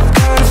 love.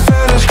 Got a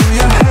fetish for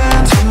your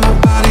hands on my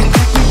body,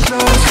 take me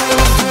close. Got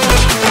a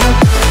fetish for your.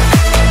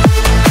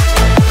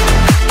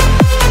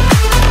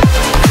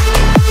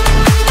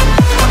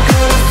 I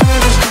got a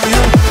fetish for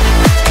your.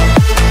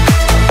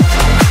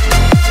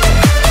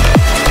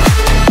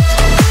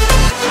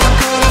 I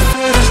got a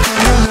fetish for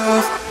your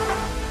love.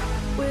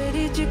 Where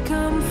did you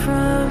come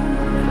from?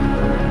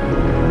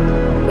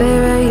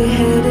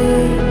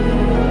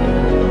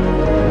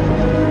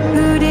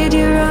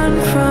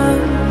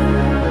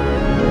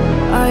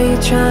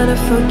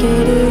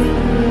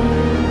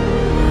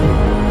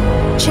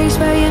 chased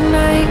by your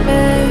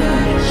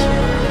nightmares,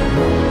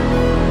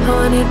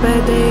 haunted by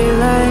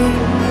daylight.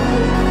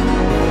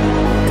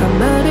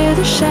 Come out of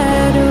the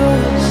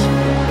shadows.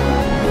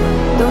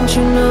 Don't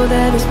you know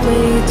that it's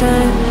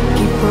playtime?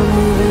 Keep on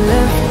moving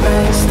left,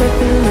 right, step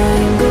in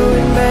line,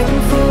 going back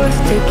and forth.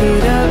 Take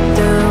it up,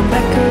 down,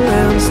 back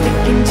around,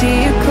 sticking to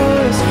your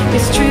course.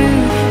 It's true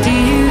to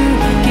you.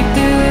 Keep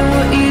doing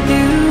what you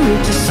do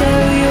to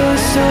sell your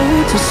soul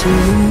to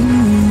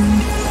soothe.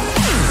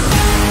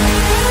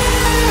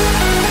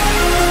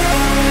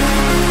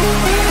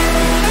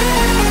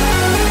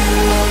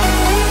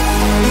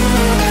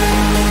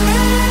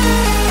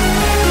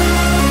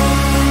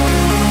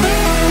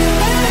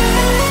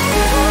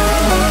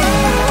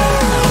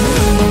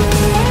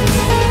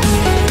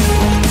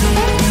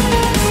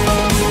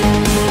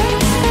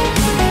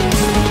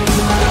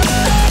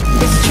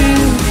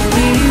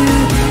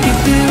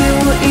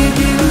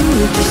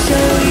 To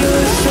sell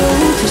your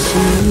soul to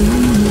soothe.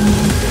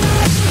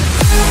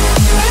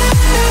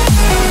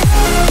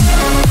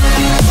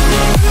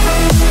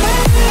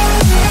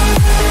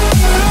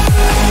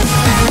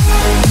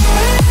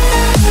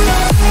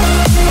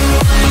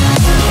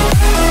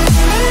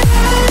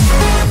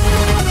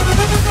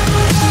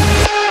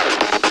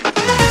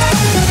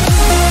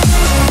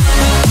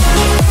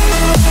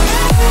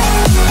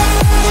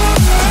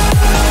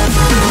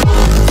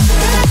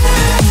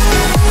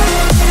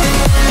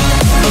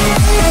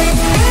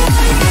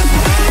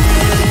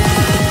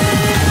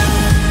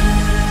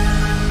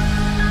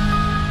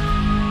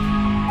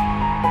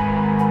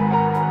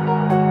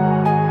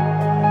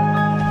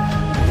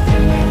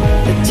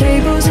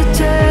 Tables are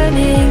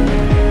turning,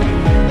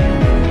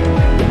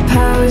 the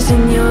power's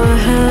in your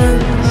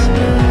hands.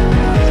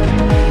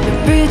 The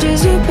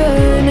bridges are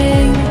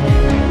burning,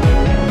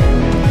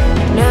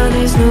 now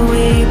there's no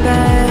way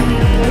back.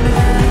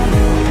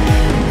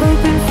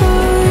 Hoping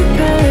for a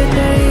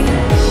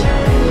paradise,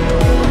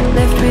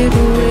 left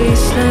with a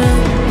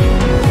wasteland.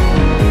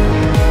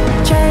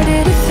 Tried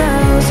it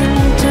 1,000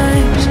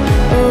 times,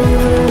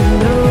 over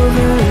and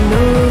over and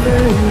over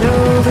and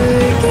over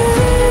again.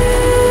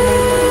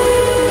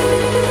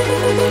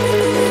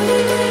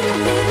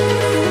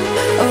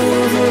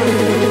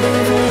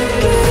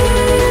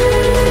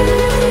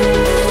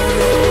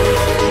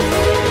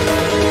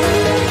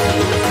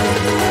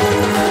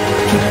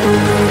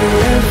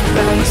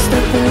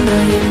 Stepping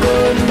line,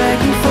 going back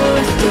and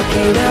forth. Take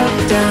it up,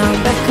 down,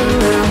 back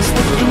around,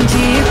 sticking to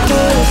your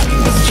course.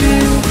 It's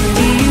true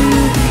to you.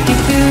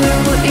 Keep doing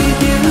what you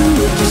do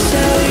to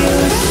sell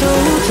your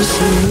soul to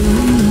soothe.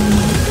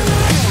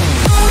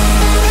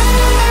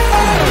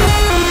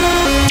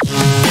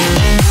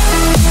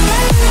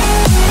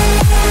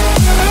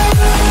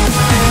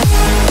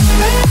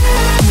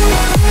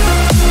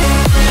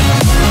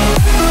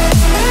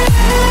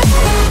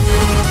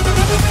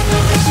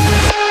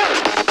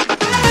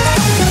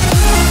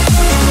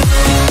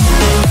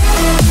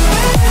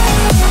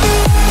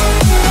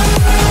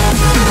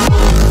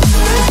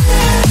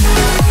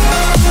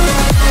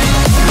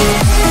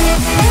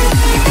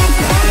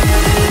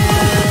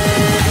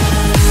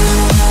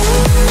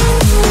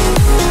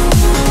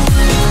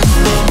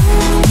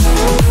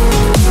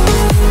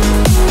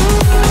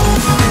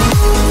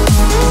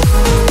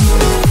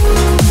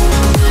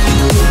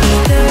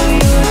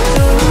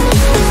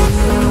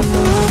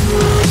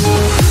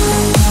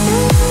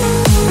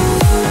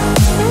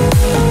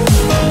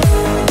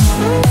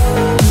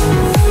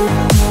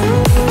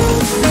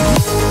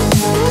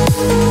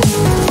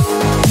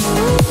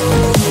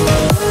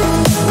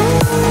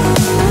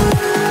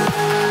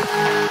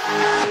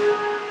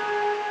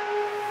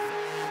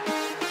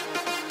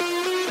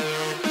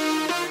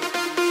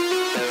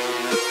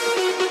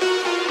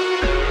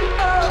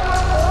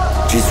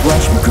 Just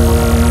watch me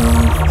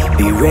grow.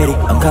 Be ready,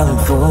 I'm coming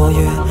for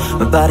you.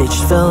 My body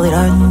just felt it,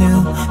 I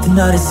knew.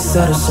 Tonight is the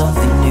start of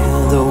something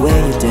new. The way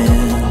you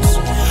dance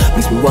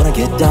makes me wanna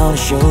get down and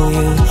show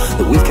you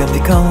that we can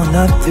become one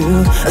of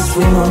two. As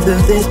we move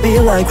through this beat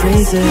like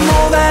crazy.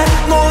 Move it,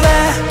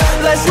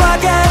 let's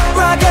rock it.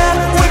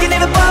 We can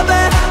even pop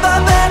it.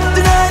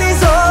 The night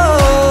is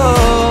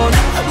on.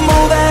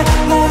 Move it,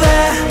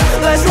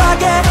 let's rock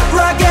it.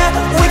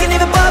 We can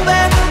even pop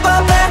it.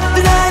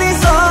 The night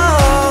is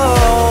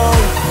on.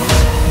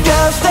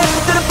 Girl, step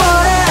to the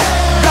party.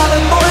 Love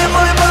it, move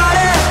your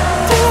body.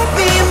 Take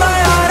me in my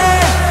heart.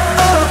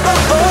 Oh.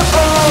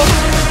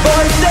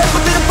 Boy, step to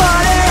the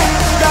party.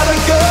 Love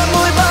it, girl,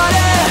 move your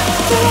body.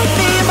 Take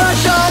me in my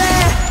shorty.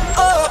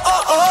 Oh.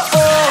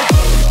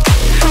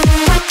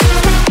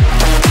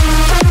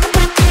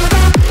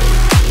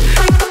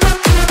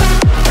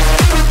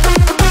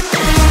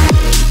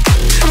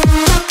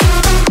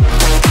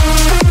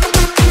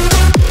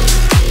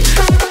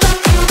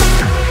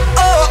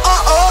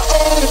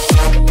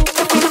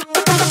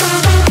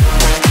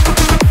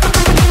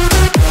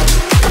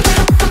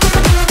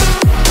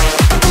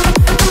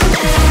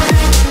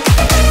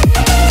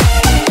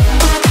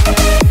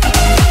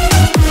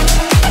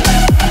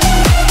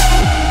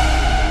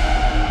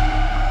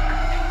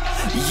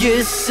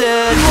 You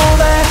said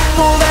move it,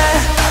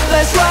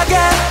 let's rock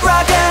it.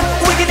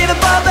 We can even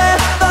pop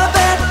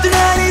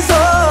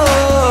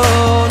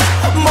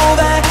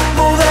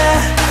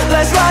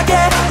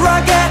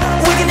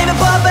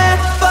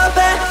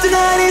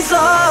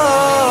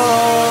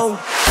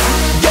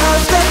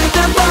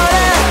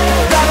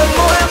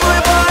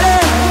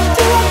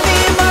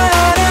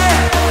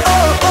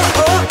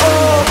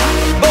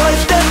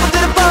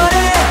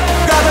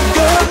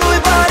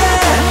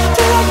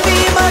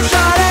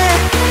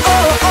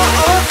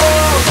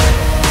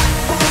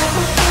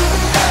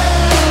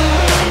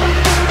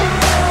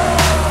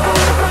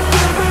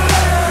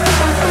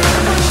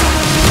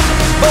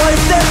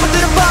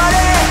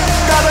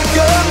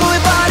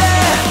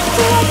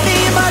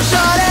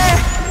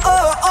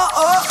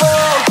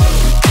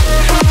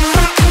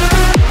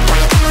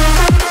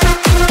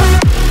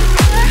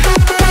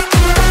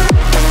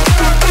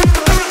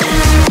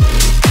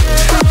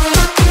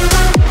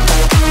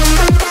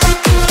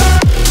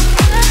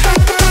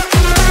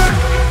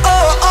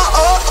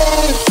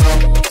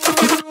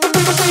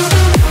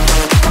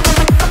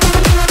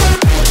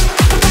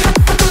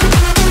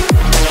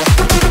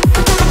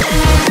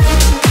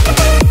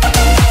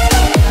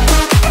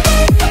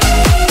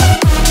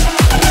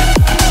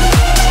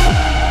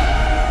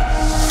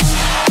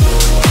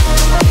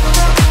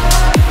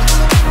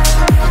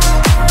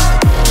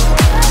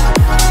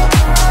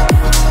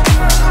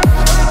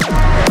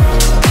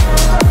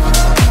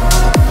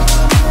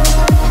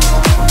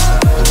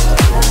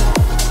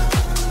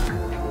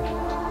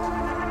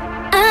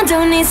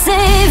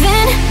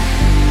saving?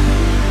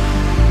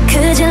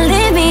 Could you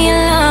leave me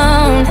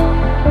alone?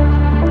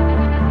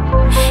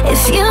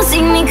 If you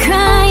see me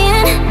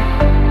crying,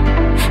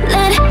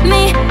 let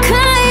me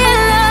cry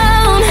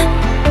alone.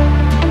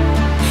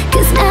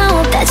 'Cause now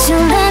all that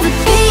you'll ever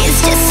be is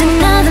just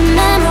another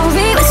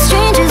memory with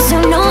strangers who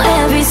know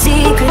every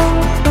secret.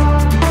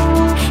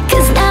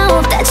 'Cause now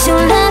all that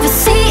you'll ever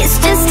see is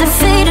just a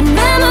faded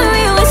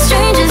memory with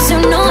strangers who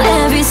know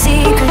every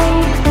secret.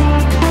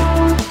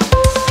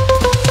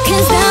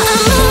 'Cause now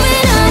I'm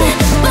moving on,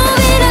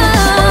 moving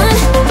on.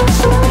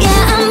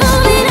 Yeah, I'm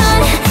moving on,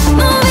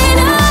 moving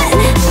on.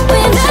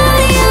 Without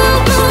you,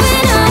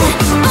 moving on,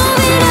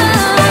 moving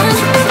on.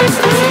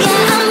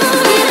 Yeah, I'm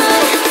moving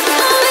on,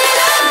 moving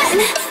on.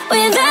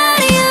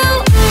 Without you.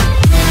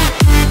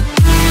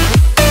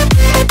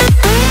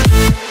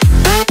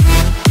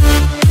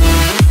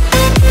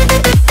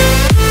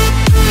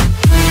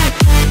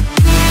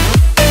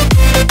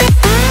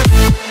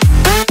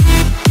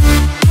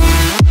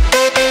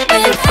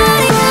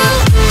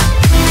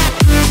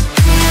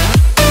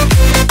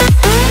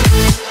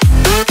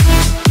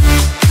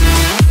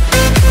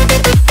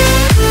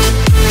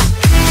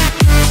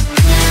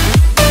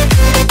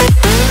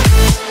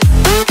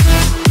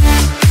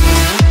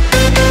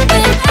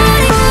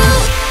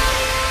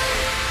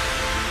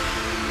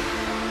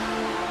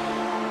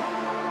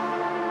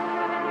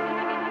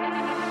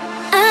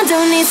 I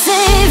don't need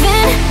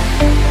saving.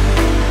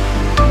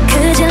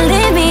 Could you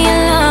leave me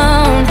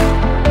alone?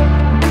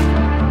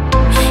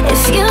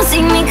 If you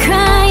see me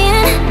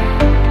crying,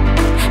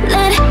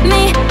 let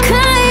me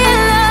cry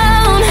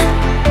alone.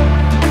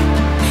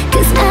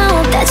 'Cause now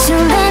all that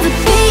you'll ever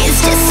be is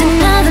just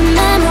another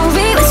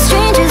memory with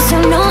strangers who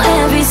know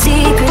every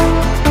secret.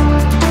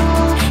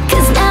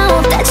 'Cause now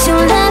all that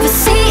you'll ever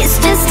see is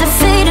just a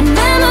faded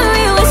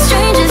memory with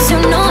strangers who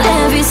know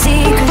every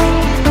secret.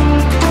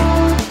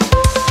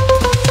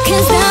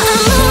 'Cause now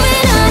I'm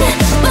moving on,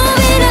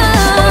 moving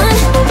on.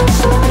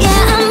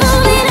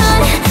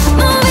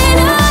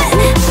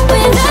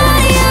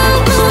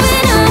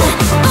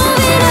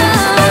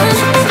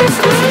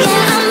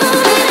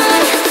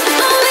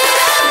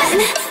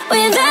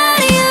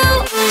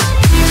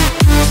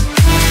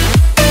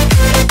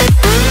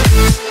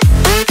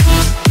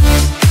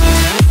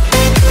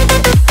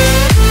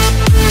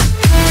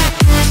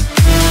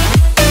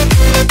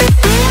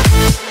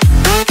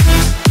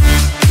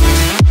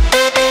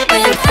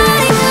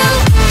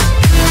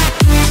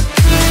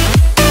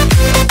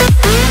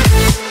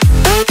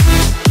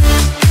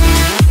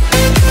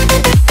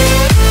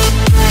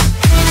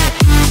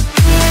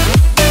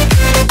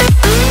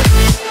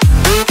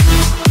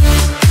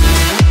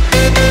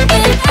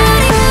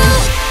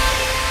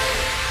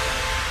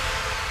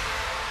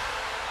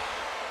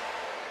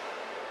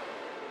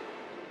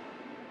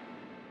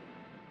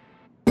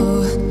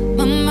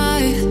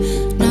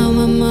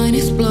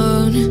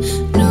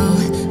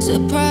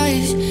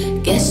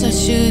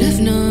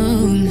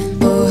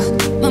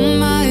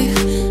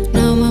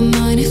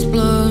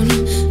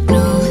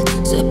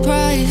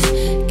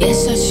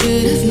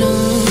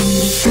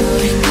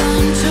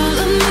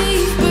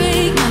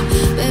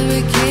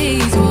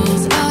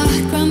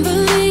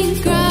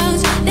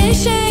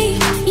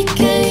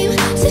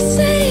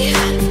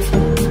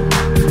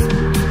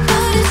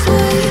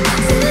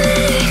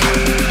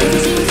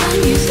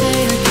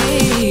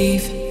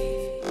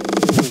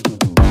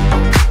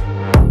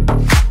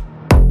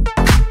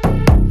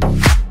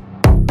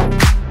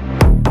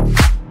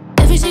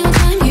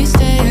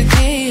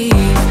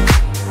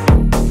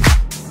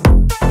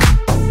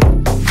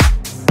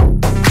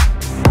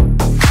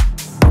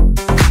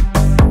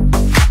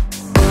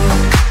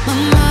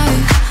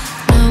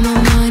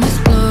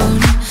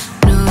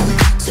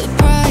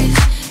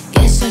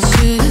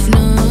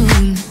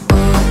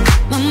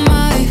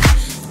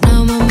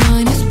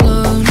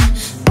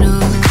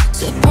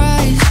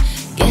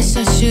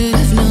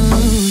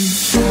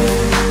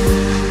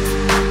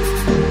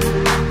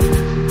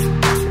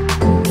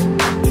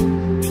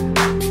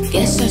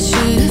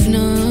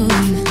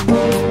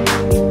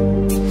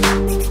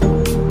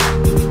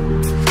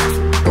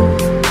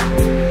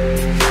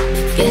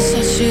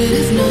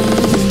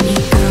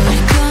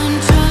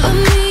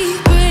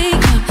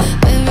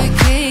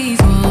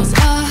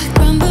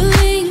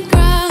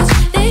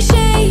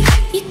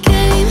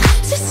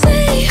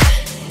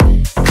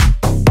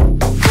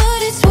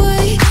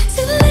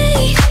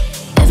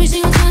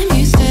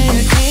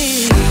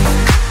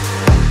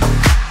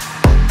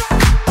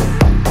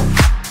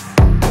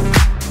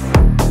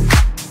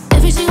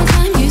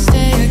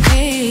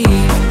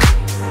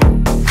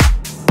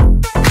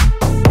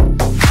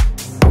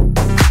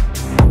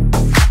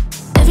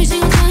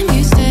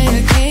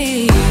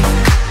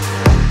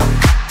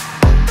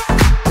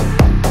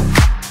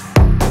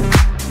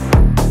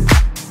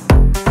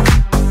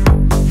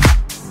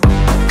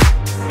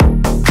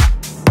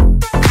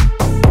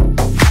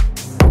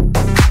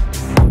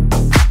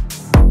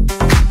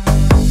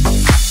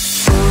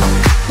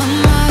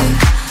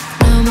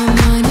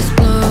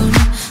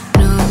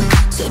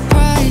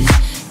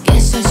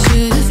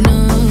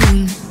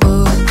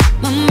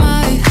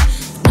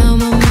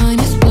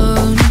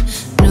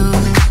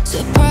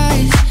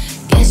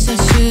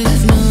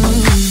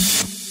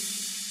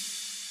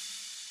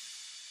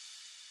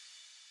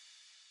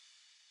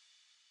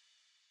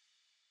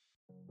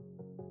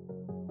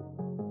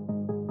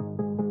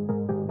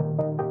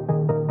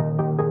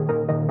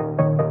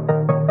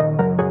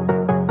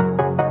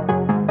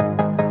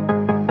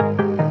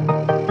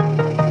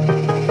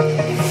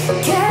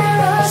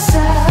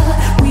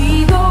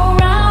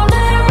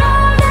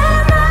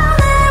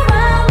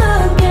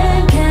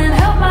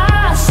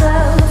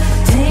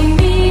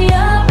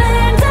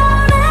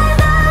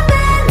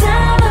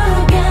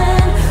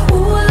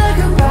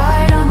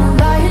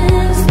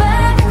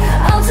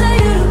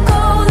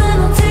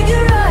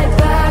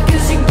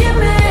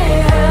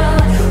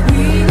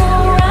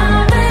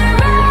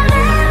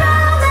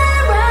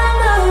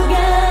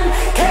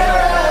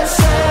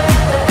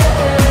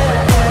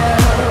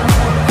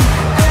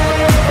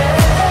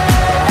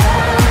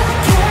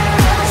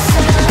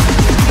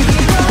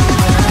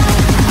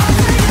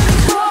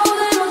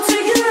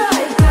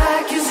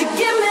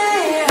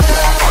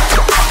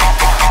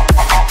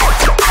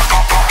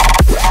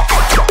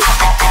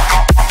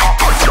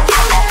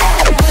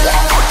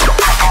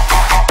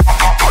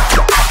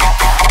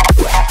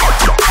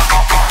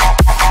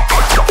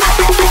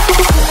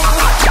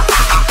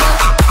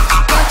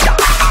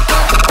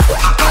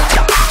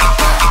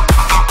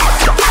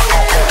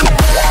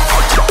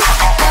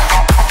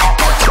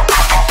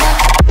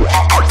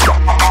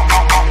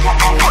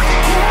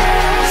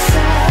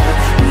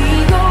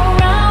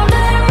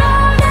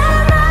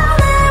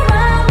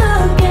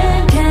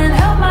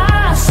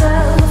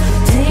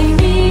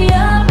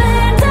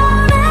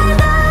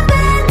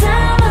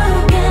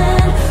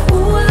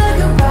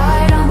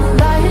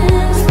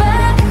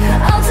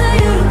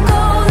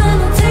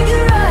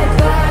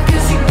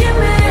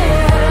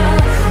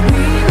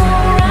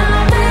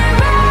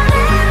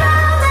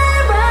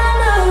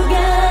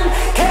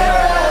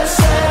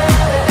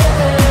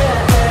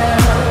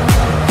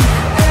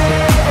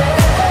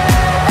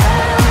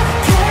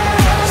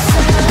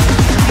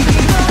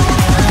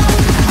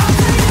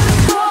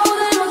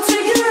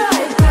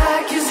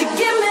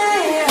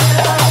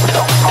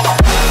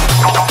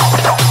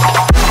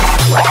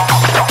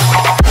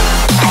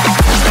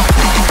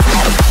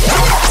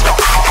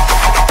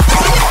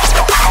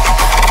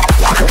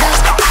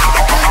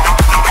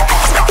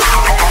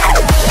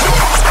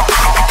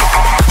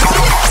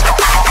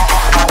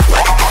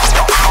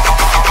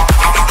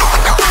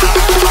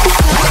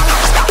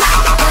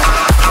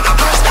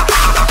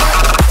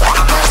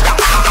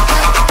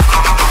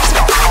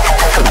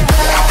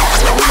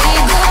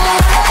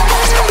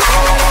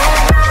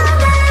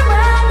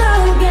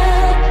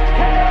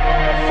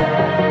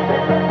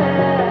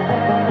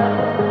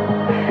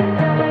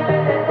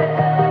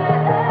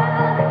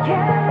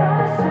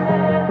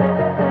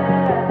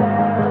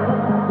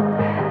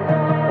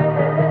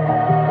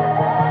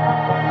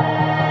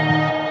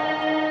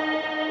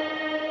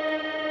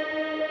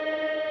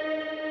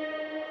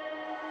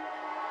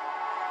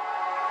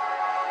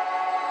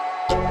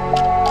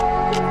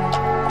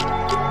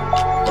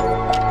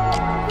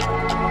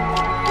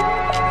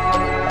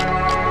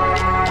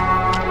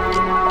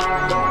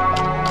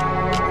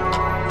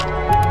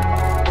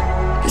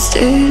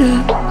 stayed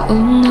up all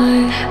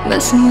night,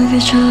 messing with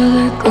each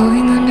other,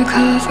 going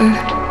undercover.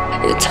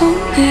 You told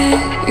me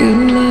you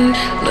lied,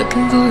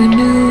 looking for a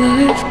new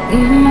life.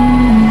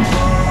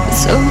 It's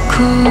so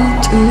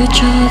cold to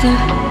each other,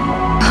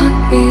 hunt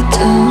me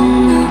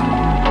down now.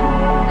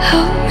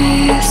 Held me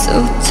so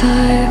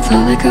tight,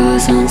 felt like I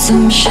was on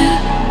some shit,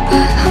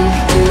 but I'm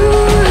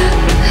through it.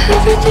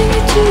 Everything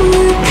you do,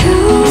 it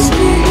kills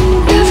me.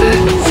 Never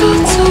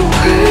felt so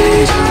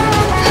great, I'm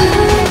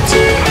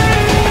empty,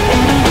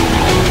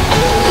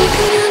 like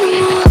an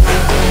animal.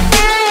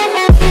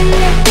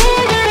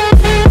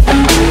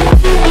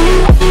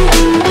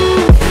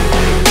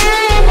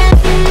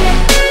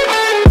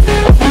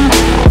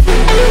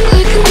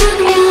 Like an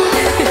animal.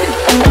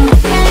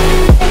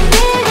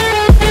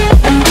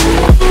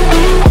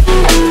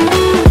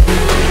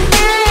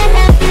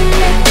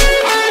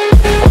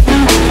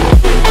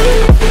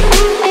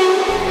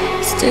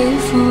 Stay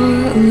for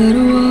a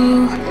little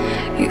while,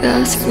 you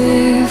asked me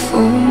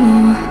for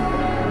more.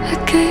 I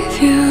gave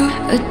you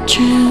a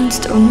chance,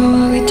 don't know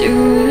how we do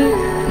it.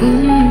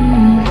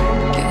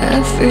 You're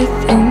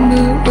everything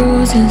but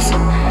roses,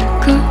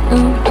 got no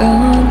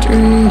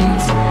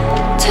boundaries.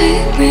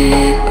 Take me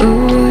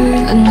away,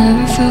 I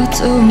never felt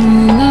so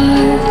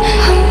alive.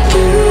 I'm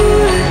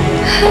through it,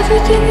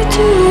 everything you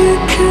do,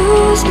 it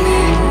kills me.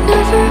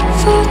 Never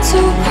felt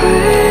so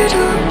great,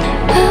 I'm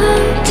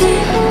empty.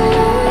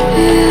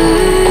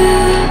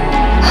 Yeah,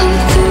 I'm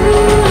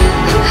through it,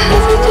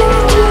 everything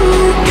you do,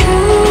 it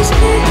kills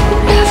me.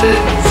 Never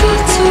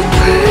felt so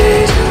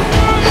great, I'm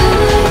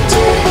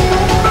empty,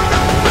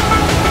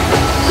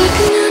 like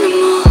an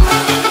animal.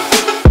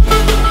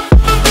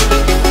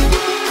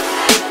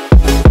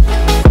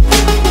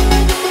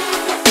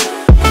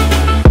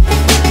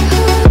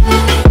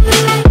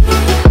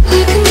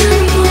 Like an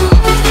animal.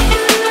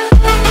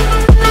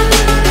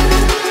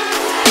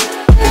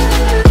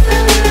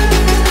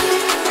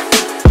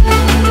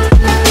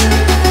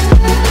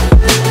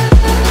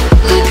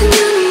 Like an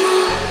animal.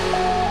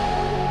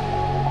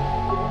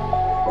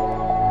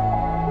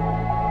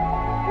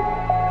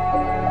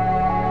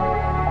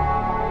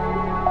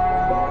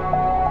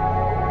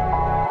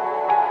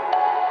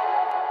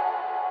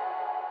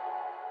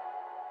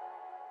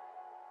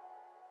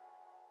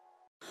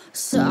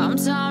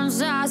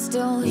 Sometimes I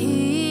still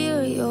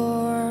hear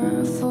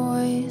your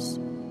voice.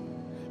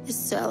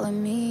 It's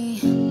telling me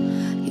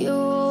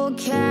you'll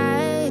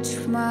catch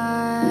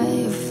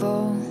my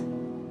fall.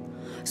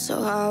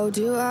 So how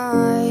do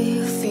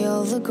I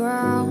feel the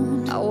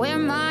ground? I wear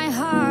my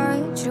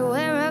heart, you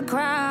wear a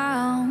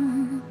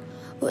crown.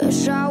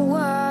 Wish I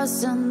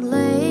wasn't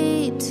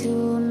late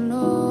to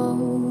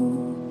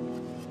know.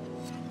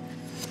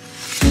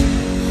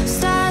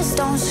 Stars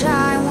don't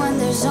shine when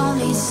there's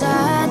only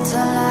satellites.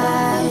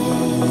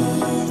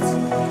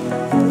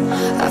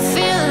 I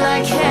feel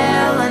like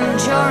hell and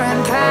you're in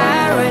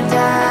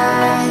paradise.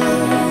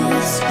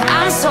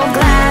 I'm so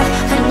glad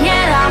and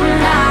yet I'm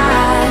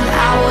not.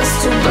 I was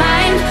too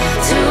blind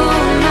to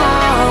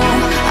know.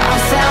 I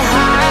fell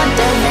harder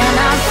than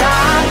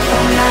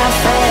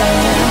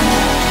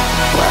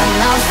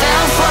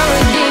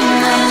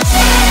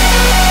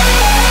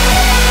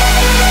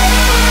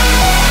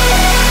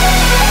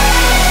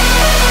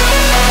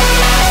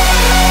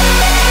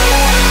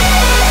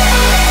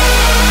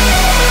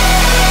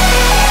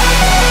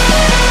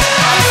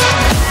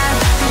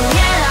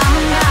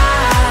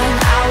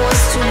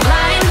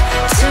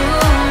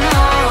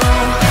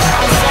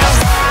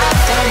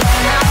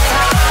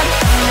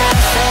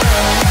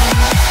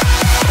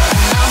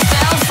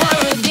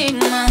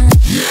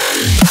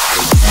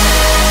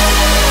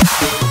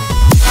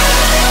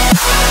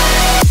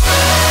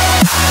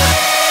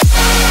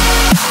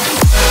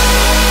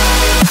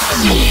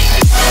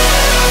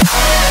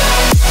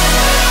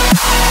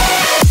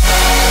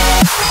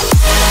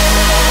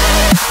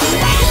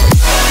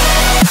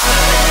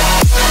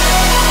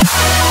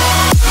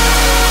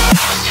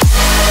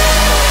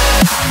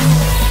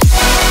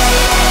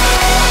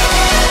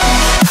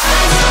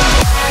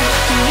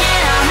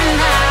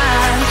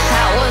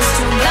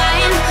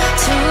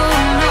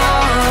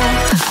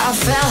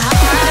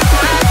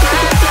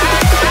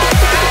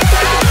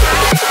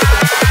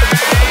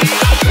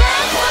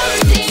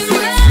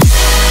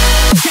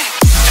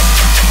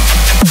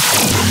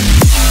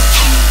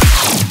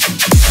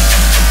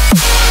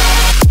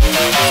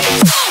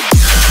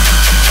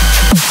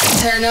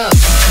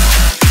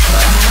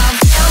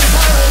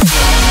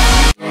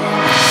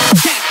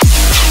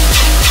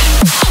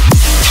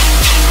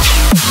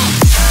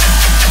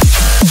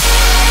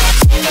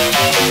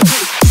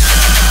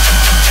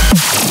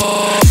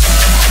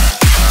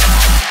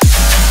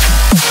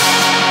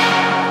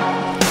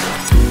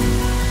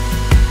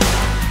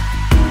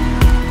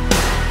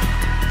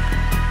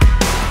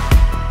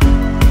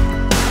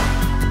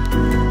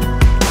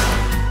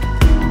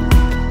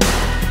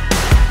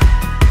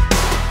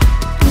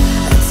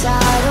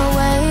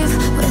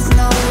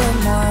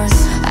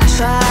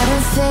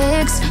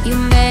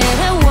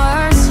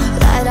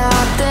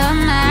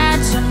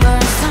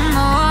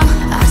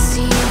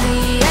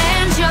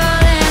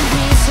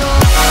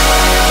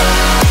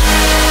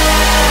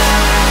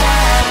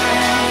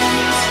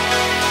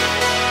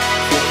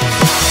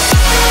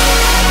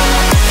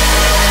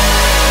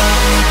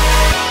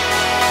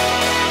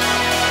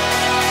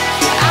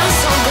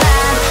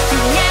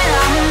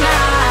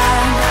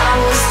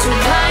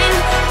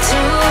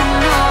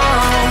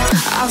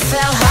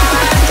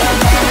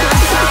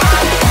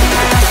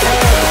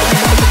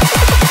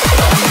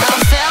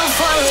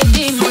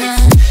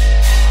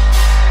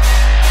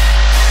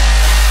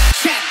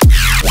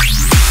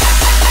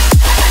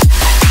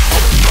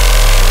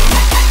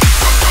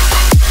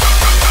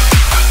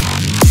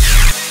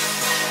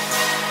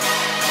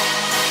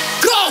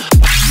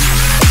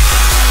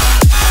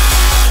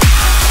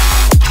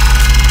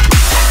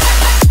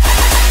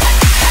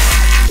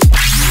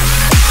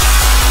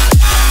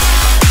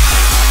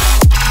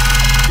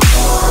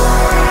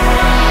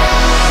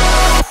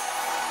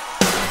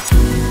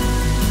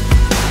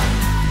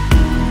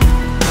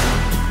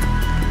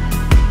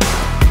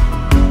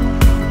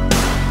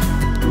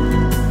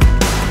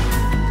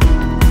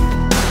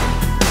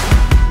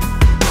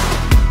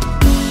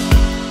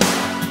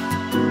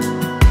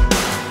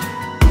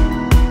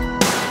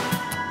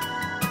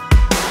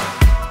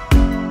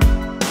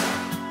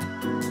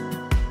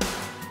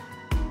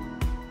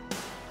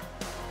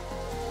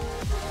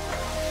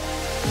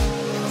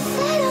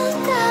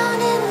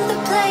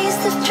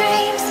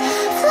dreams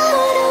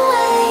float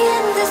away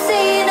in the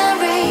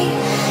scenery.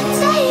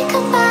 Take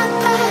a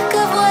backpack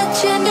of what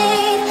you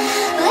need.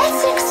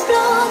 Let's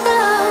explore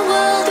the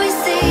world we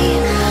see.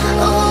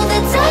 All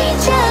the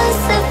dangers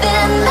have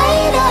been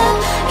made up.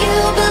 You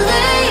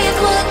believe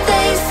what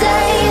they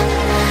say.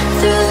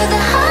 Through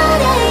the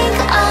heartache,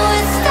 I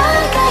would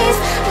stargaze.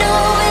 No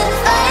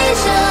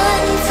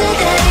invasion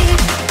today.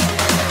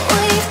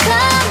 We've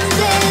come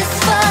this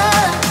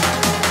far,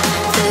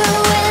 through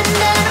wind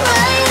and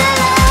rain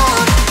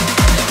alone.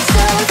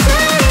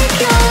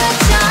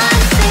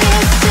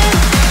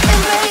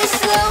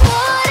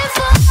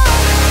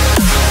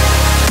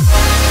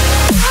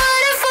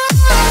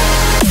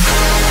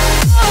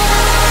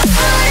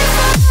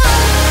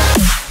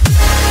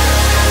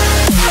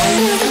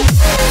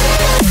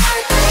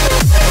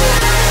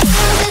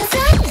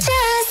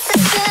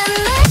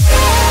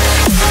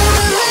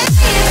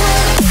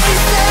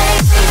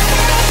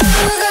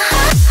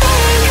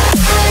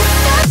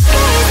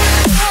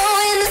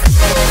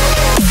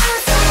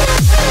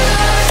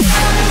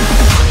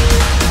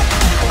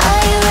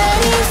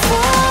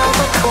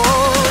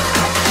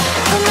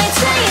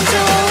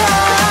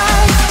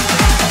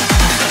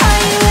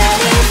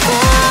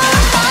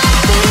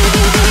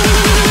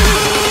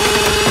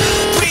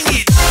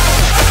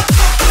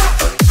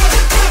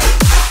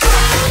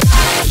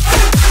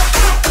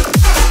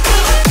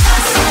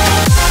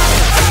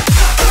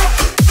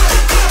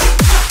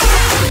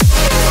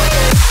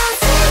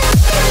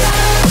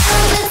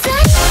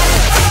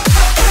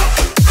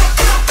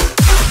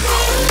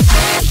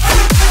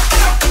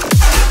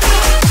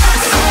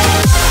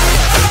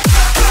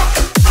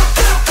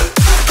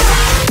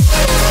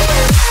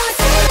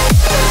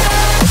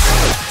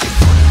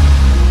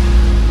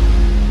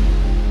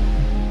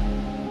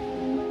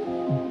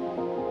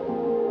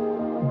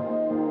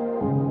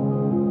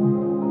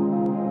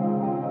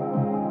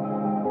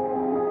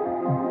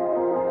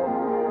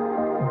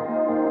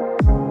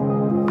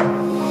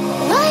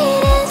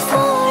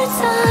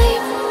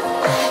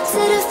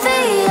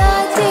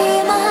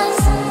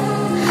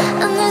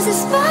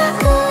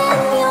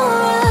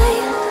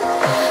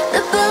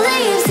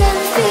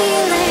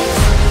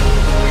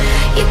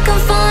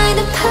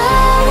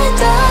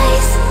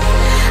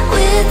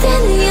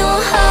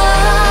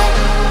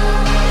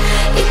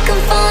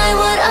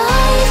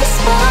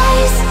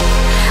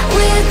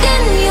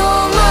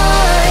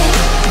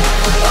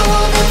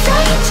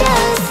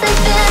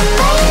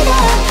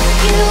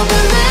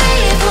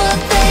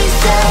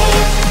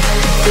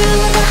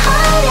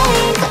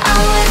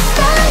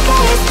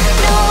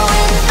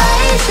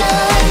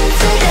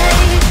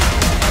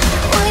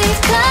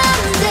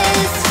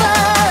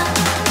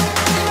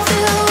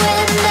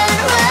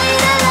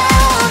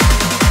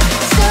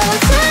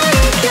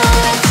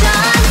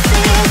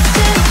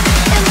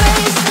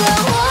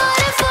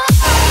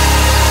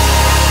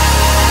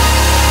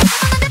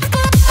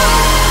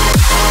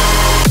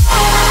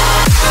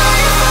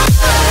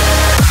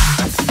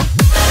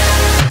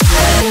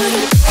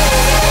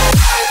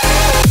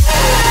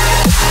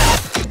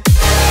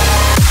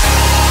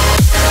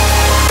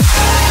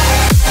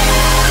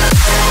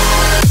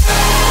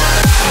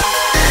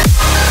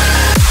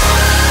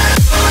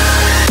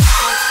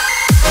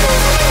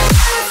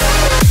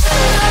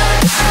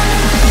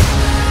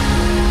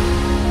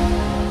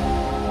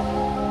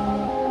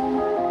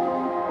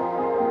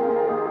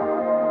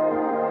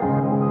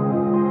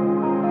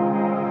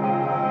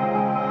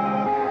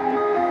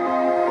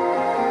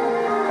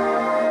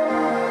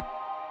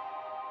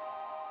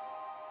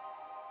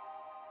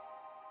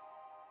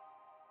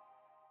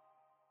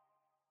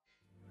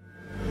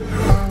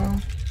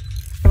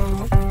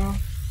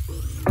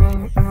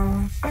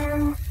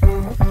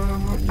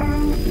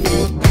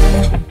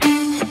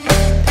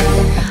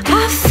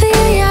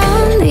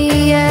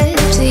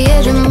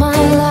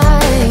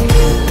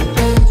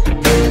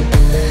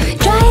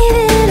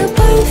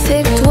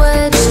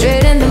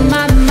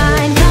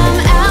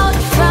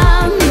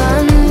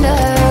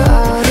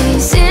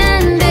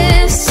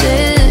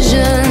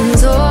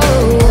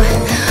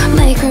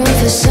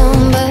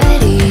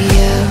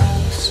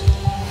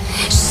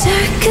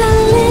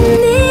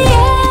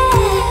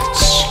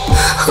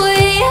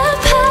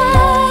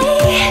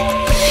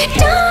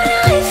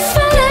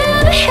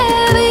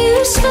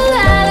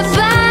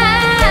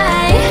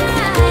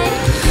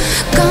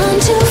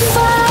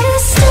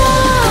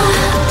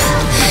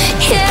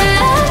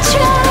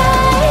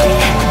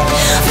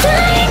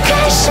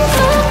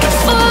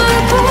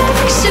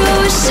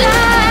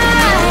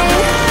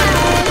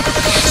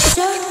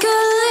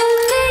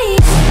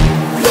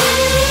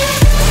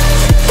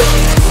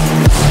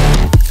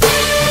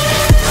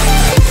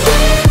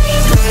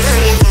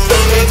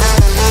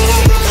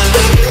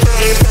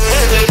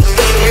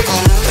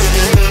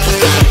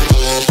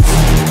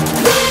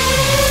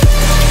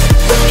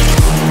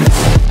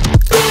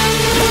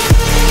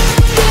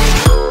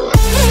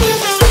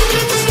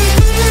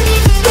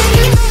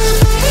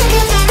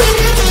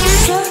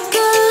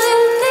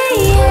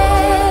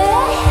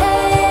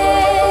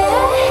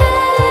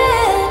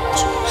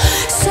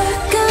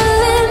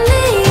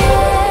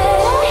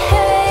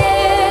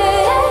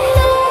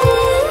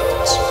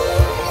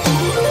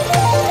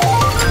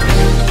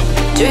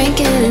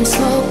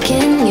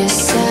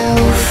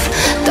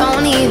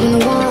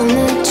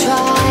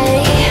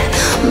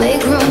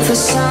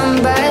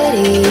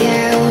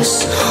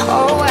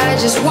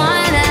 just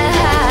wanna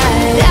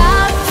hide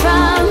out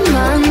from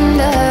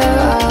under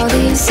all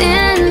these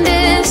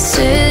indecisions.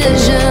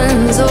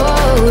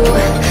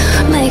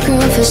 Oh, make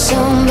room for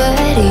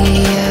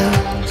somebody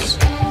else.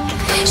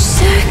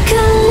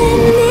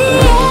 Circling the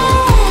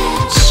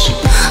edge,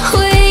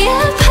 way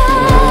up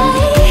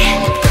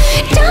high.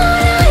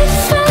 Don't know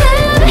if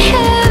I'll ever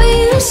have a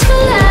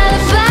useful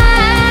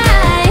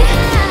alibi.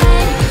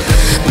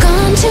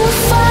 Gone too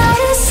far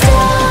to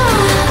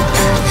stop.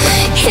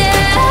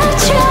 Yeah, I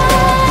tried.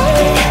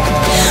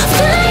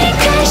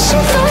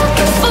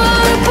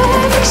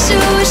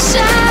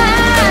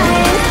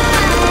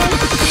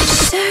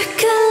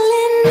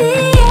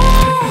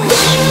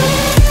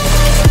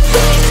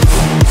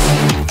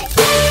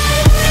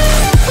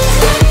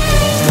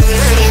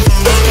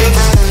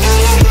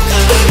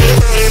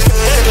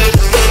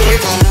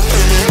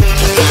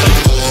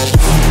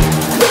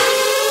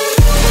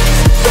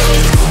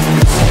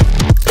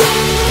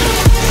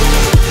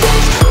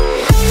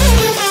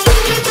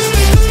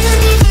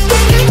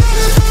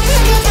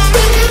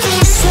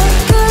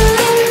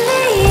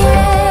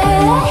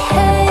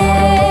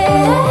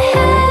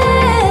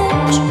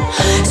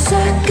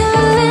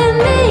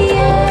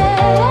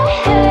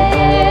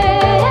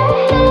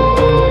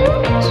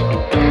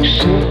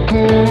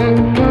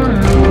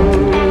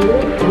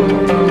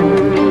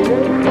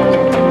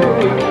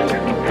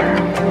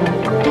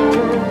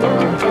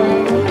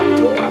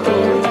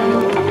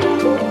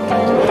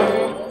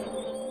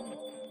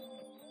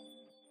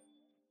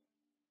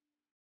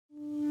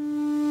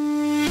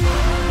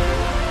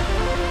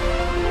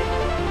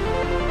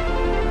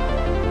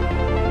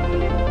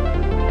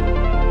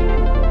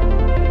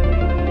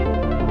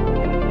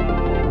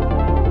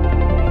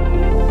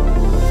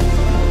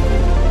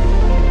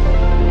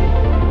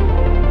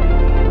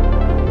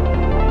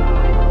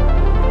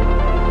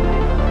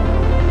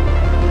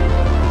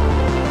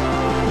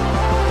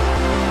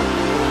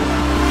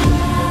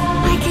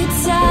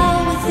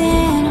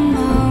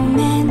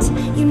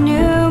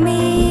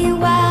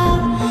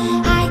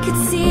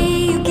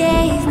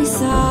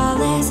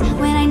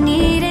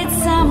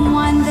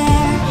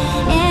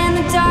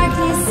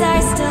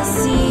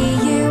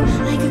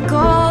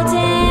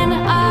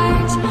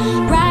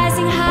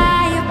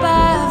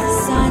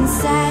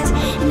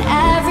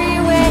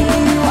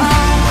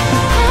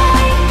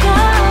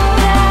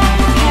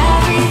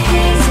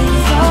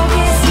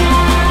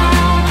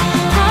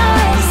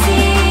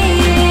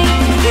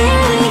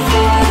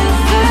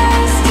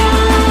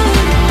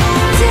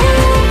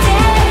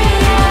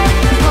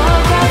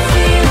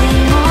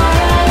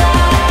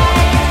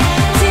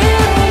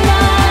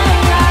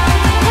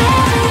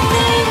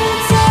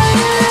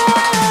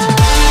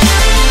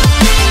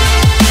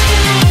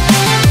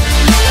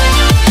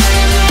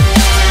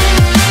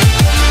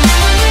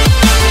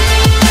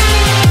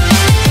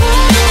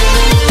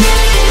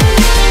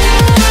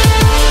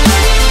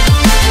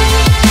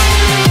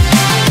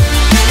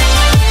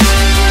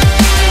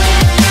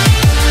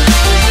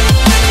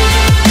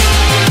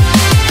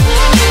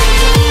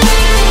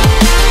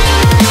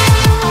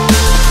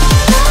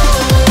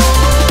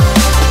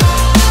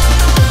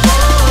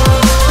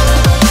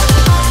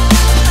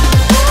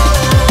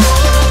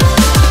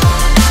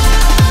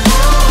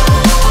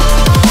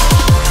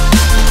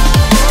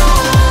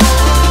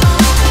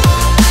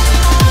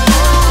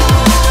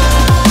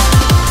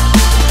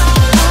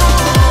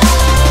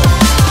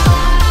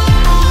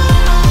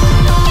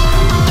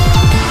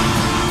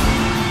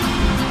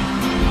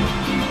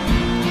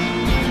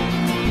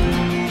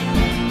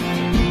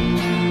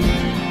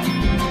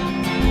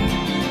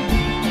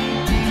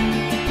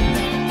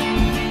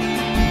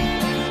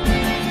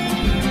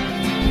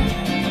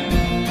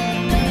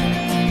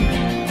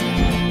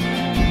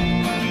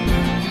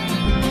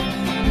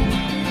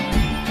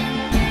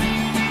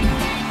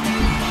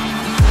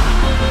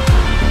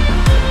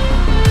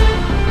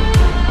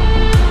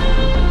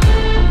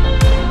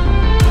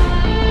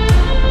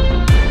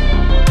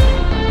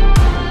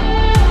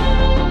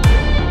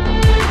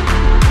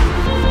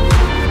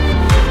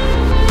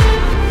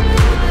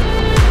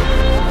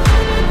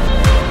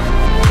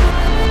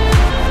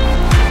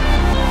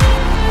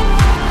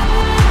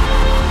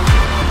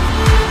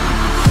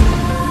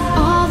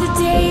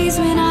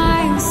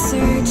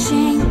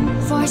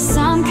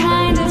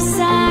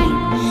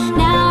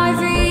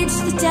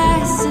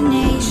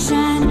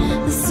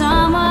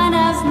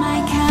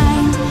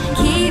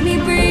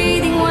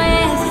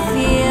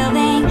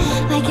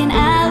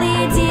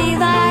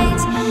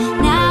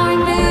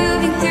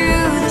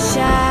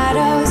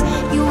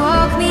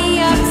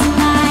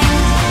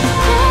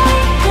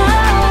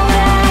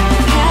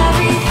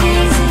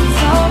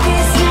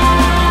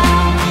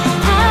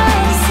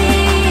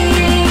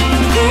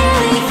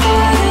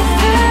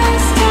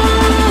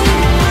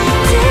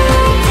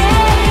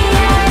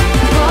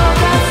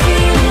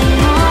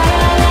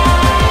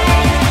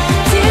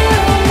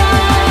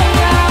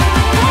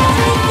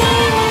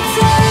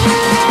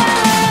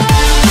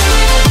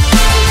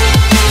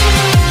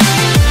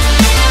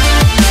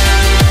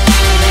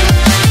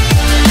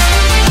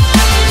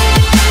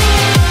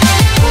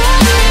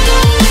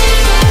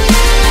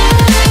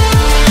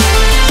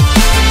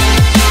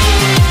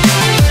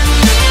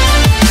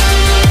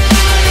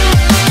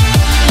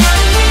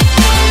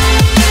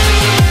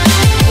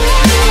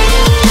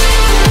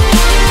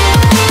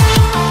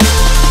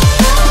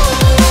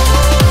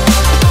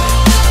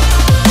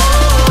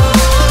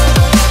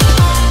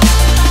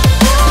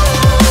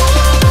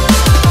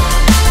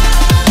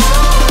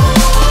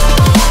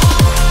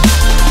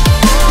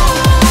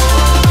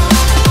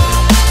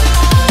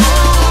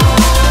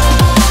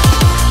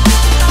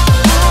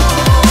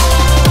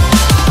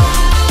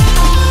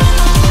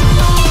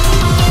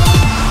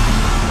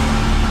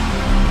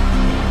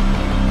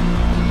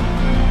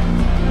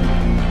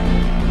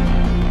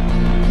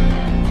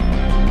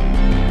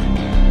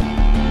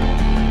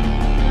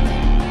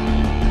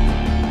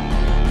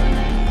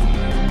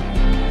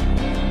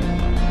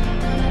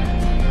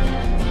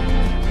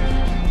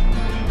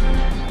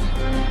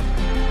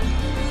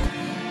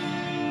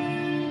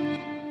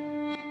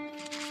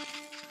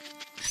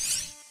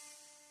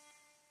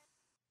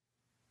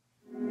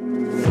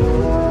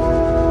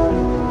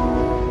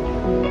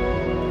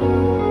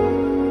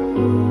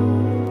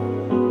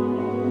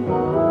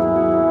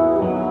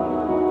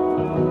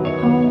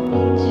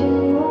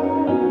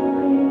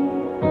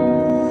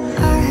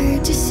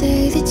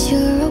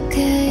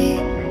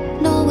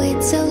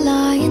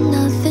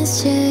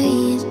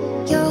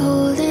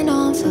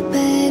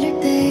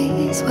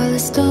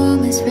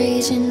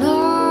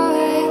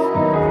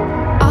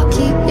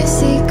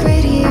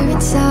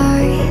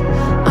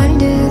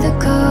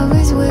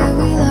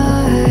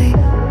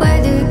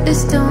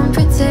 Just don't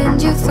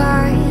pretend you're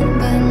fine,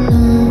 but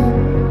no.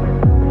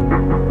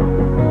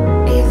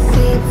 If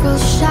April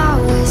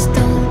showers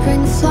don't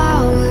bring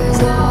flowers,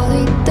 all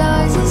it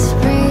does is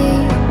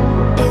rain.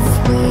 If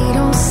we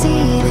don't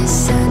see the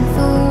sun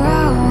for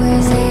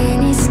hours,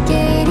 then it's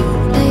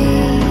getting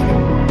late.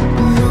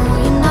 No,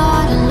 you're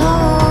not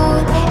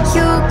alone.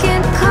 You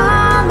can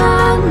call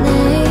my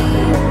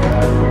name.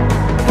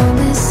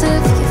 Promise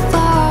if you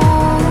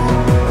fall,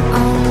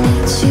 I'll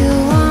meet you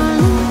on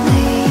the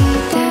way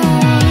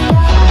down.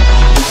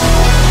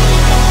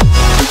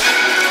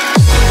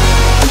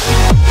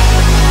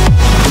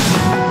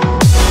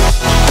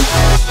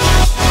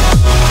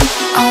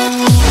 I'll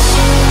meet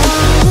you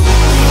on the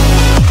way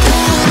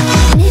down.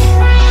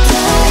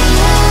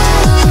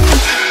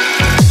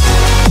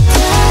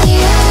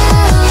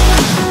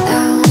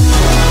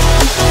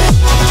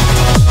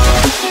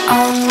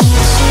 I'll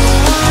meet you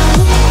on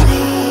the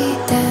way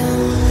down.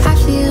 I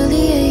feel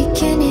the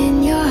aching in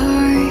your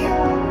heart,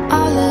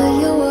 all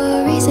of your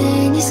worries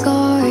and your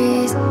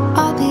scars.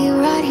 I'll be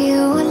right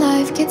here when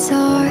life gets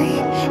hard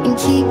and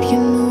keep you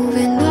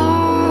moving on.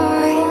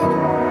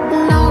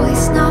 No,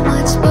 it's not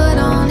much, but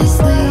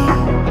honestly,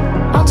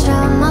 I'll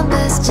try my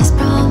best, just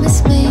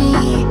promise me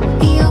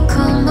you'll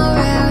come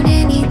around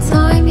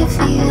anytime you're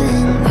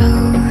feeling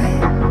low.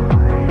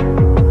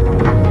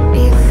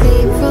 If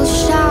April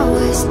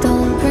showers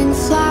don't bring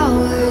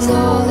flowers,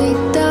 all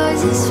it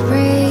does is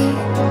rain.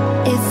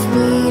 If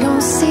we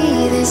don't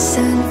see the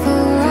sun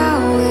for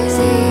hours,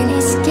 then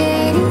it's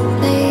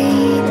getting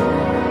late.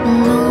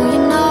 No,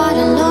 you're not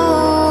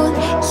alone.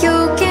 You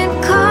can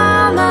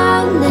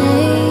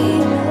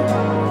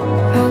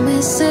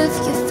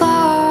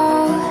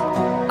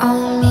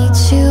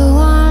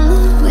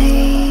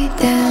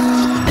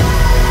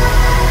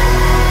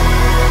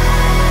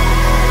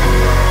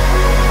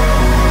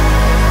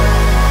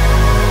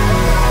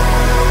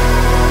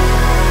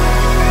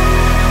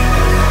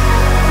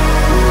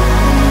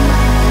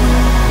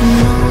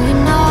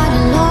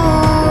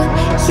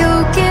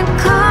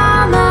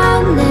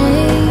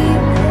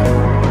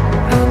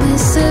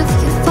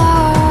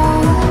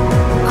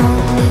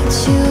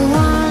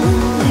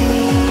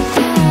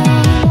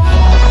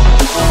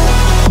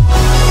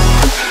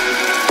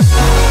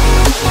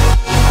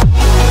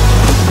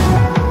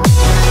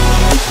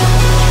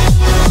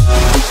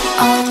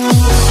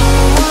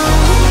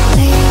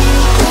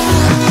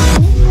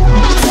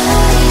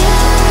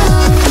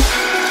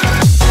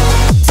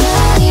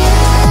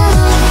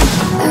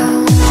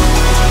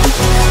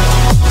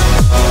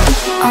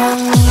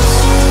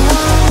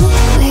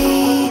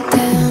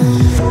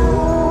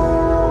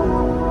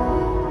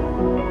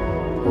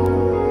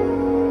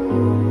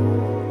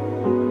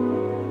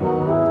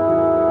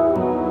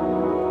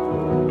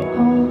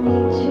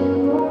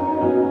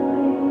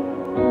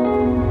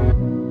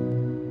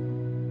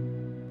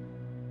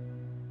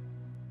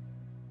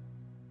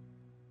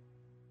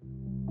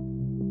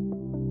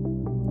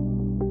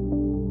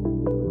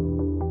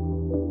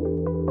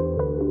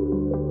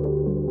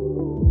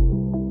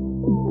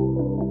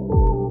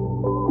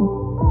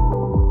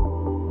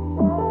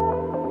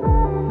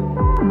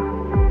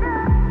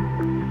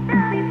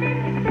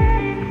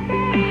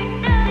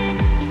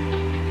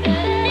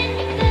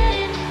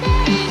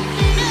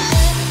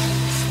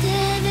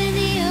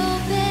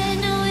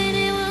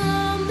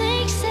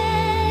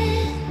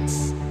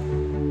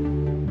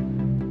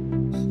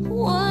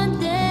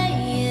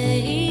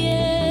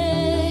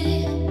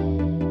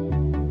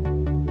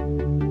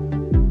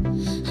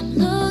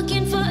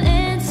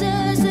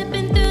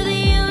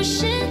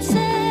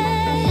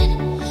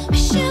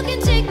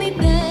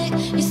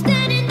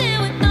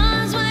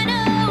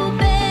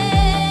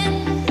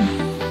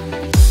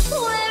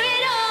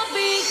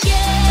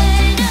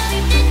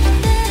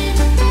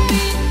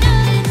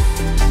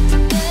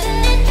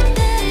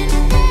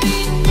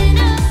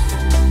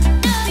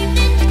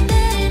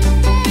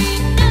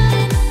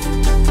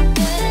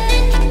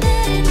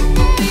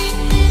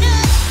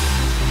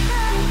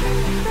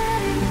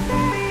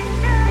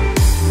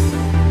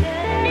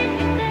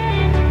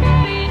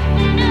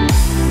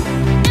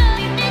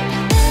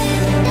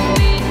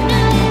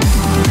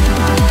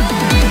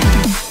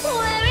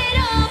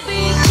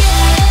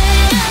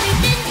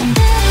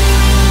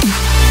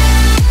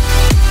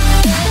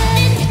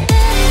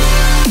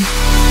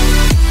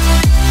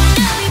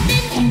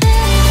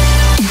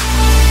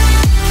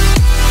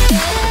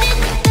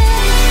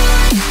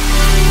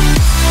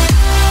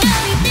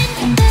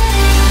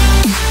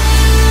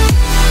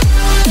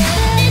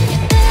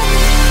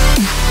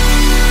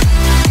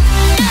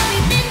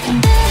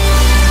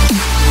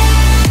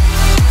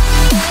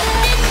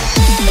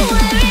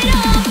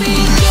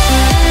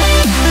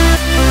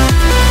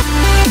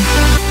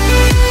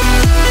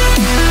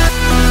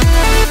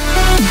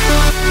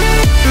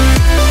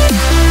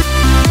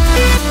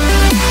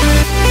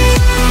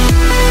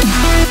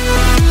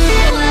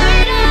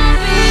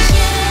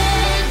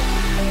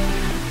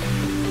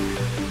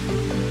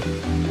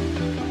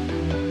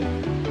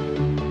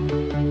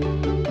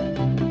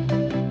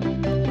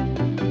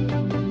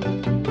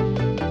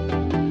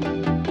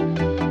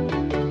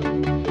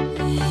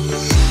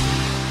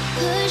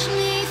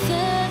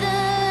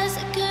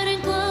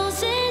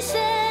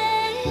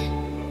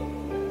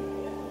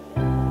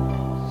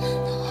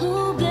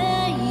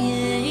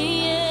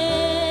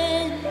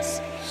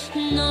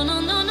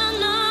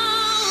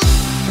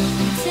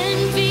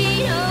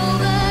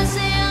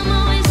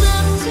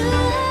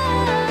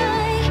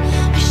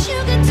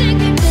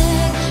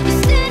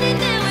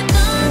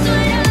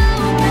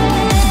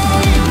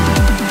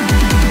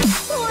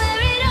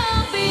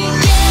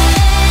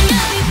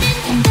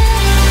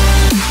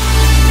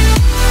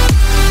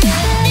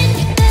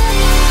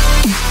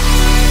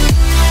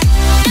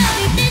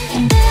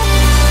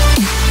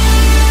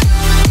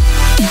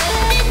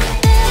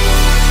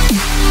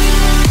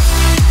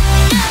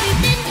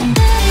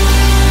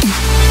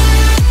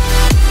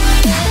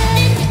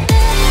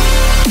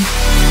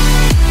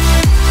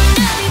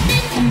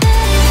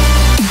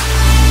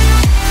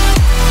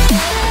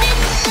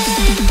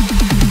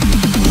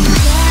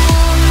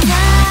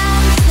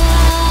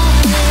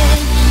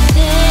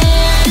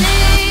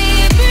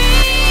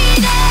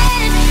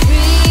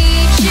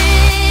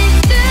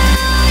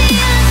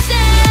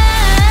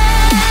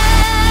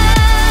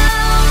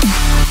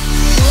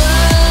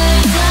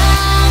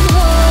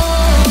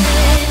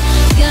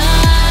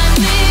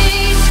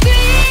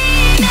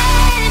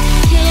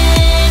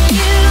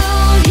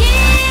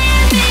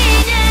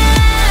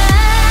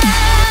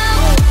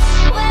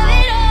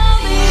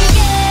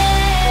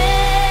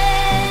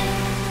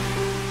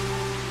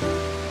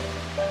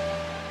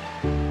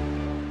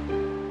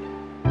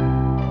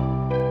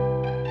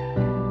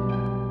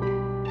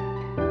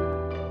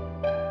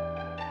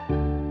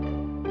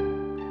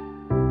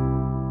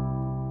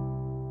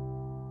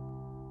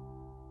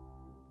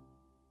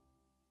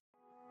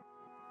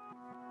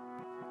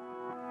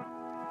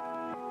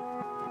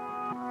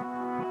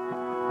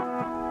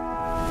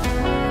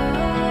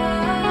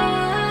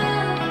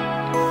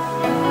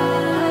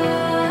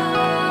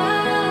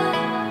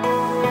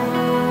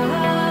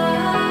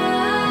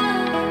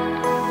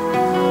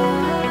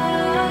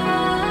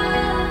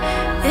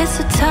It's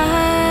a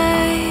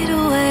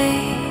tidal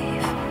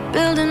wave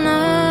building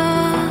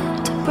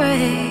up to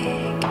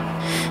break,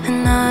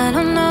 and I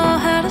don't know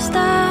how to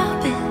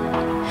stop it.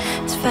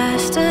 It's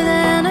faster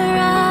than a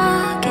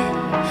rocket.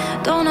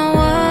 Don't know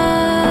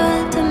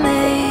what to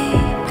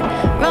make.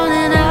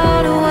 Running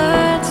out of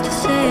words to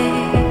say.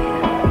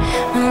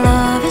 When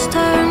love is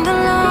turned to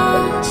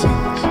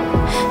nonsense,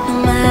 no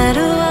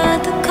matter what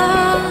the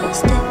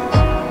cost is.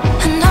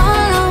 And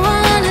all I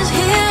want is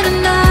here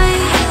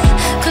tonight,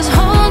 'cause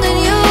holding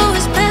you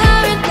is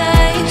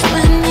paradise.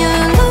 When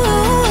you're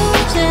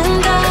losing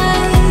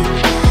time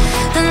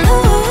and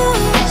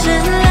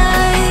losing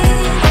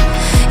light,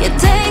 you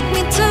take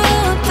me to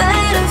a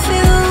better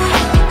view.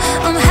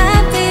 I'm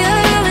happier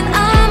when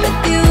I'm with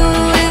you.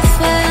 If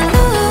we're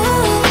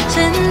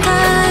losing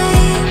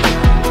time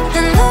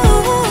and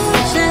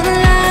losing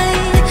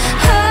light,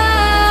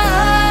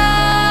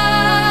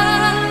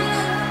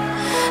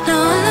 now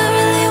all I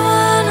really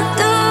wanna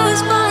do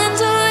is fall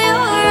into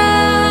your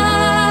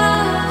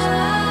arms.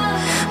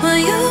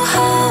 Will you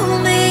hold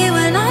me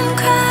when I'm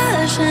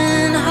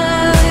crashing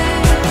hard?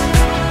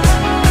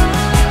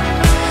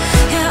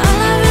 Yeah, all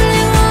I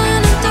really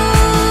wanna do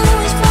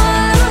is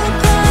fall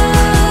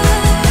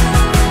apart.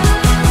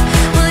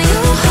 Will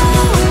you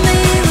hold me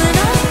when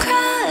I'm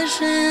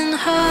crashing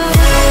hard?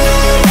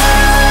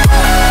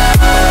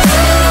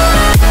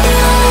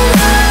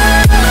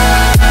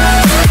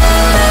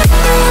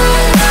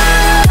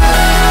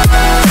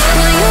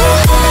 Will you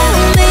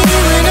hold me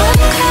when I'm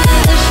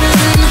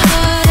crashing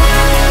hard? All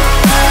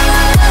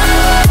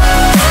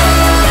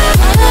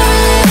I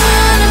really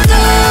wanna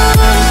do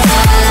is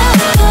fall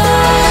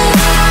apart.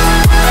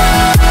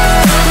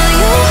 Will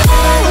you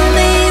hold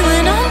me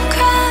when I'm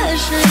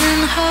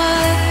crashing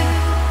hard?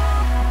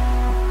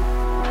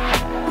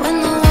 When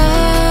the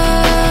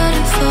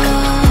water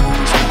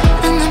falls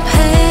and the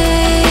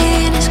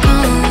pain is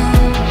gone,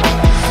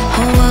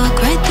 I'll walk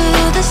right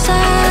through the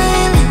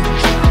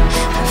silence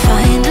and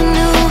find a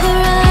new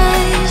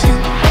horizon.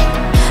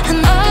 And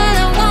all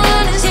I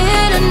want is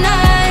here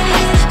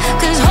tonight,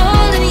 'cause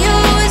holding you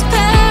is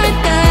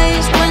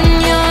paradise. When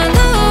you're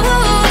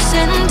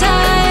losing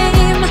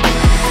time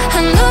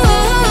and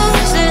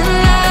losing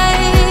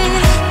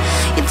light,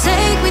 you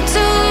take me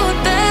to a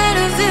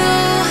better view.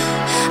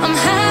 I'm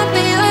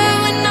happier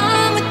when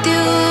I'm with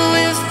you.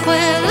 If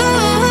we're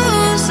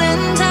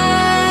losing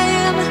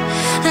time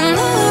and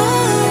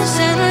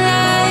losing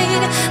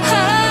light,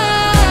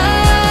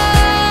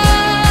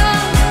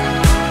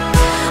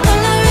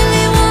 all I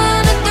really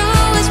wanna do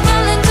is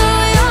fall into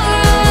your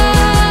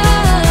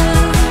arms.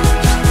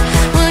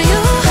 Will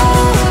you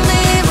hold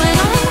me when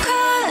I'm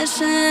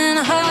crashing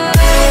hard?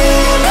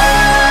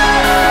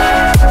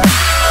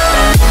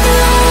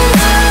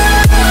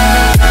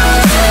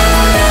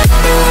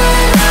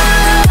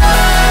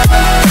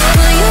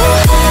 Will you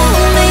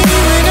hold me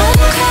when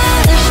I'm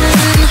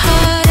crashing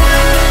hard?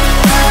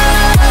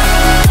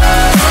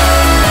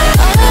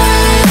 All I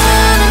really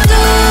wanna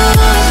do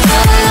is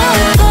fall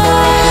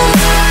apart.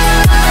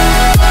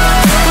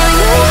 Will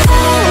you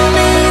hold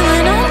me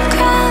when I'm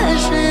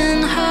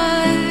crashing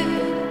hard?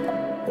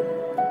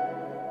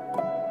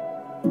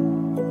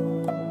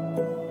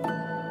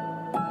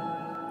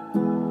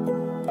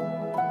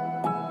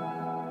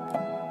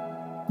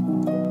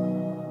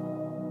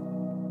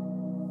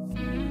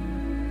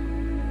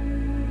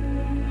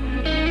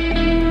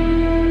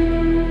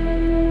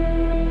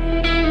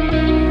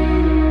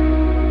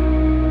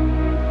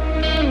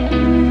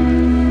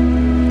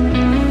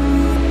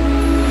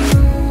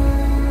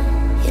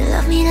 You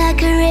love me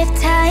like a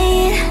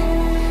riptide.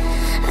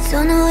 I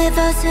don't know if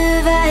I'll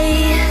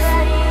survive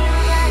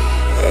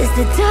as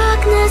the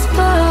darkness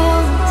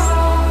falls.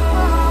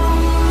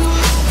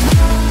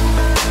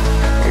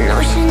 An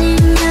ocean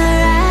in your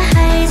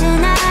eyes,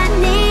 and I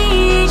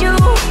need you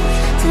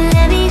to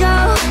let me go,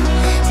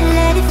 to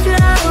let it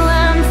flow.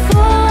 I'm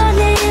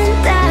falling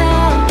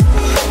down.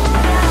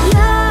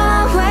 Your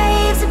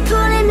waves are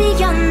pulling me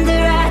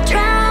under. I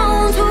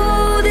drown to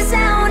the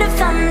sound of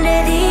thunder.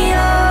 The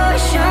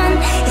ocean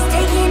is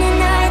taking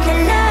another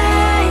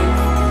life.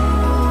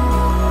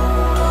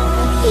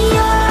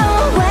 Your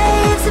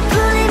waves are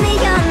pulling me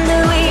under.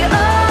 We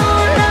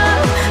all know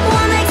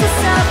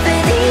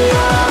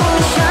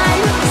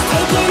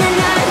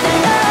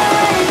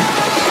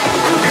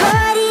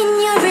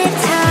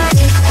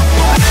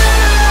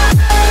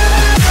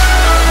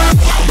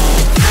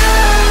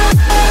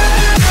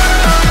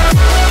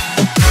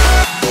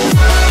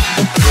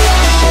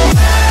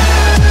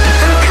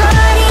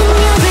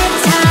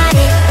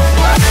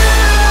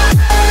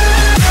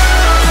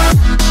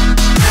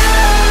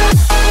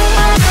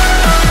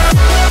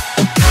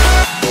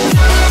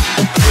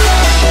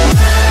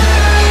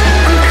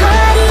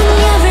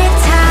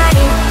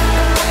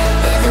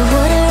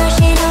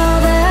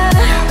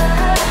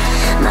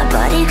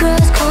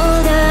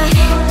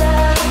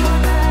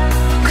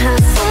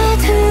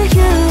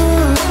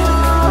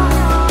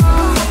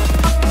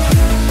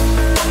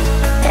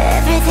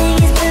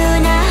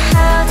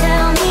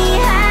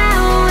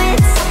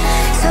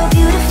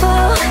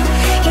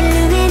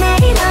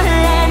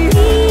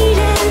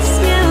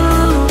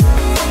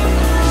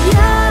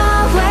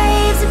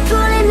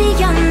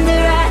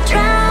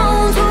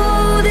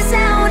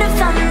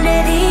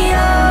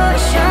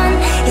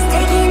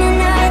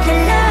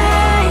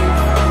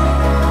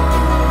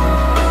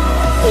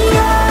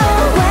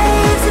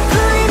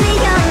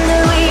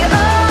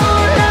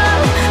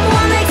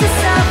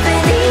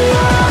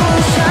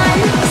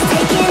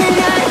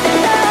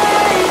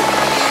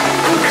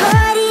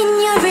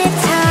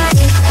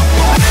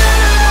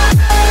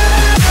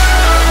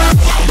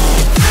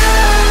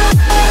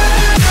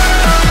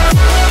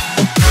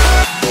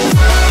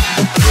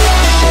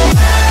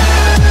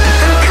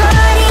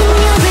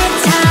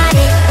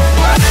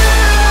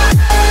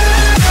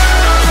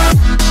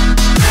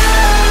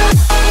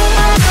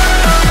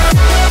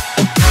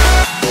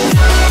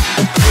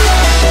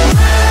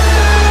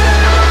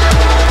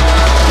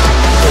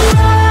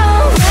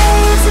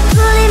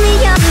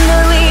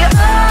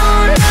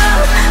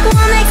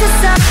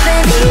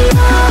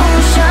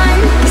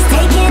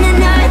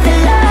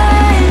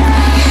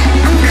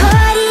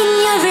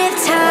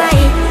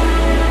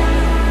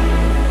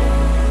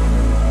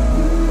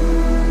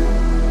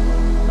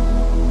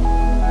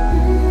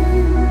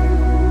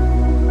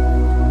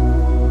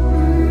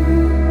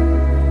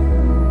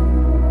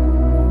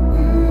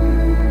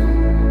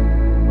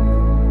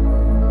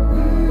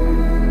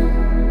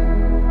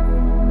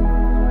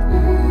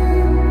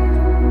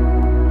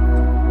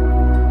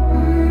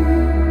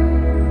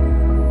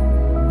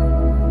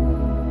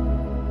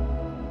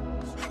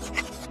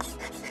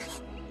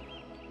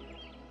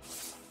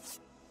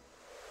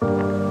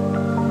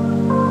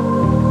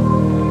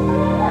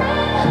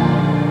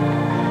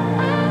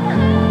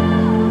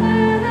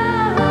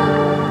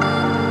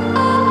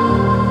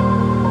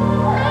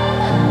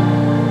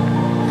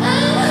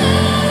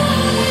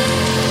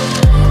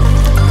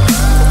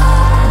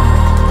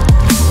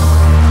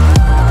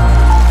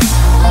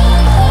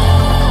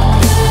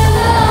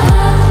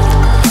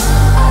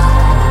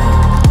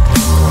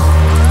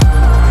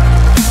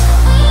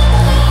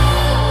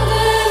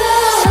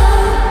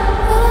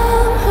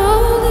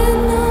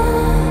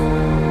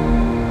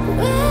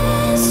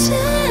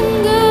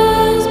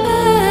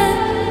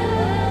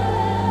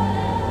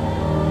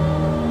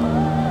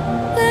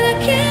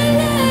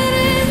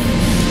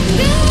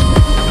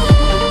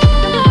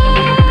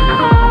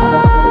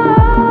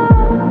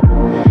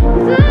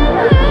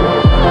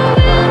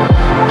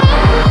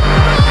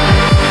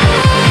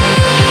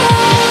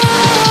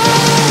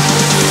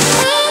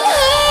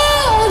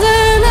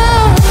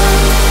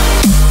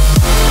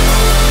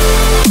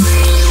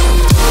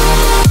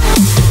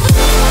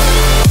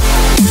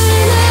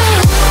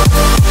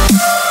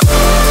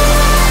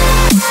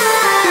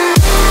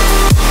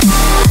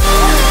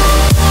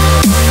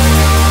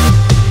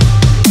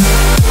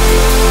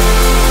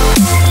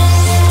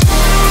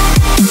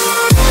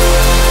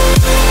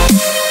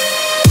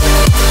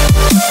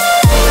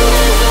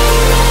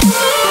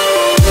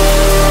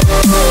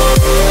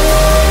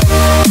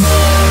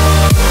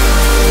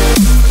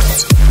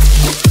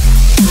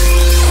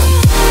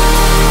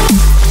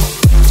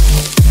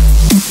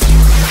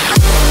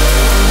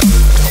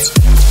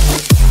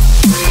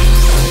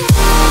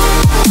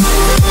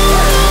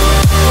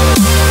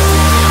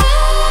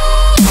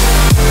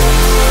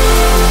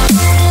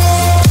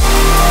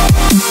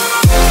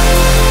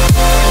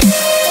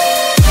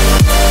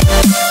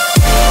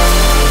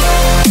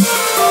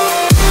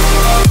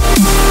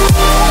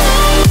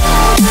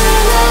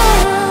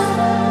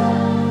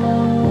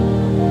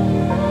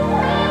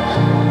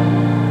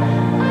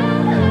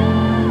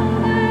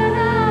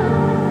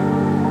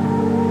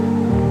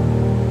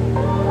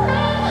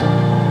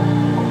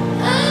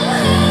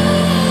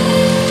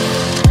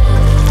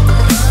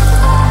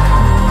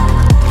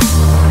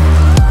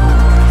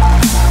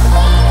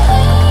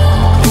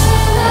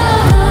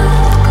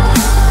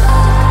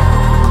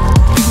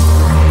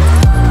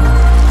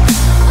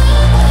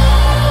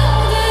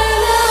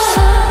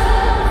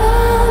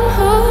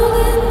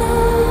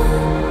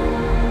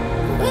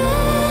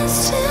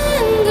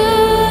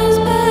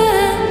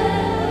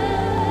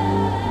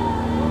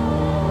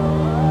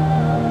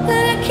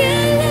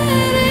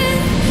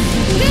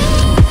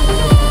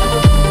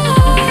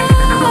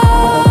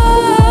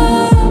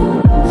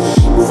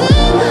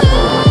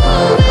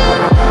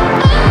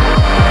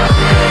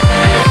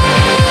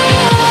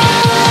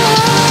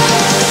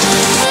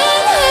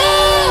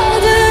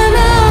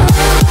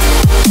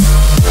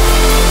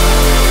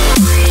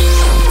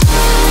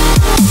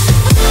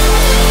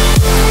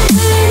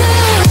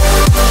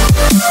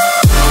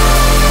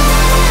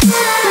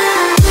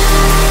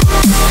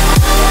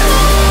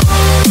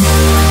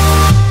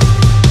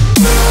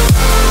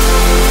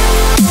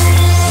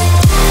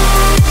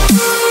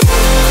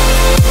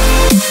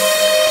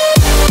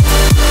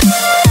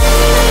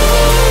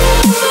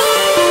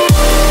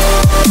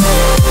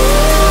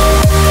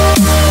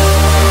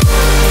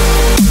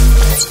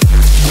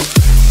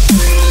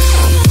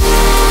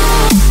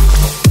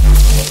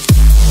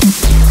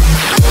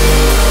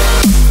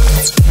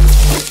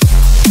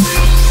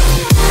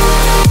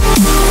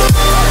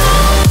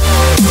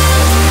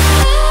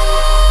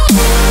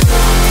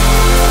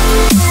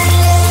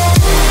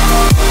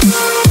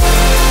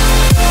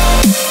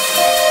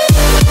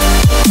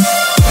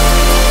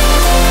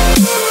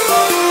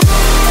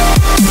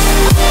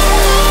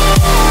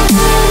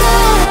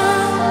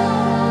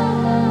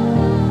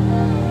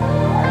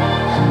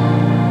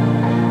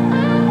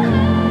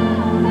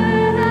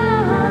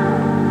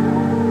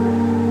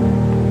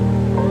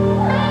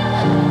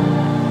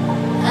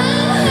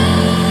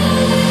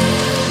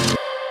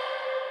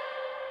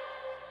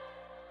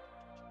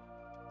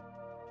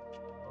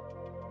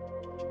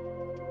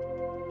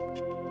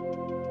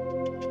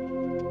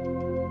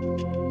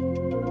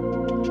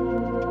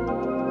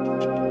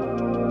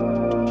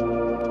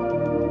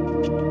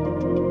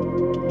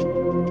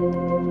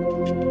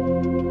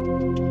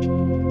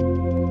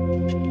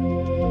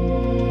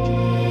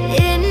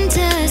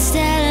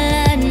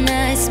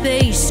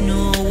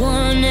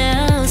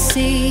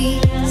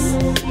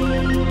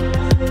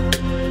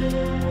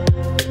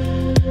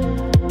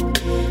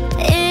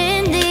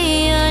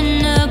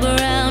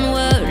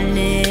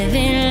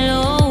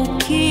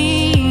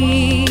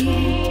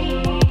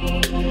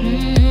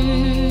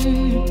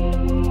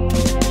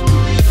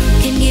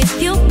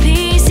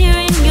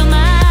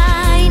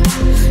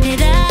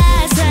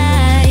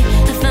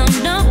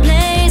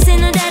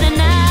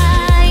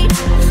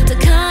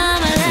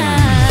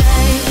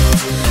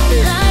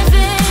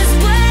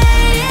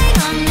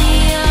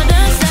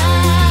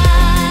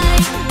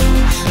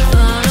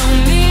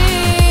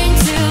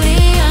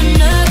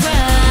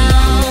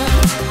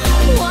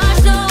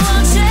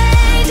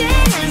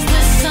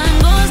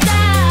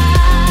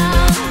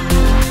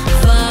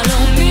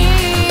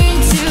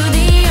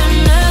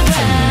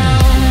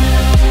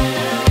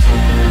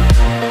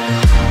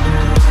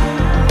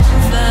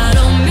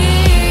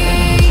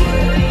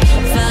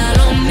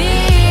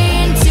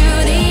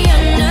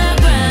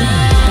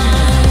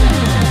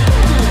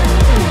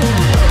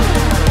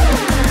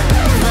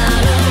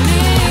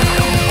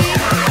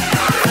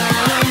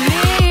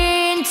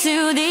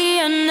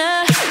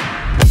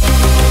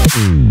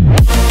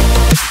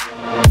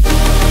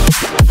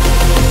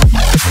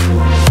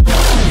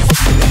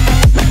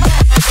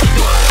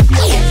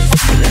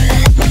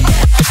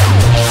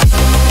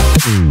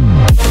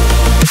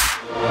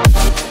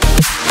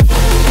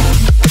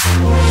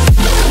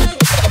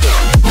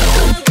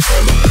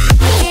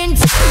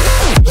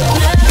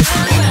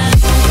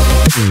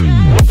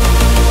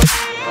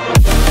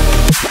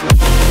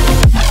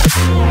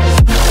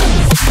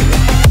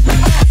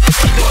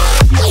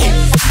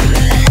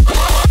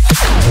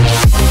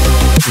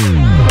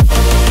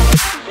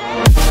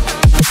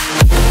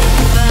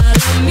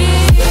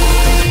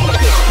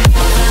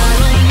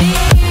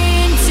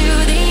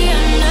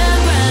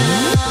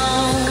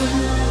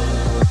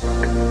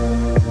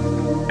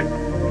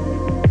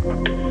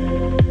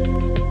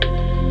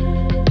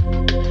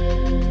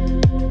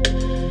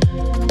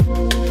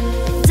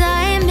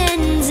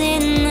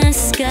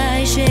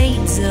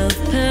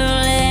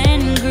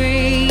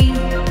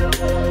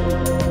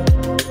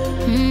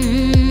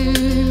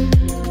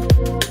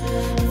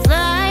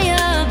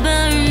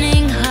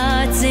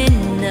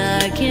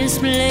endless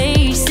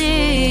places.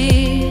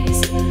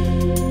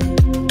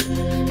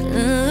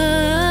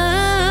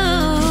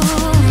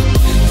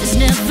 There's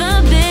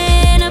never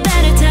been a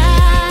better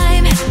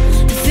time to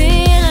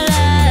feel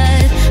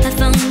alive. I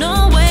found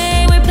no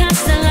way, we're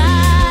past the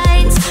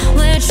lines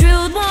where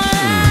truth won't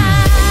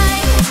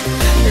lie.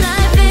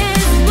 Life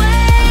is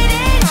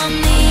waiting on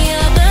the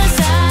other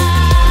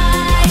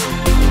side.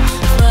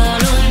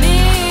 Follow me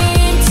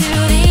into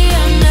the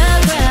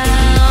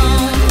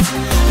underground.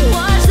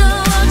 Watch the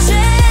world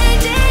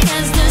changing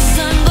as the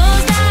sun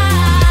goes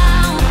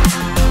down.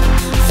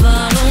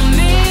 Follow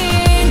me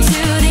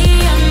into the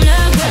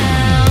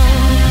underground.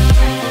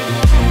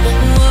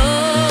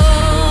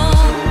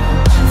 Whoa.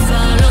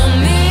 Follow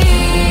me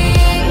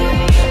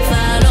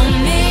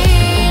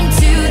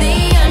into the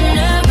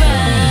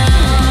underground.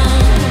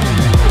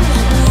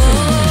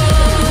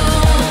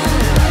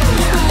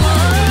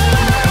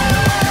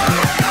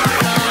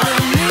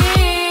 Follow me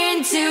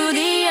into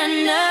the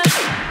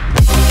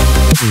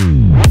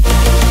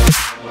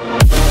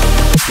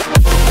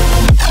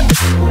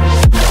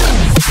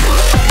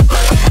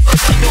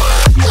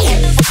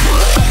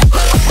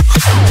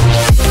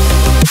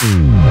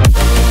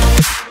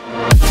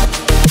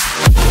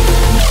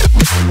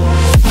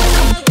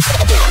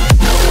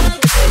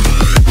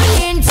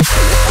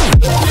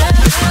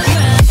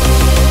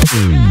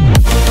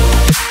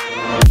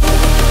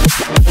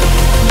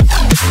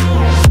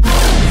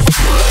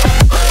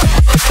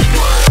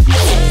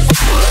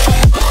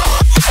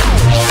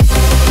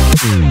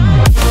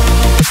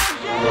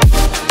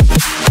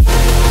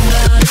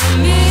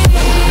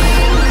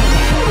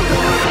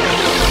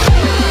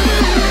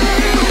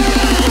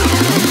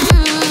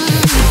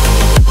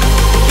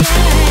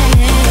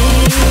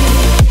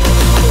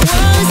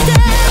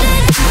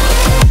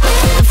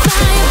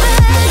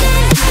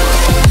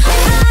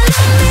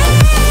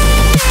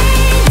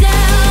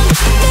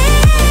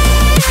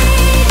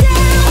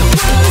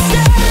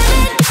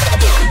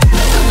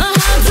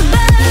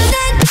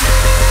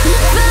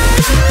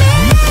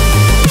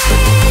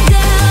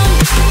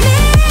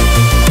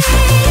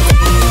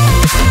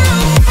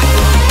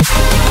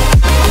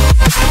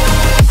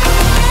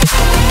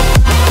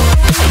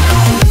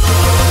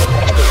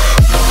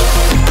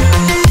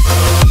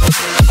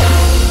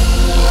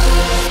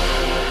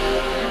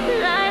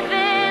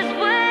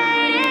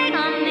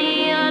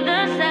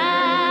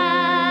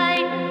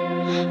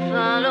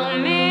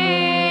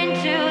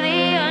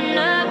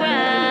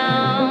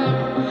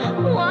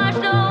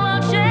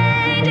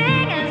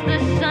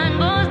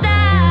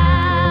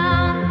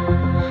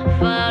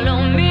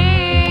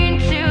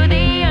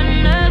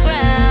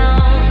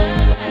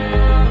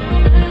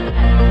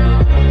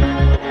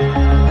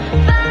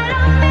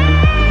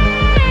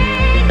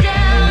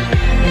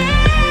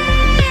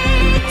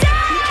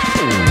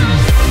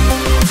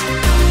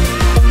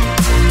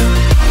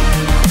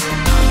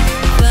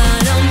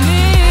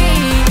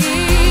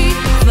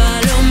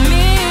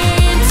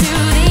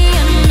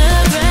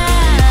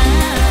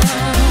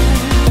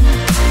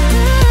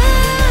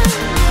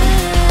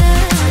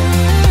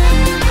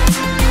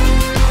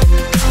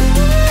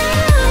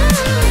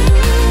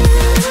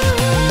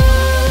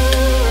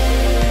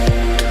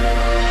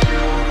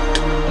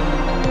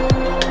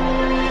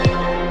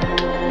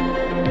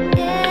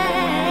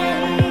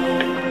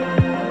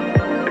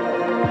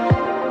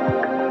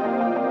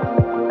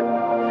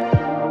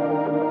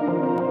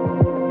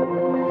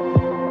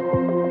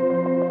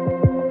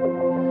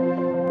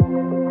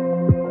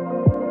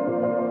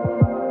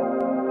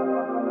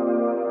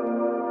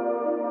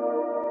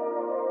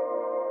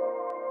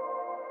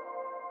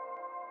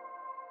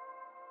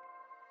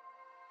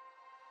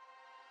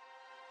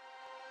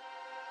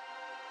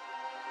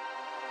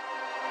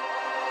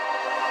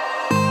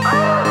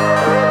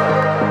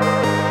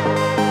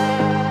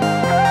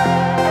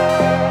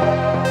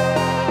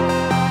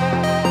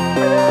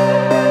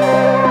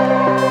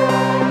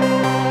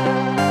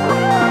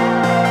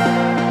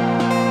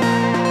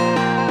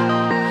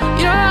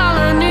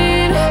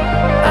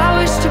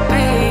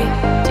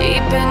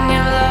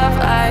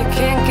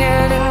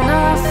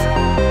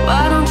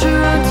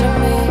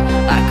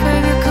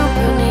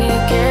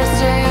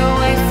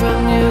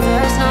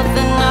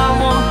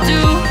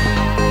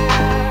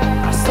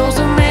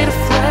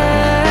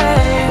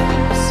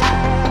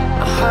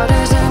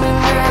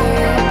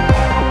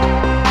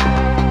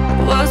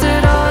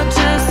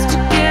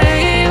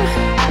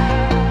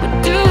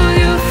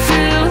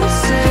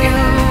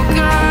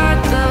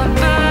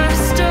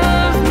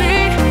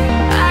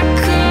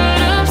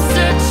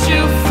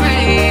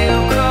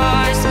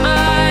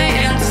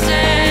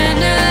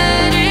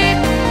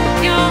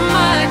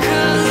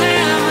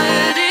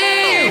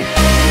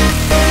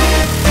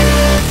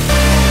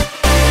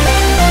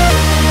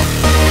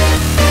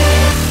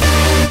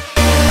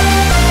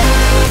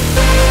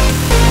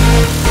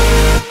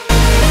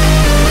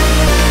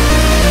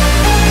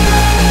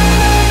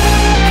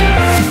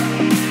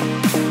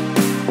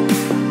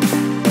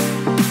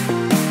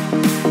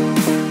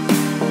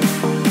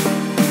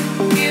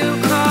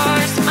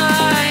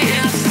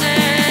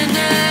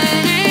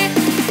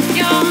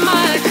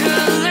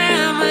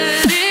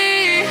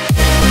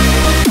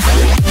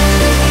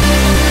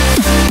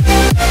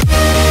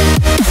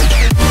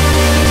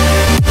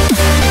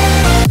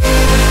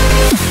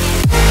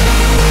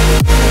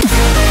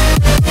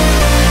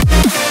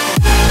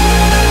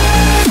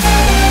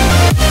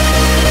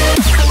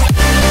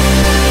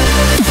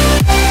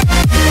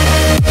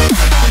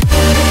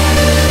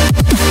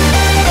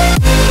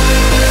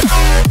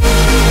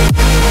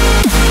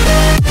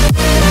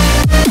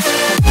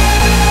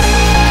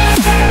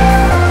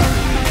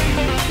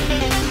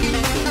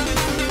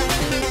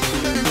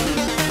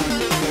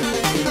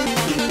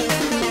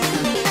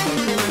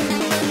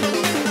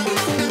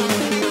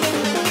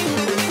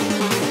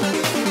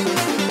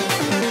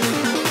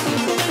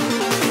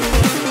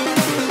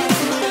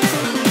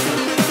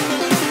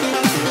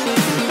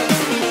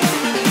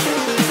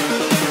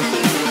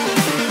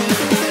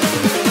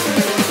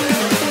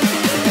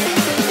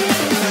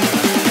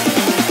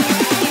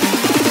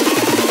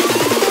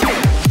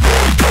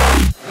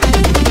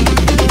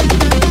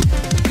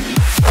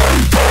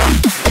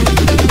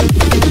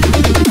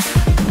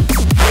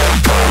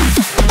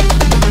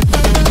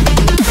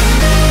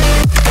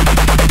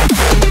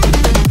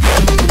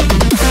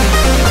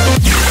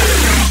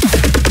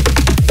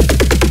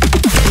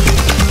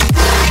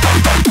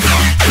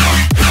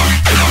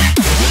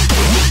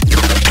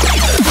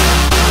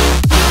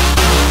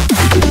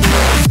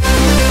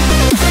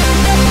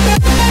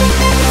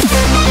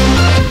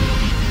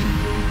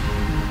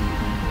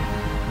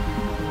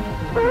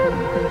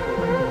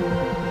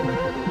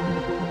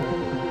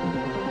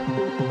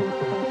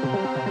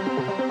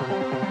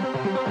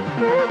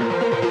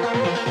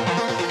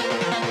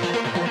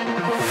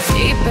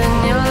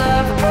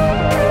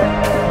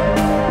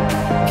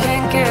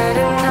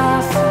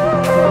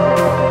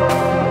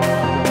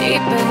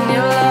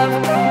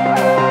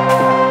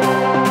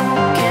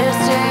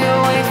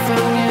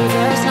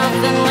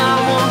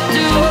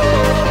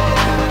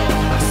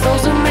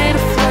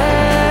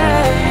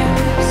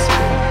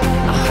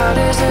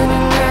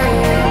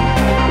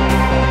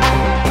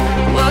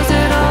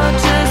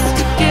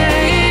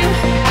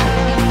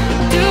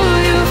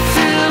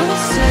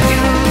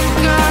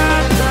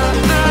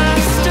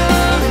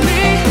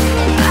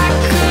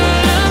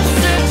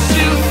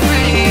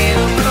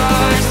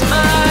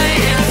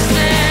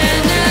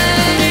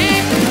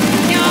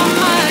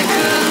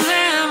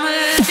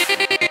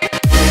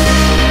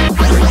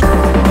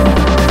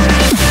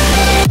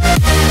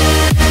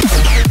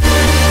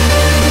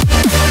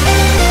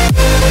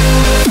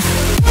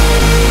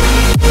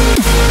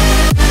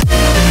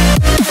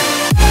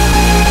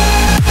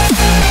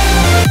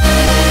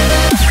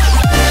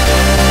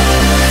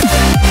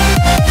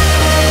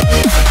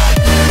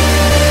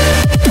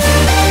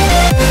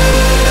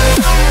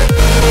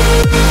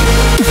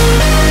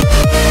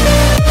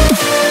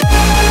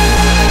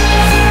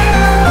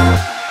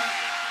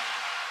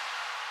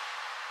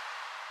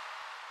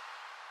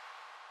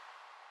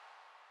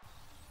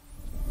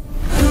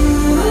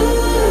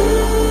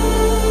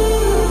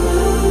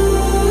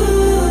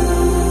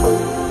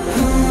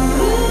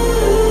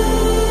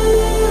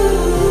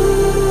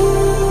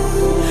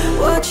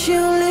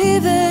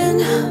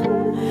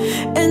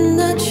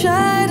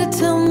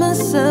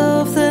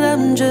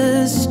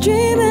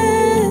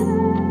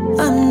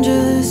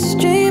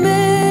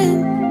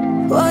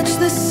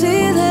the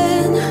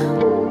ceiling.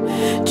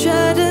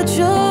 Try to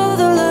draw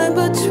the line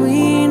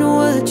between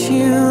what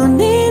you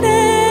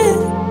needed.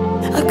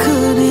 I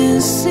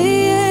couldn't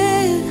see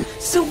it.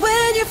 So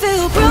when you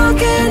feel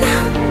broken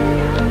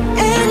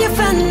and you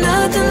find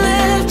nothing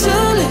left to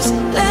lose,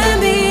 let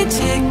me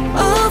take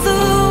all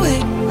the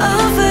weight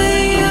over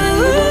you.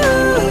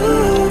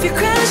 If you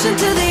crash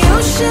into the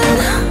ocean,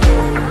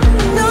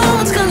 no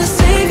one's gonna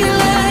save you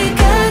like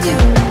I do.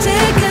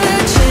 Take a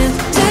chance,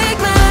 take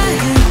my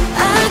hand,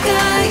 I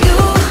got you.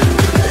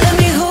 Let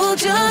me hold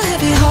your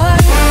heavy heart.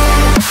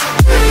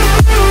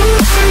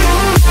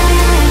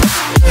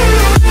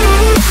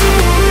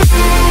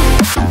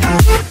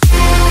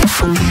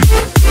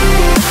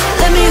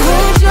 Let me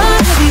hold your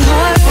heavy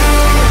heart.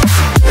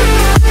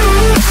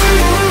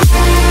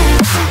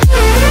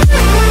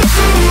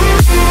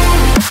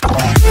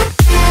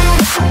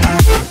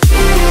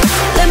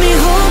 Let me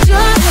hold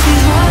your heavy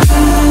heart.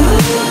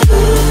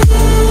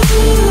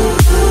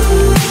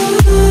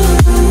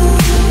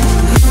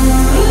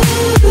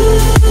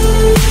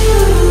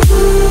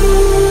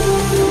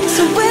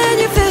 So when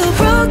you feel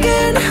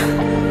broken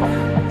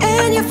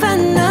and you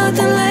find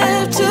nothing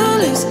left to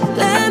lose,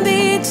 let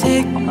me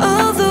take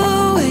all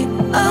the weight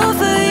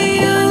over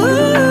you.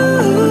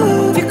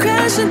 If you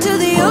crash into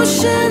the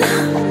ocean,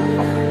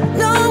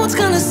 no one's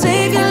gonna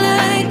save you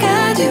like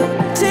I do.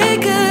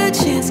 Take a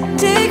chance,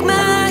 take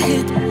my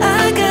hand,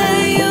 I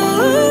got you.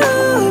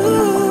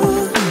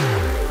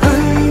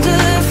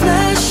 Under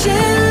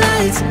flashing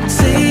lights,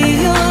 say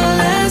your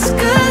last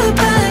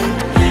goodbye.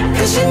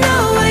 'Cause you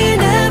know I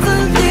ain't never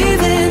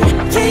leaving.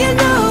 Yeah, you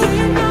know,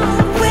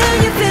 when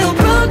you feel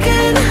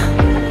broken,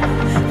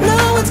 no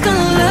one's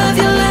gonna love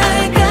you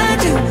like I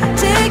do.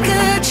 Take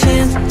a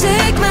chance,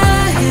 take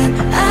my hand,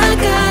 I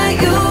got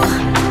you.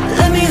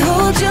 Let me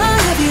hold your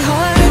heavy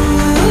heart.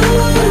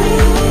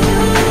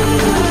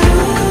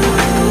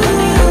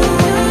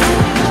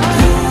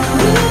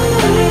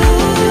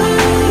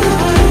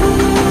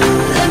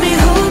 Let me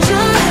hold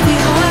your heavy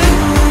heart.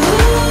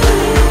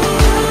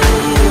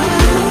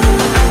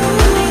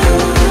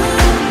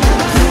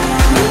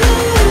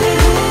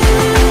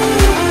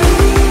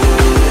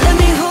 Let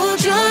me hold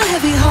your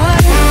heavy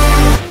heart.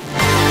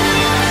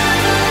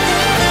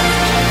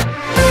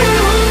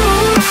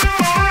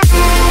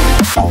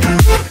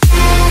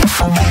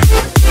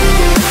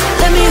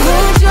 Let me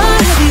hold your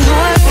heavy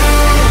heart.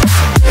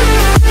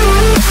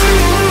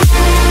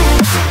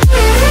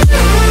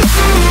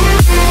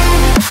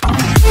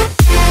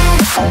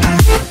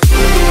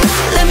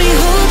 Let me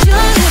hold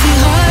your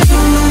heavy heart.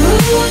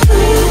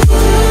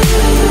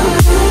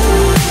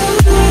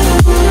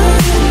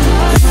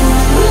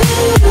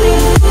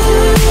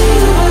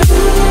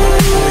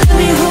 Let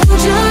me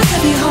hold your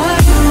heavy heart.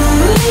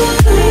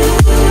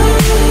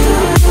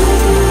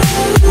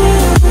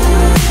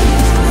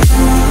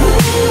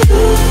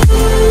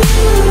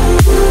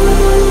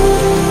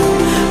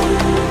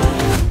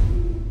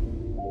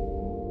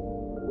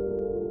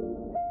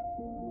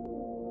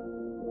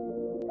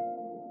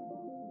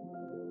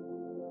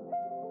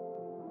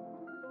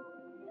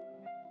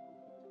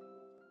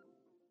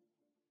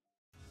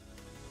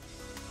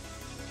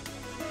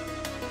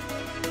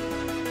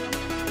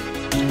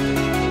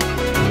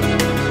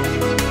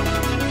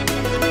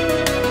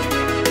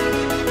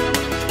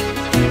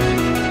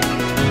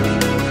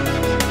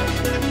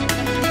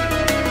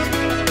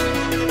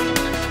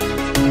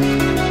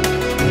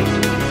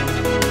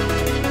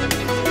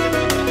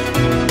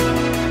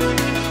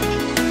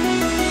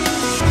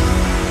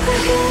 I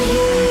can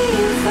hear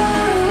you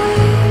far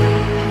away.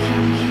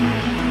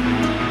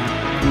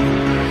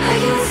 I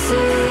can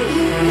see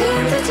you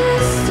in the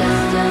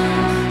distance.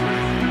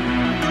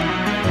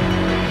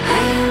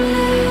 I am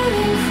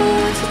living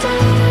for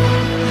today.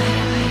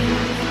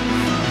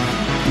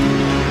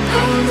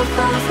 I am the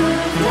path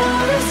of no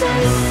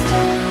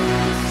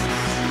resistance.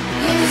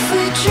 If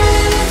we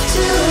drift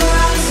to the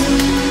horizon,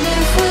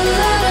 if we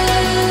let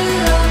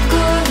it all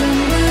go, then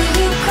will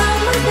you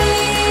come with me?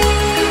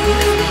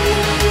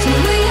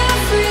 Till we are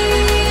free.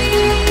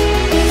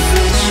 If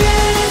we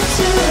drift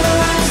to the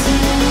horizon,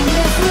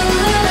 if we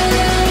let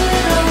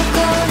it all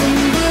go, then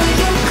will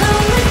you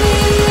come with me?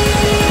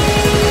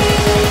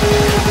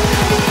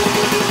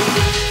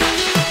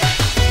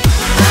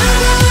 I'm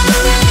gonna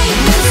make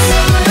this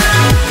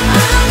alright.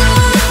 I'm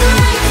gonna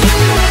break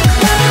through the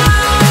clouds.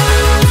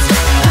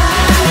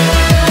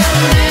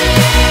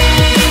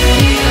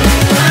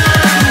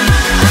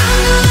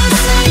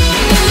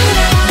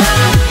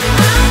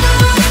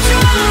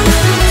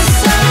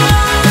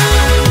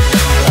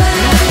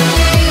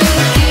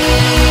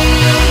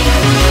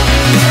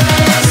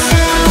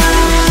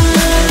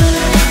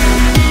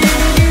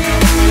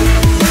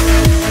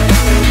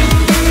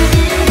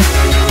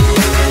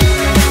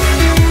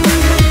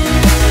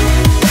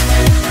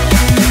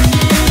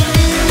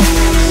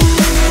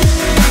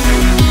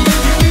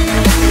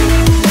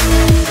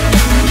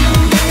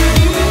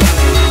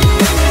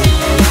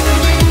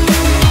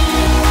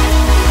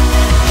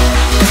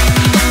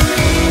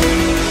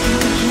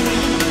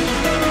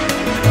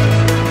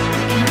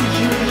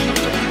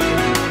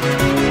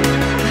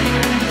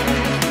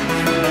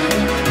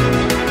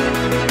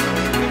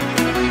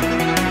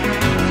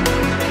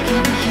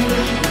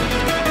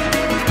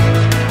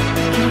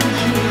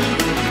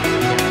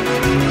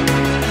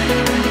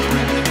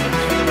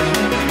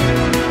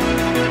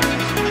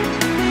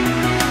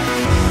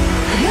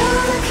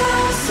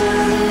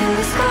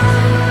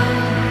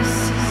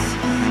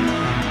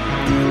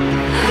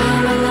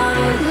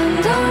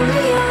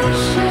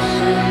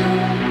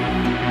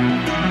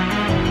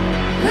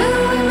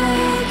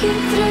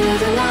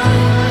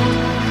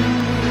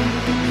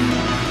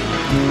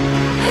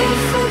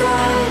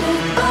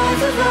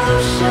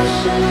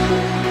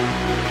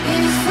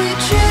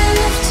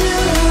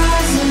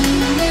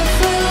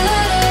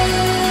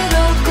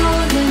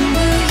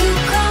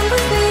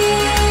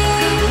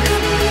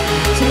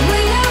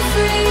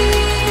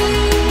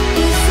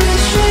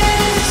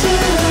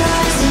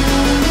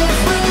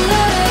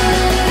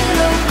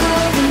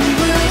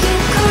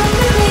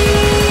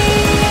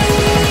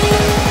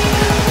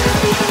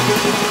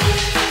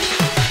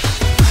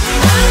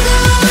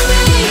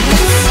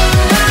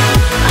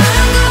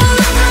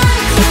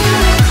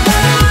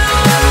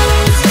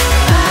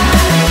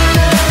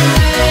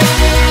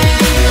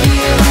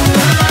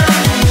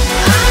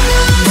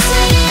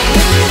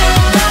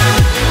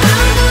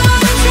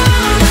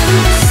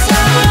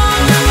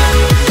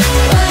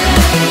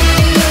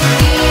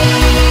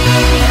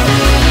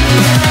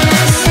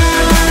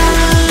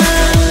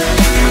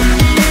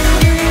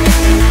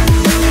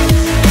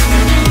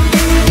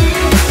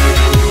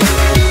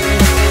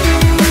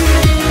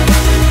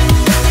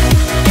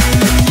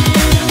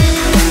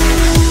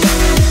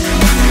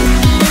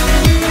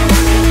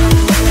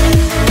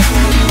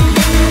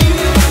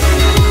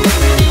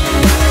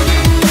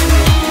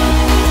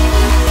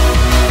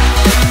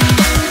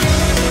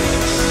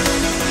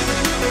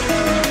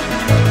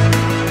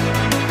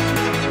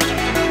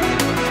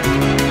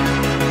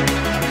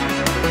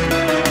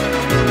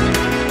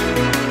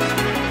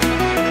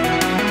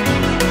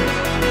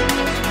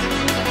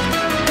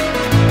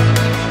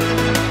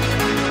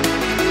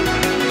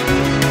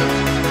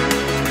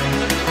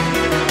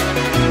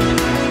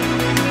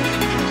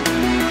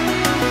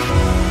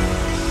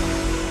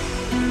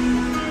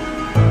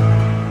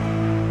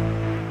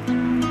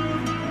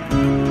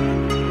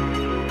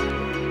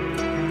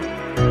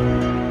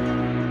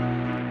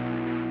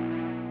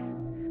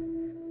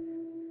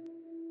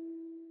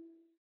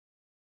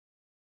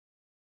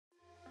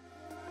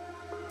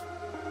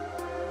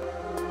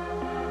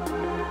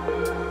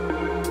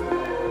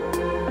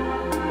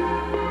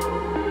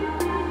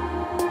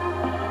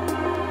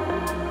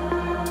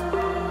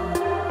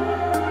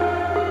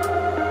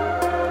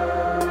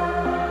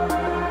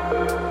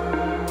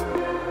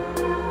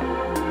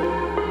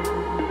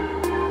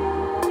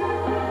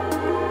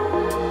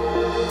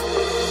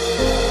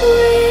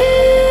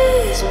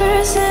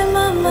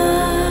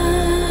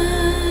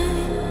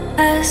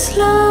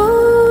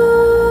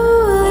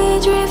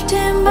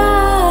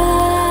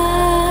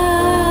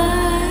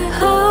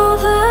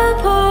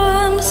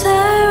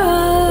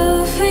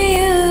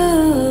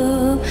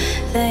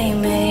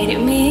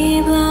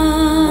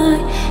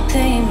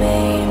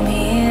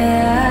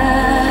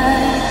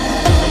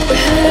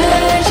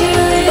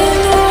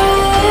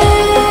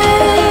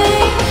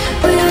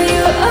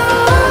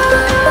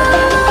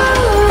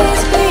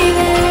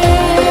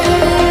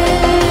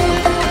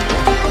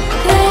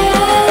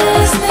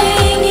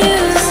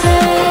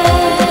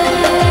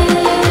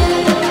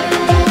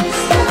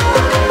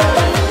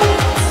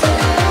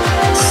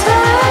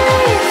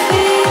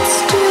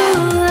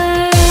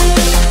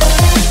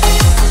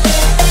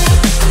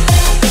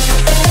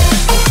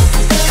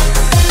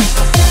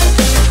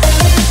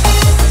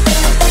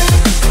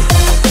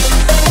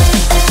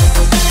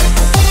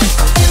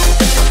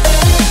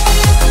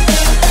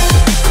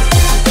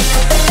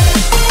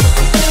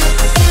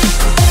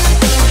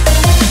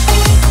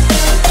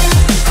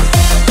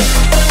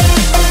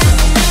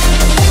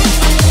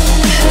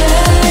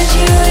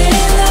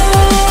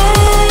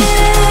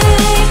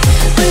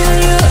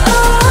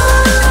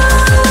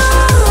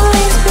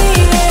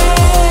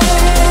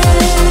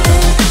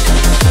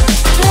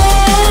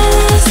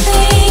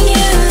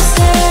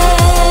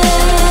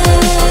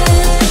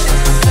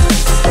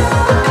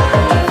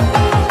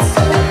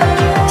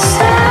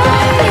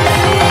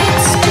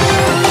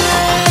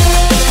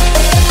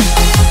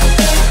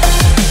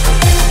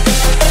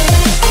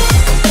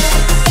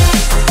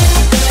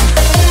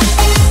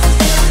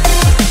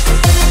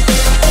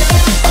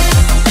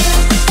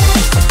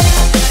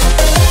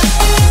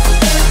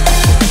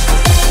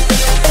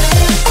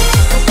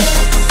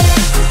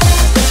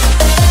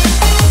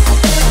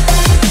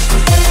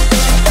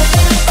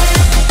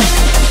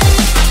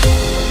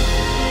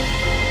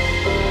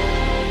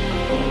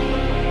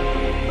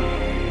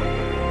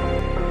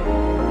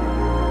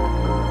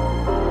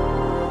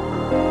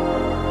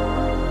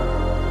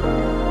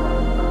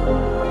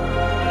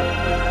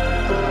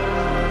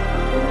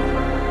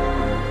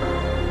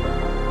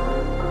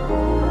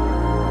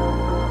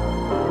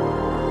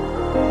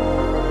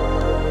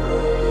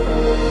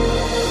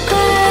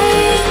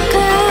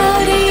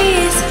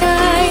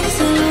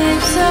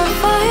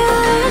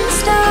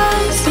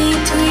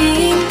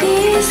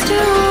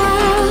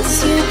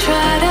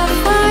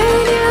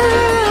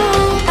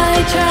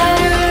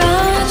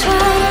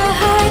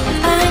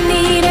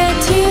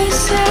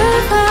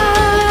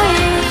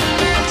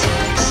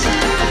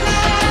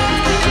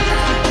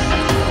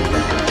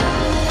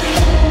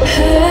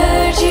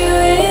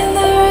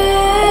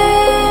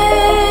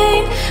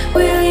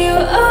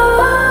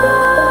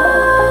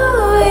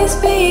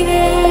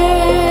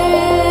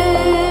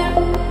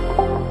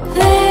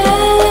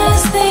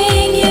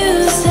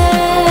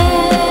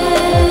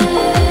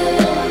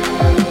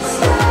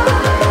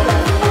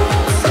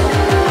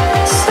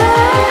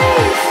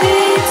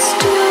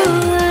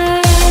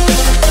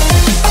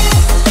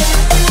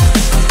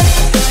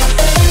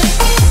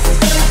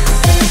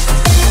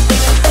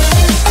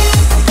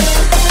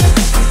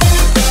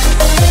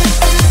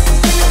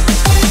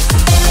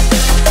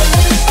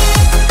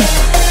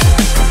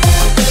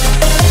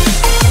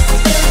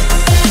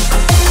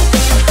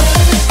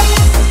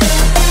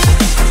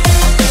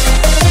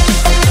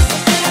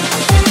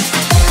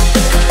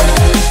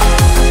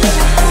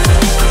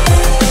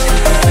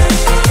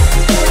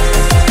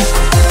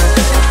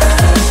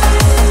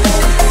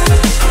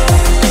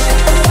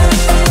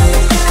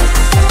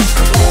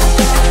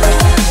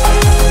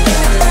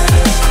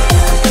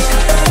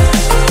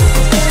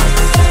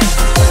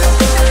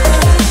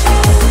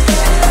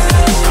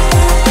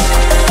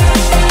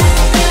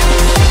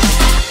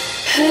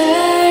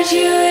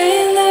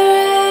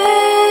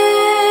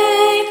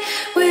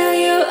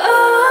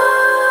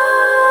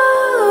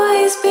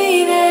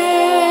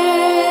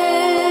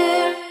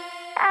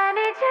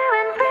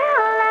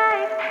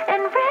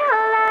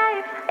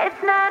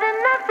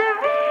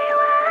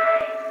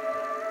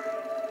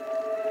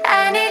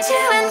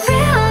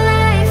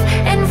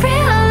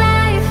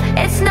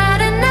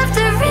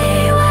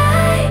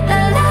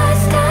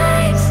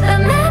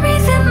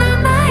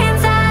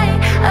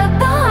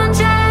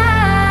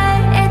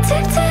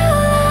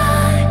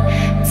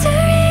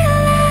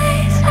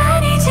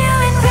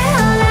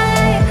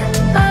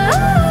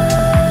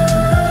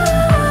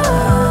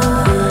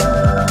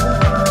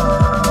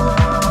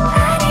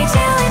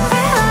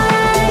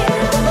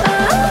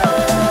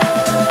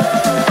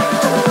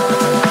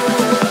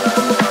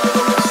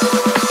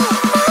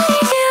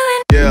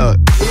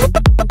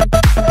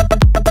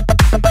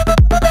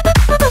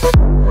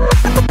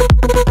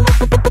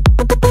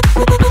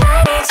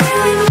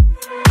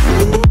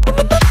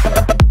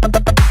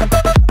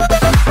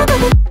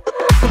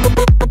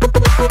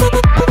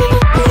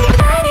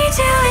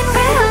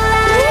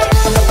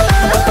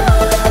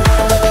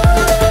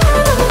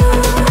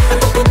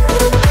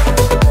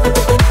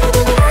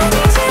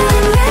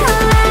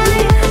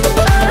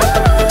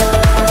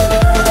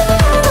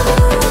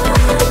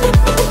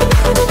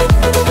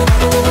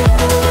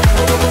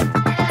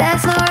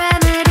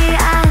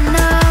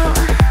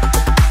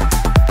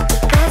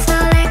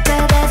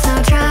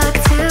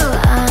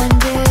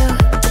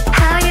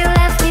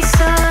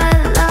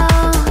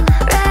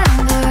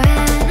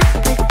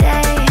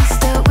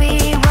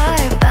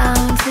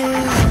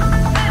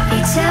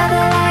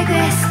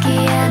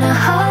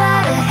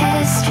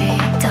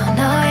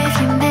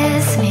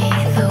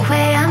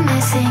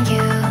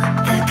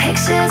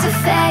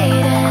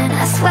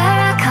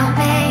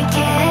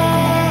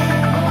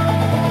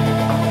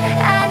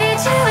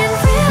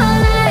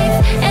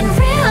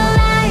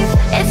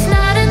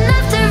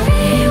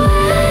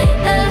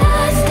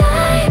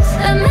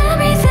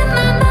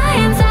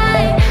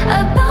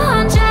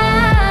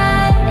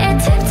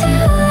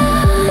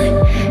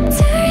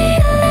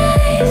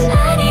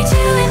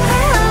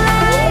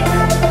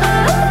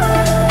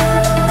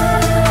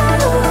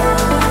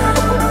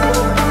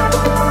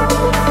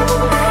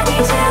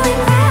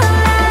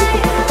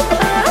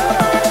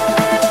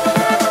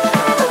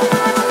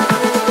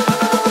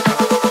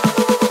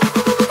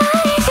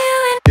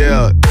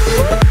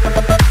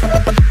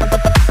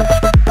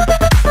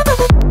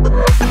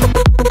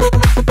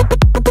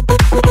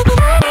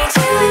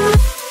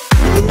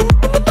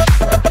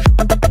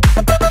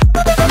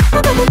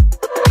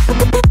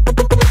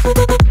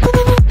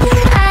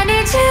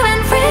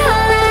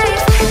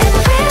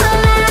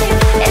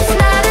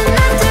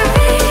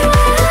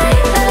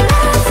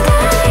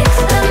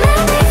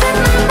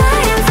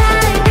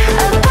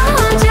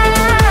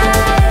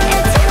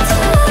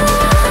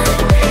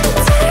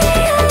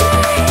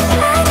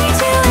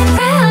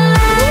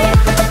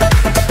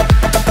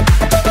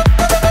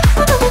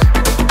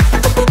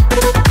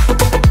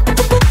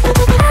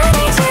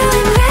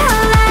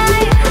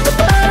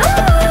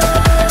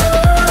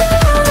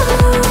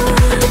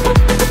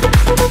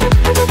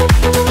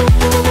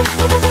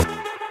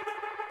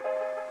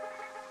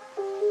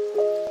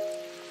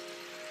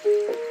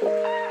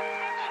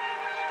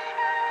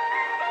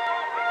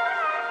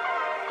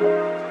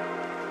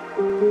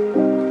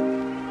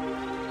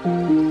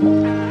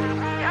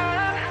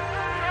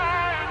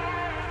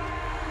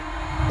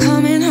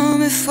 Coming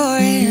home at 4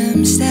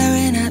 AM,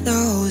 staring at the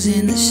holes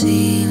in the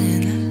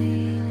ceiling.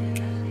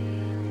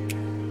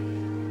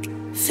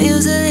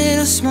 Feels a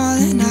little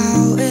smaller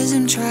now as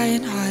I'm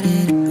trying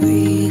harder to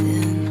breathe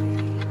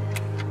in.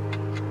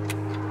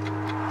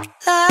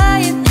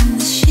 Lying in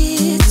the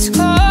sheets,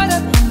 caught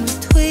up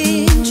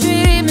between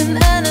dreaming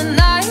and a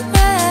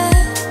nightmare.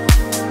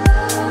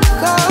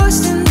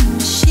 Ghost in the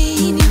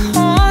machine, you're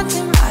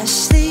haunting my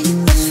sleep,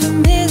 a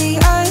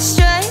familiar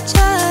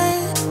stranger.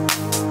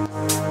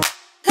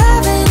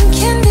 Loving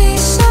can be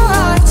so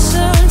hard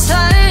to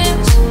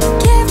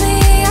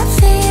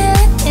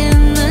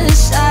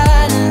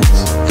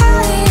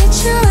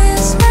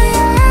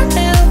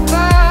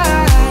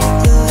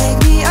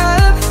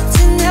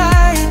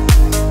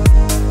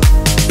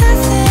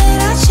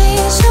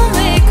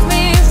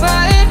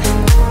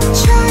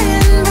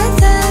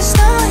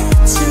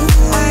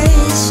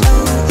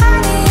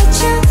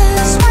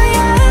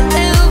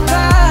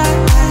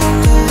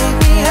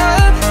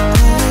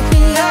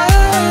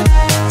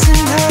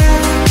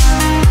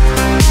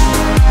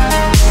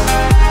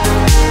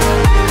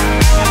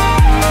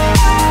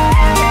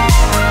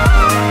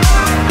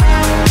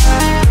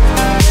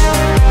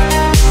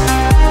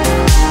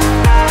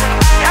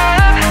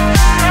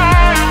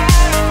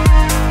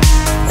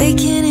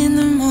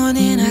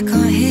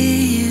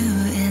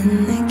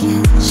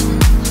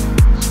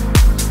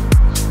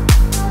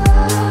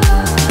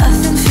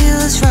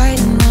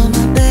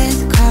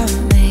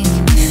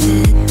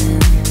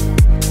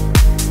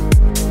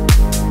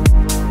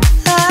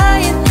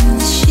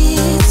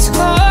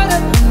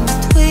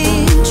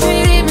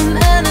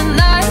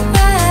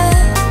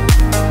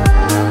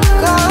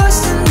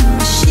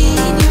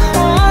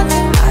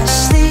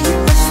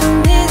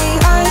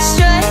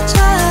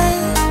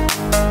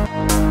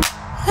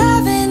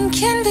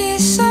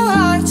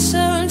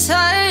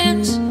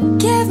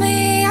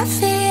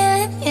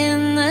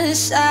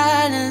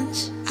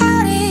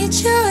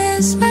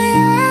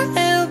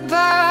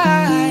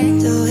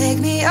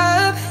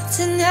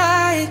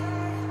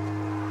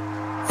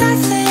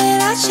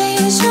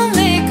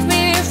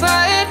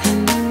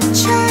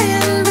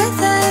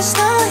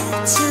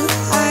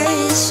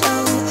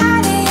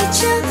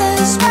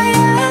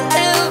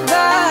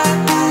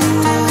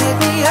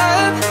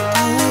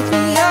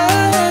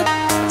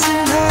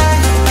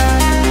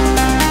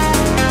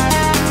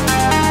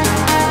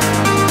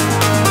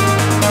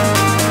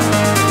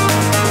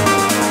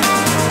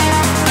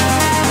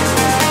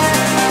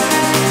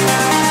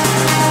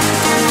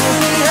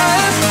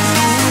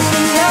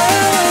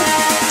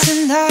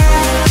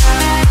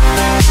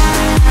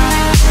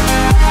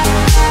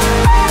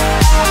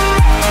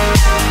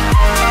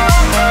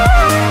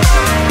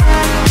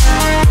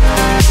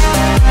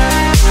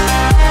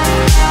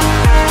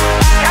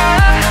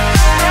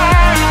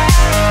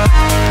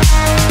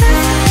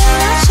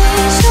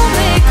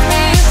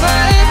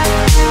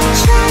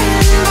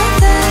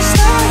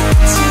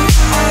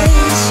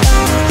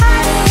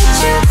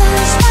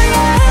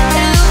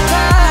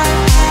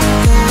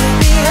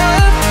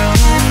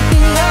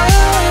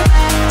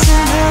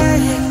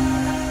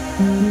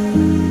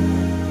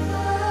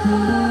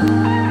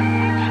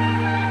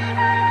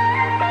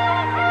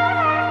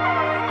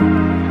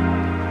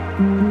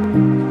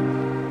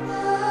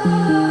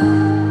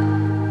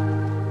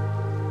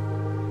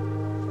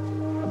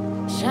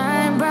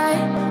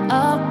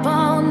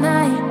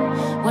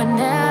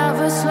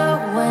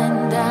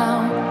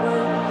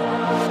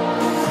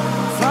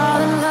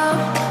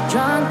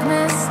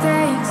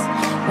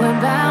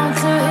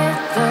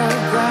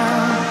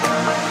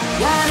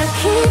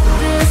keep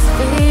this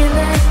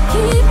feeling,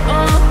 keep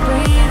on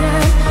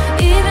breathing,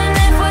 even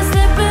if we're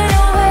slipping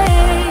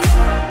away.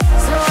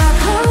 So I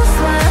close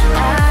my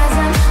eyes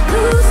and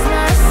lose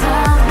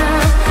myself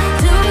now.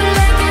 Do it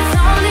like it's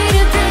only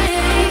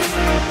today.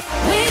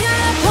 We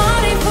got a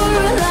party for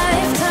a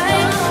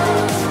lifetime.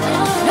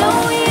 No,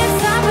 we ain't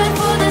stopping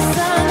for the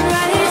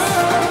sunrise.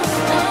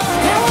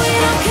 And we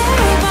don't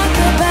care about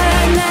the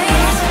bad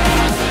nights.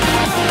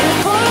 And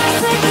for a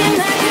second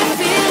I can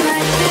feel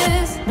like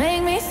this.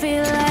 Make me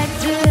feel like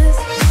this.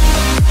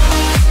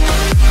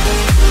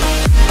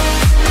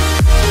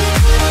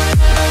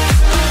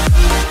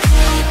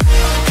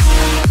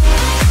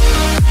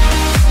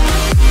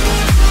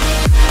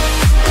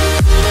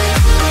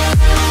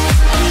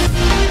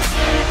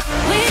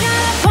 We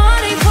got a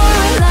party for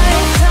a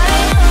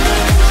lifetime.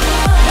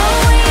 No,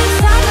 we ain't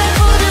stopping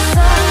for the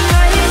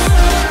sunrise.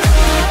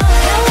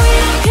 And we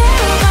don't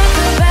care about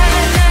the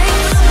bad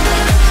nights.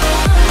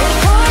 And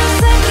for a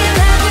second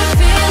I can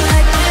feel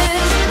like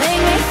this.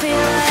 Make me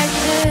feel like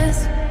this.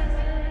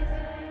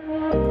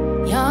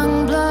 Young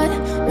blood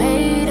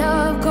made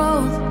of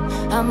gold,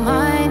 a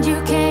mind you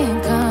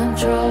can't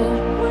control.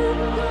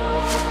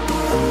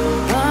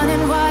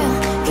 Running wild,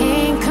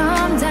 can't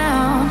come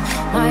down.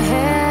 My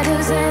head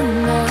is in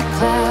the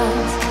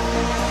clouds.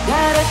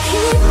 Gotta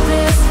keep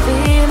this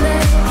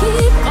feeling,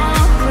 keep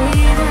on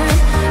breathing,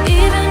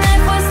 even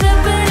if we're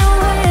slipping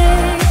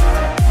away.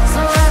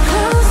 So I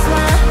close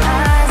my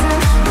eyes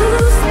and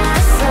lose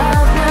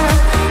myself now.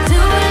 Do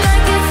it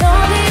like it's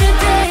only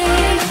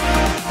today.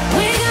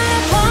 We got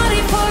a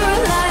party for a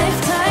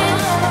lifetime.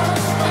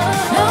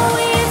 No,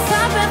 we ain't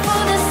stopping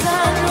for the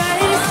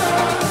sunrise.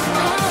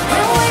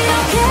 And we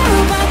don't care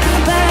about the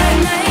bad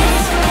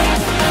nights.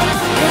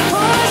 And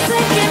for a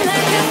second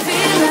I can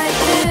feel like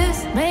this.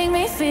 Make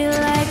me feel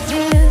like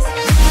this.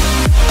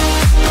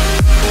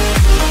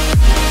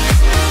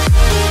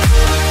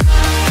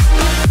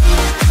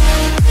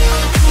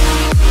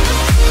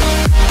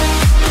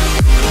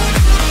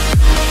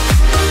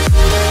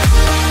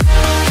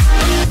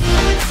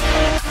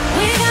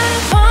 We got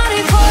a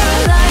party for a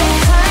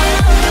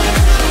lifetime.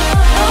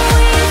 No,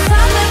 we ain't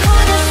stopping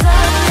for the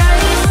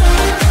sunrise.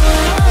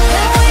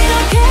 And we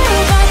don't care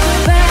about the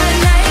bad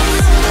nights.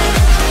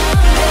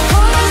 And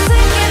for a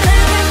second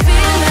I can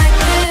feel like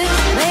this.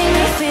 Make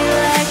me feel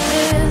like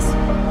this.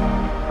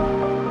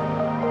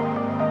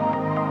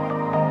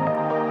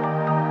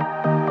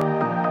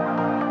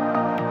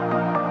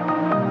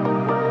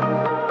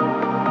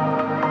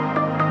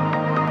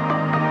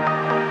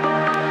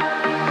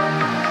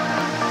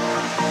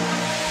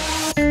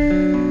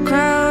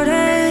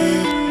 Crowded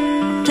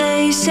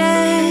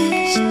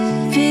places,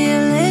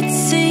 feel it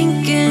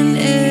sinking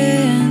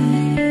in.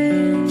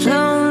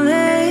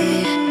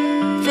 Lonely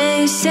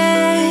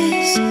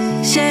faces,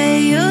 say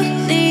you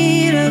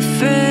need a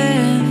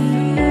friend.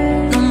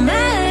 No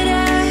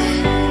matter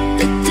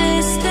the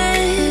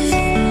distance,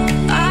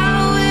 I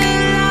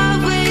will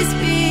always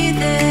be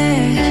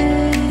there.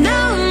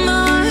 No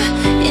more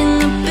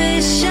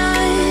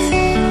inhibitions,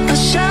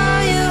 I'll show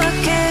you I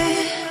care.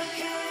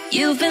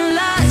 You've been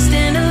lost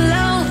and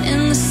alone in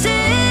the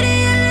city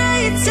of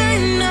lights, I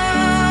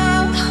know.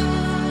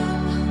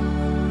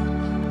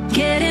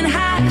 Getting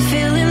high,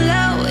 feeling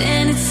low,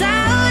 and it's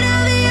out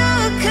of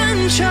your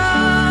control.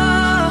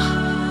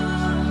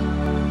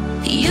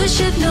 You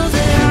should know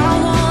that I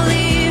won't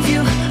leave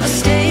you. I'll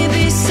stay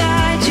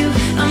beside you.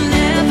 I'm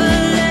never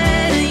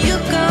letting you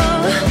go.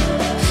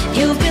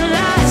 You've been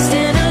lost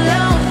and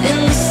alone in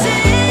the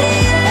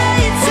city of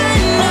lights, I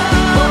know.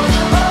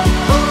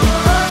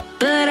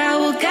 But I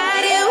will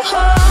guide you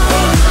home.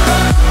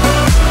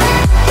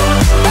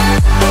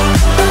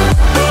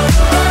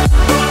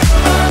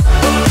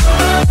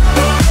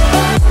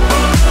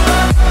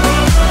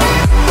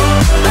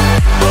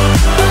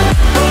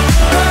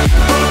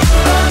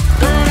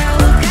 But I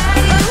will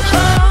guide you home.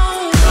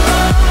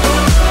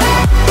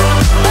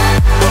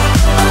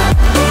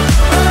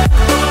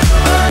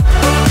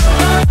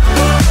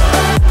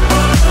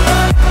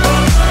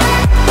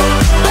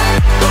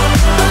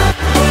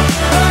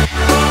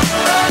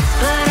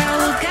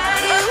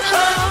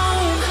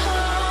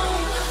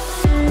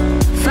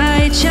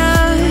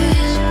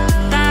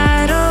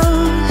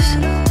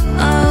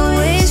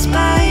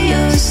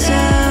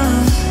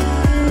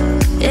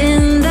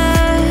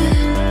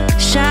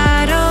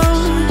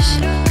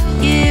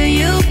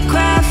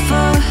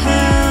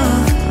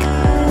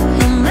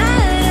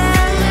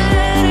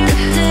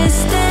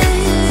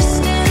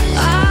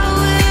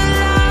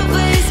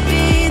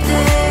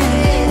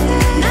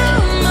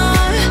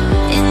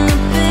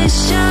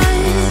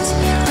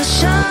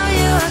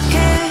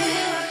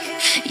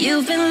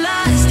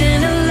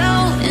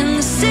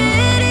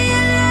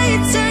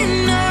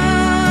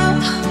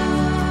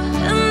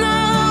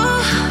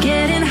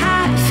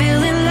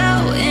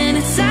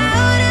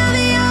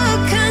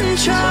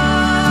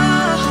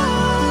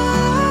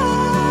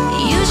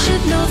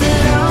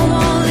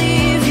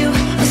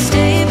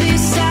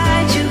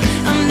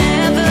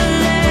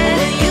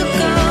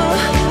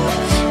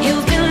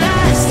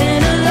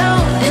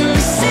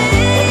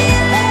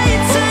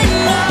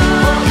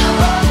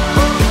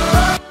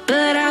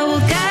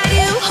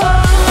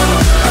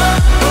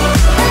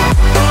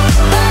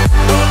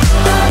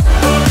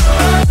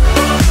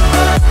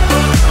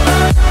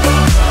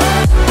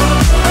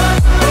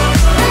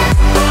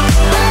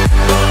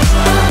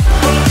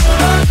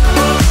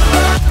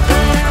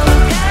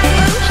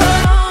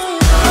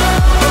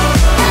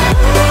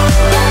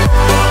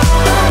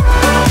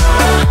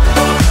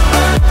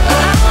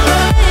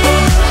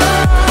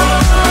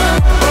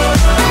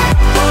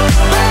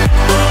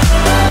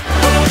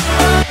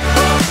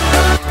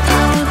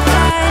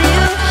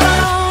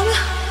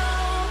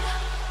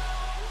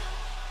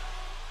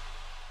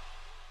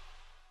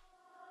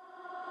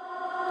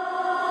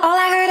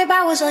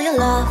 was all your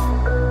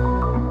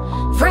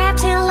love,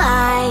 wrapped in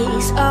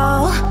lies.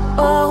 Oh,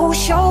 oh,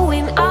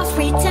 showing off,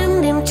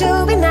 pretending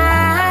to be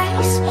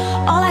nice.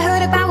 All I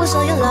heard about was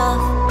all your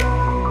love,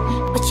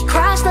 but you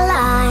crossed the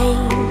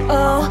line.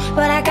 Oh,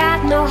 but I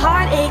got no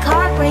heartache,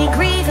 heartbreak,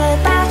 grief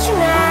about you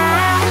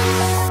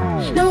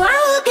now. No, I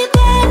will keep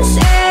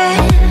dancing,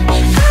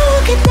 I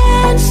will keep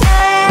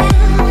dancing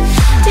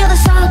till the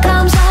sun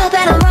comes up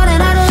and I'm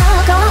running out of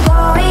luck. I'm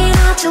going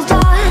out till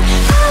dawn.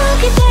 I will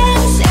keep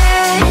dancing,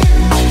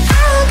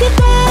 I will keep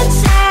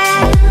dancing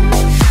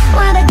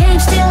when the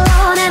game's still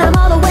on and I'm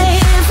all the way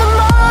in for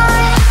more.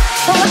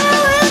 Oh, I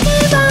will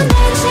keep on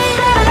dancing,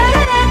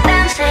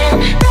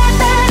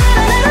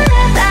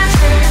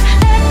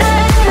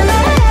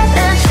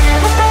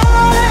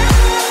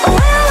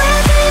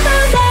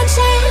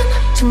 dancing,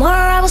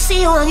 tomorrow I will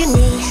see you on your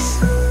knees.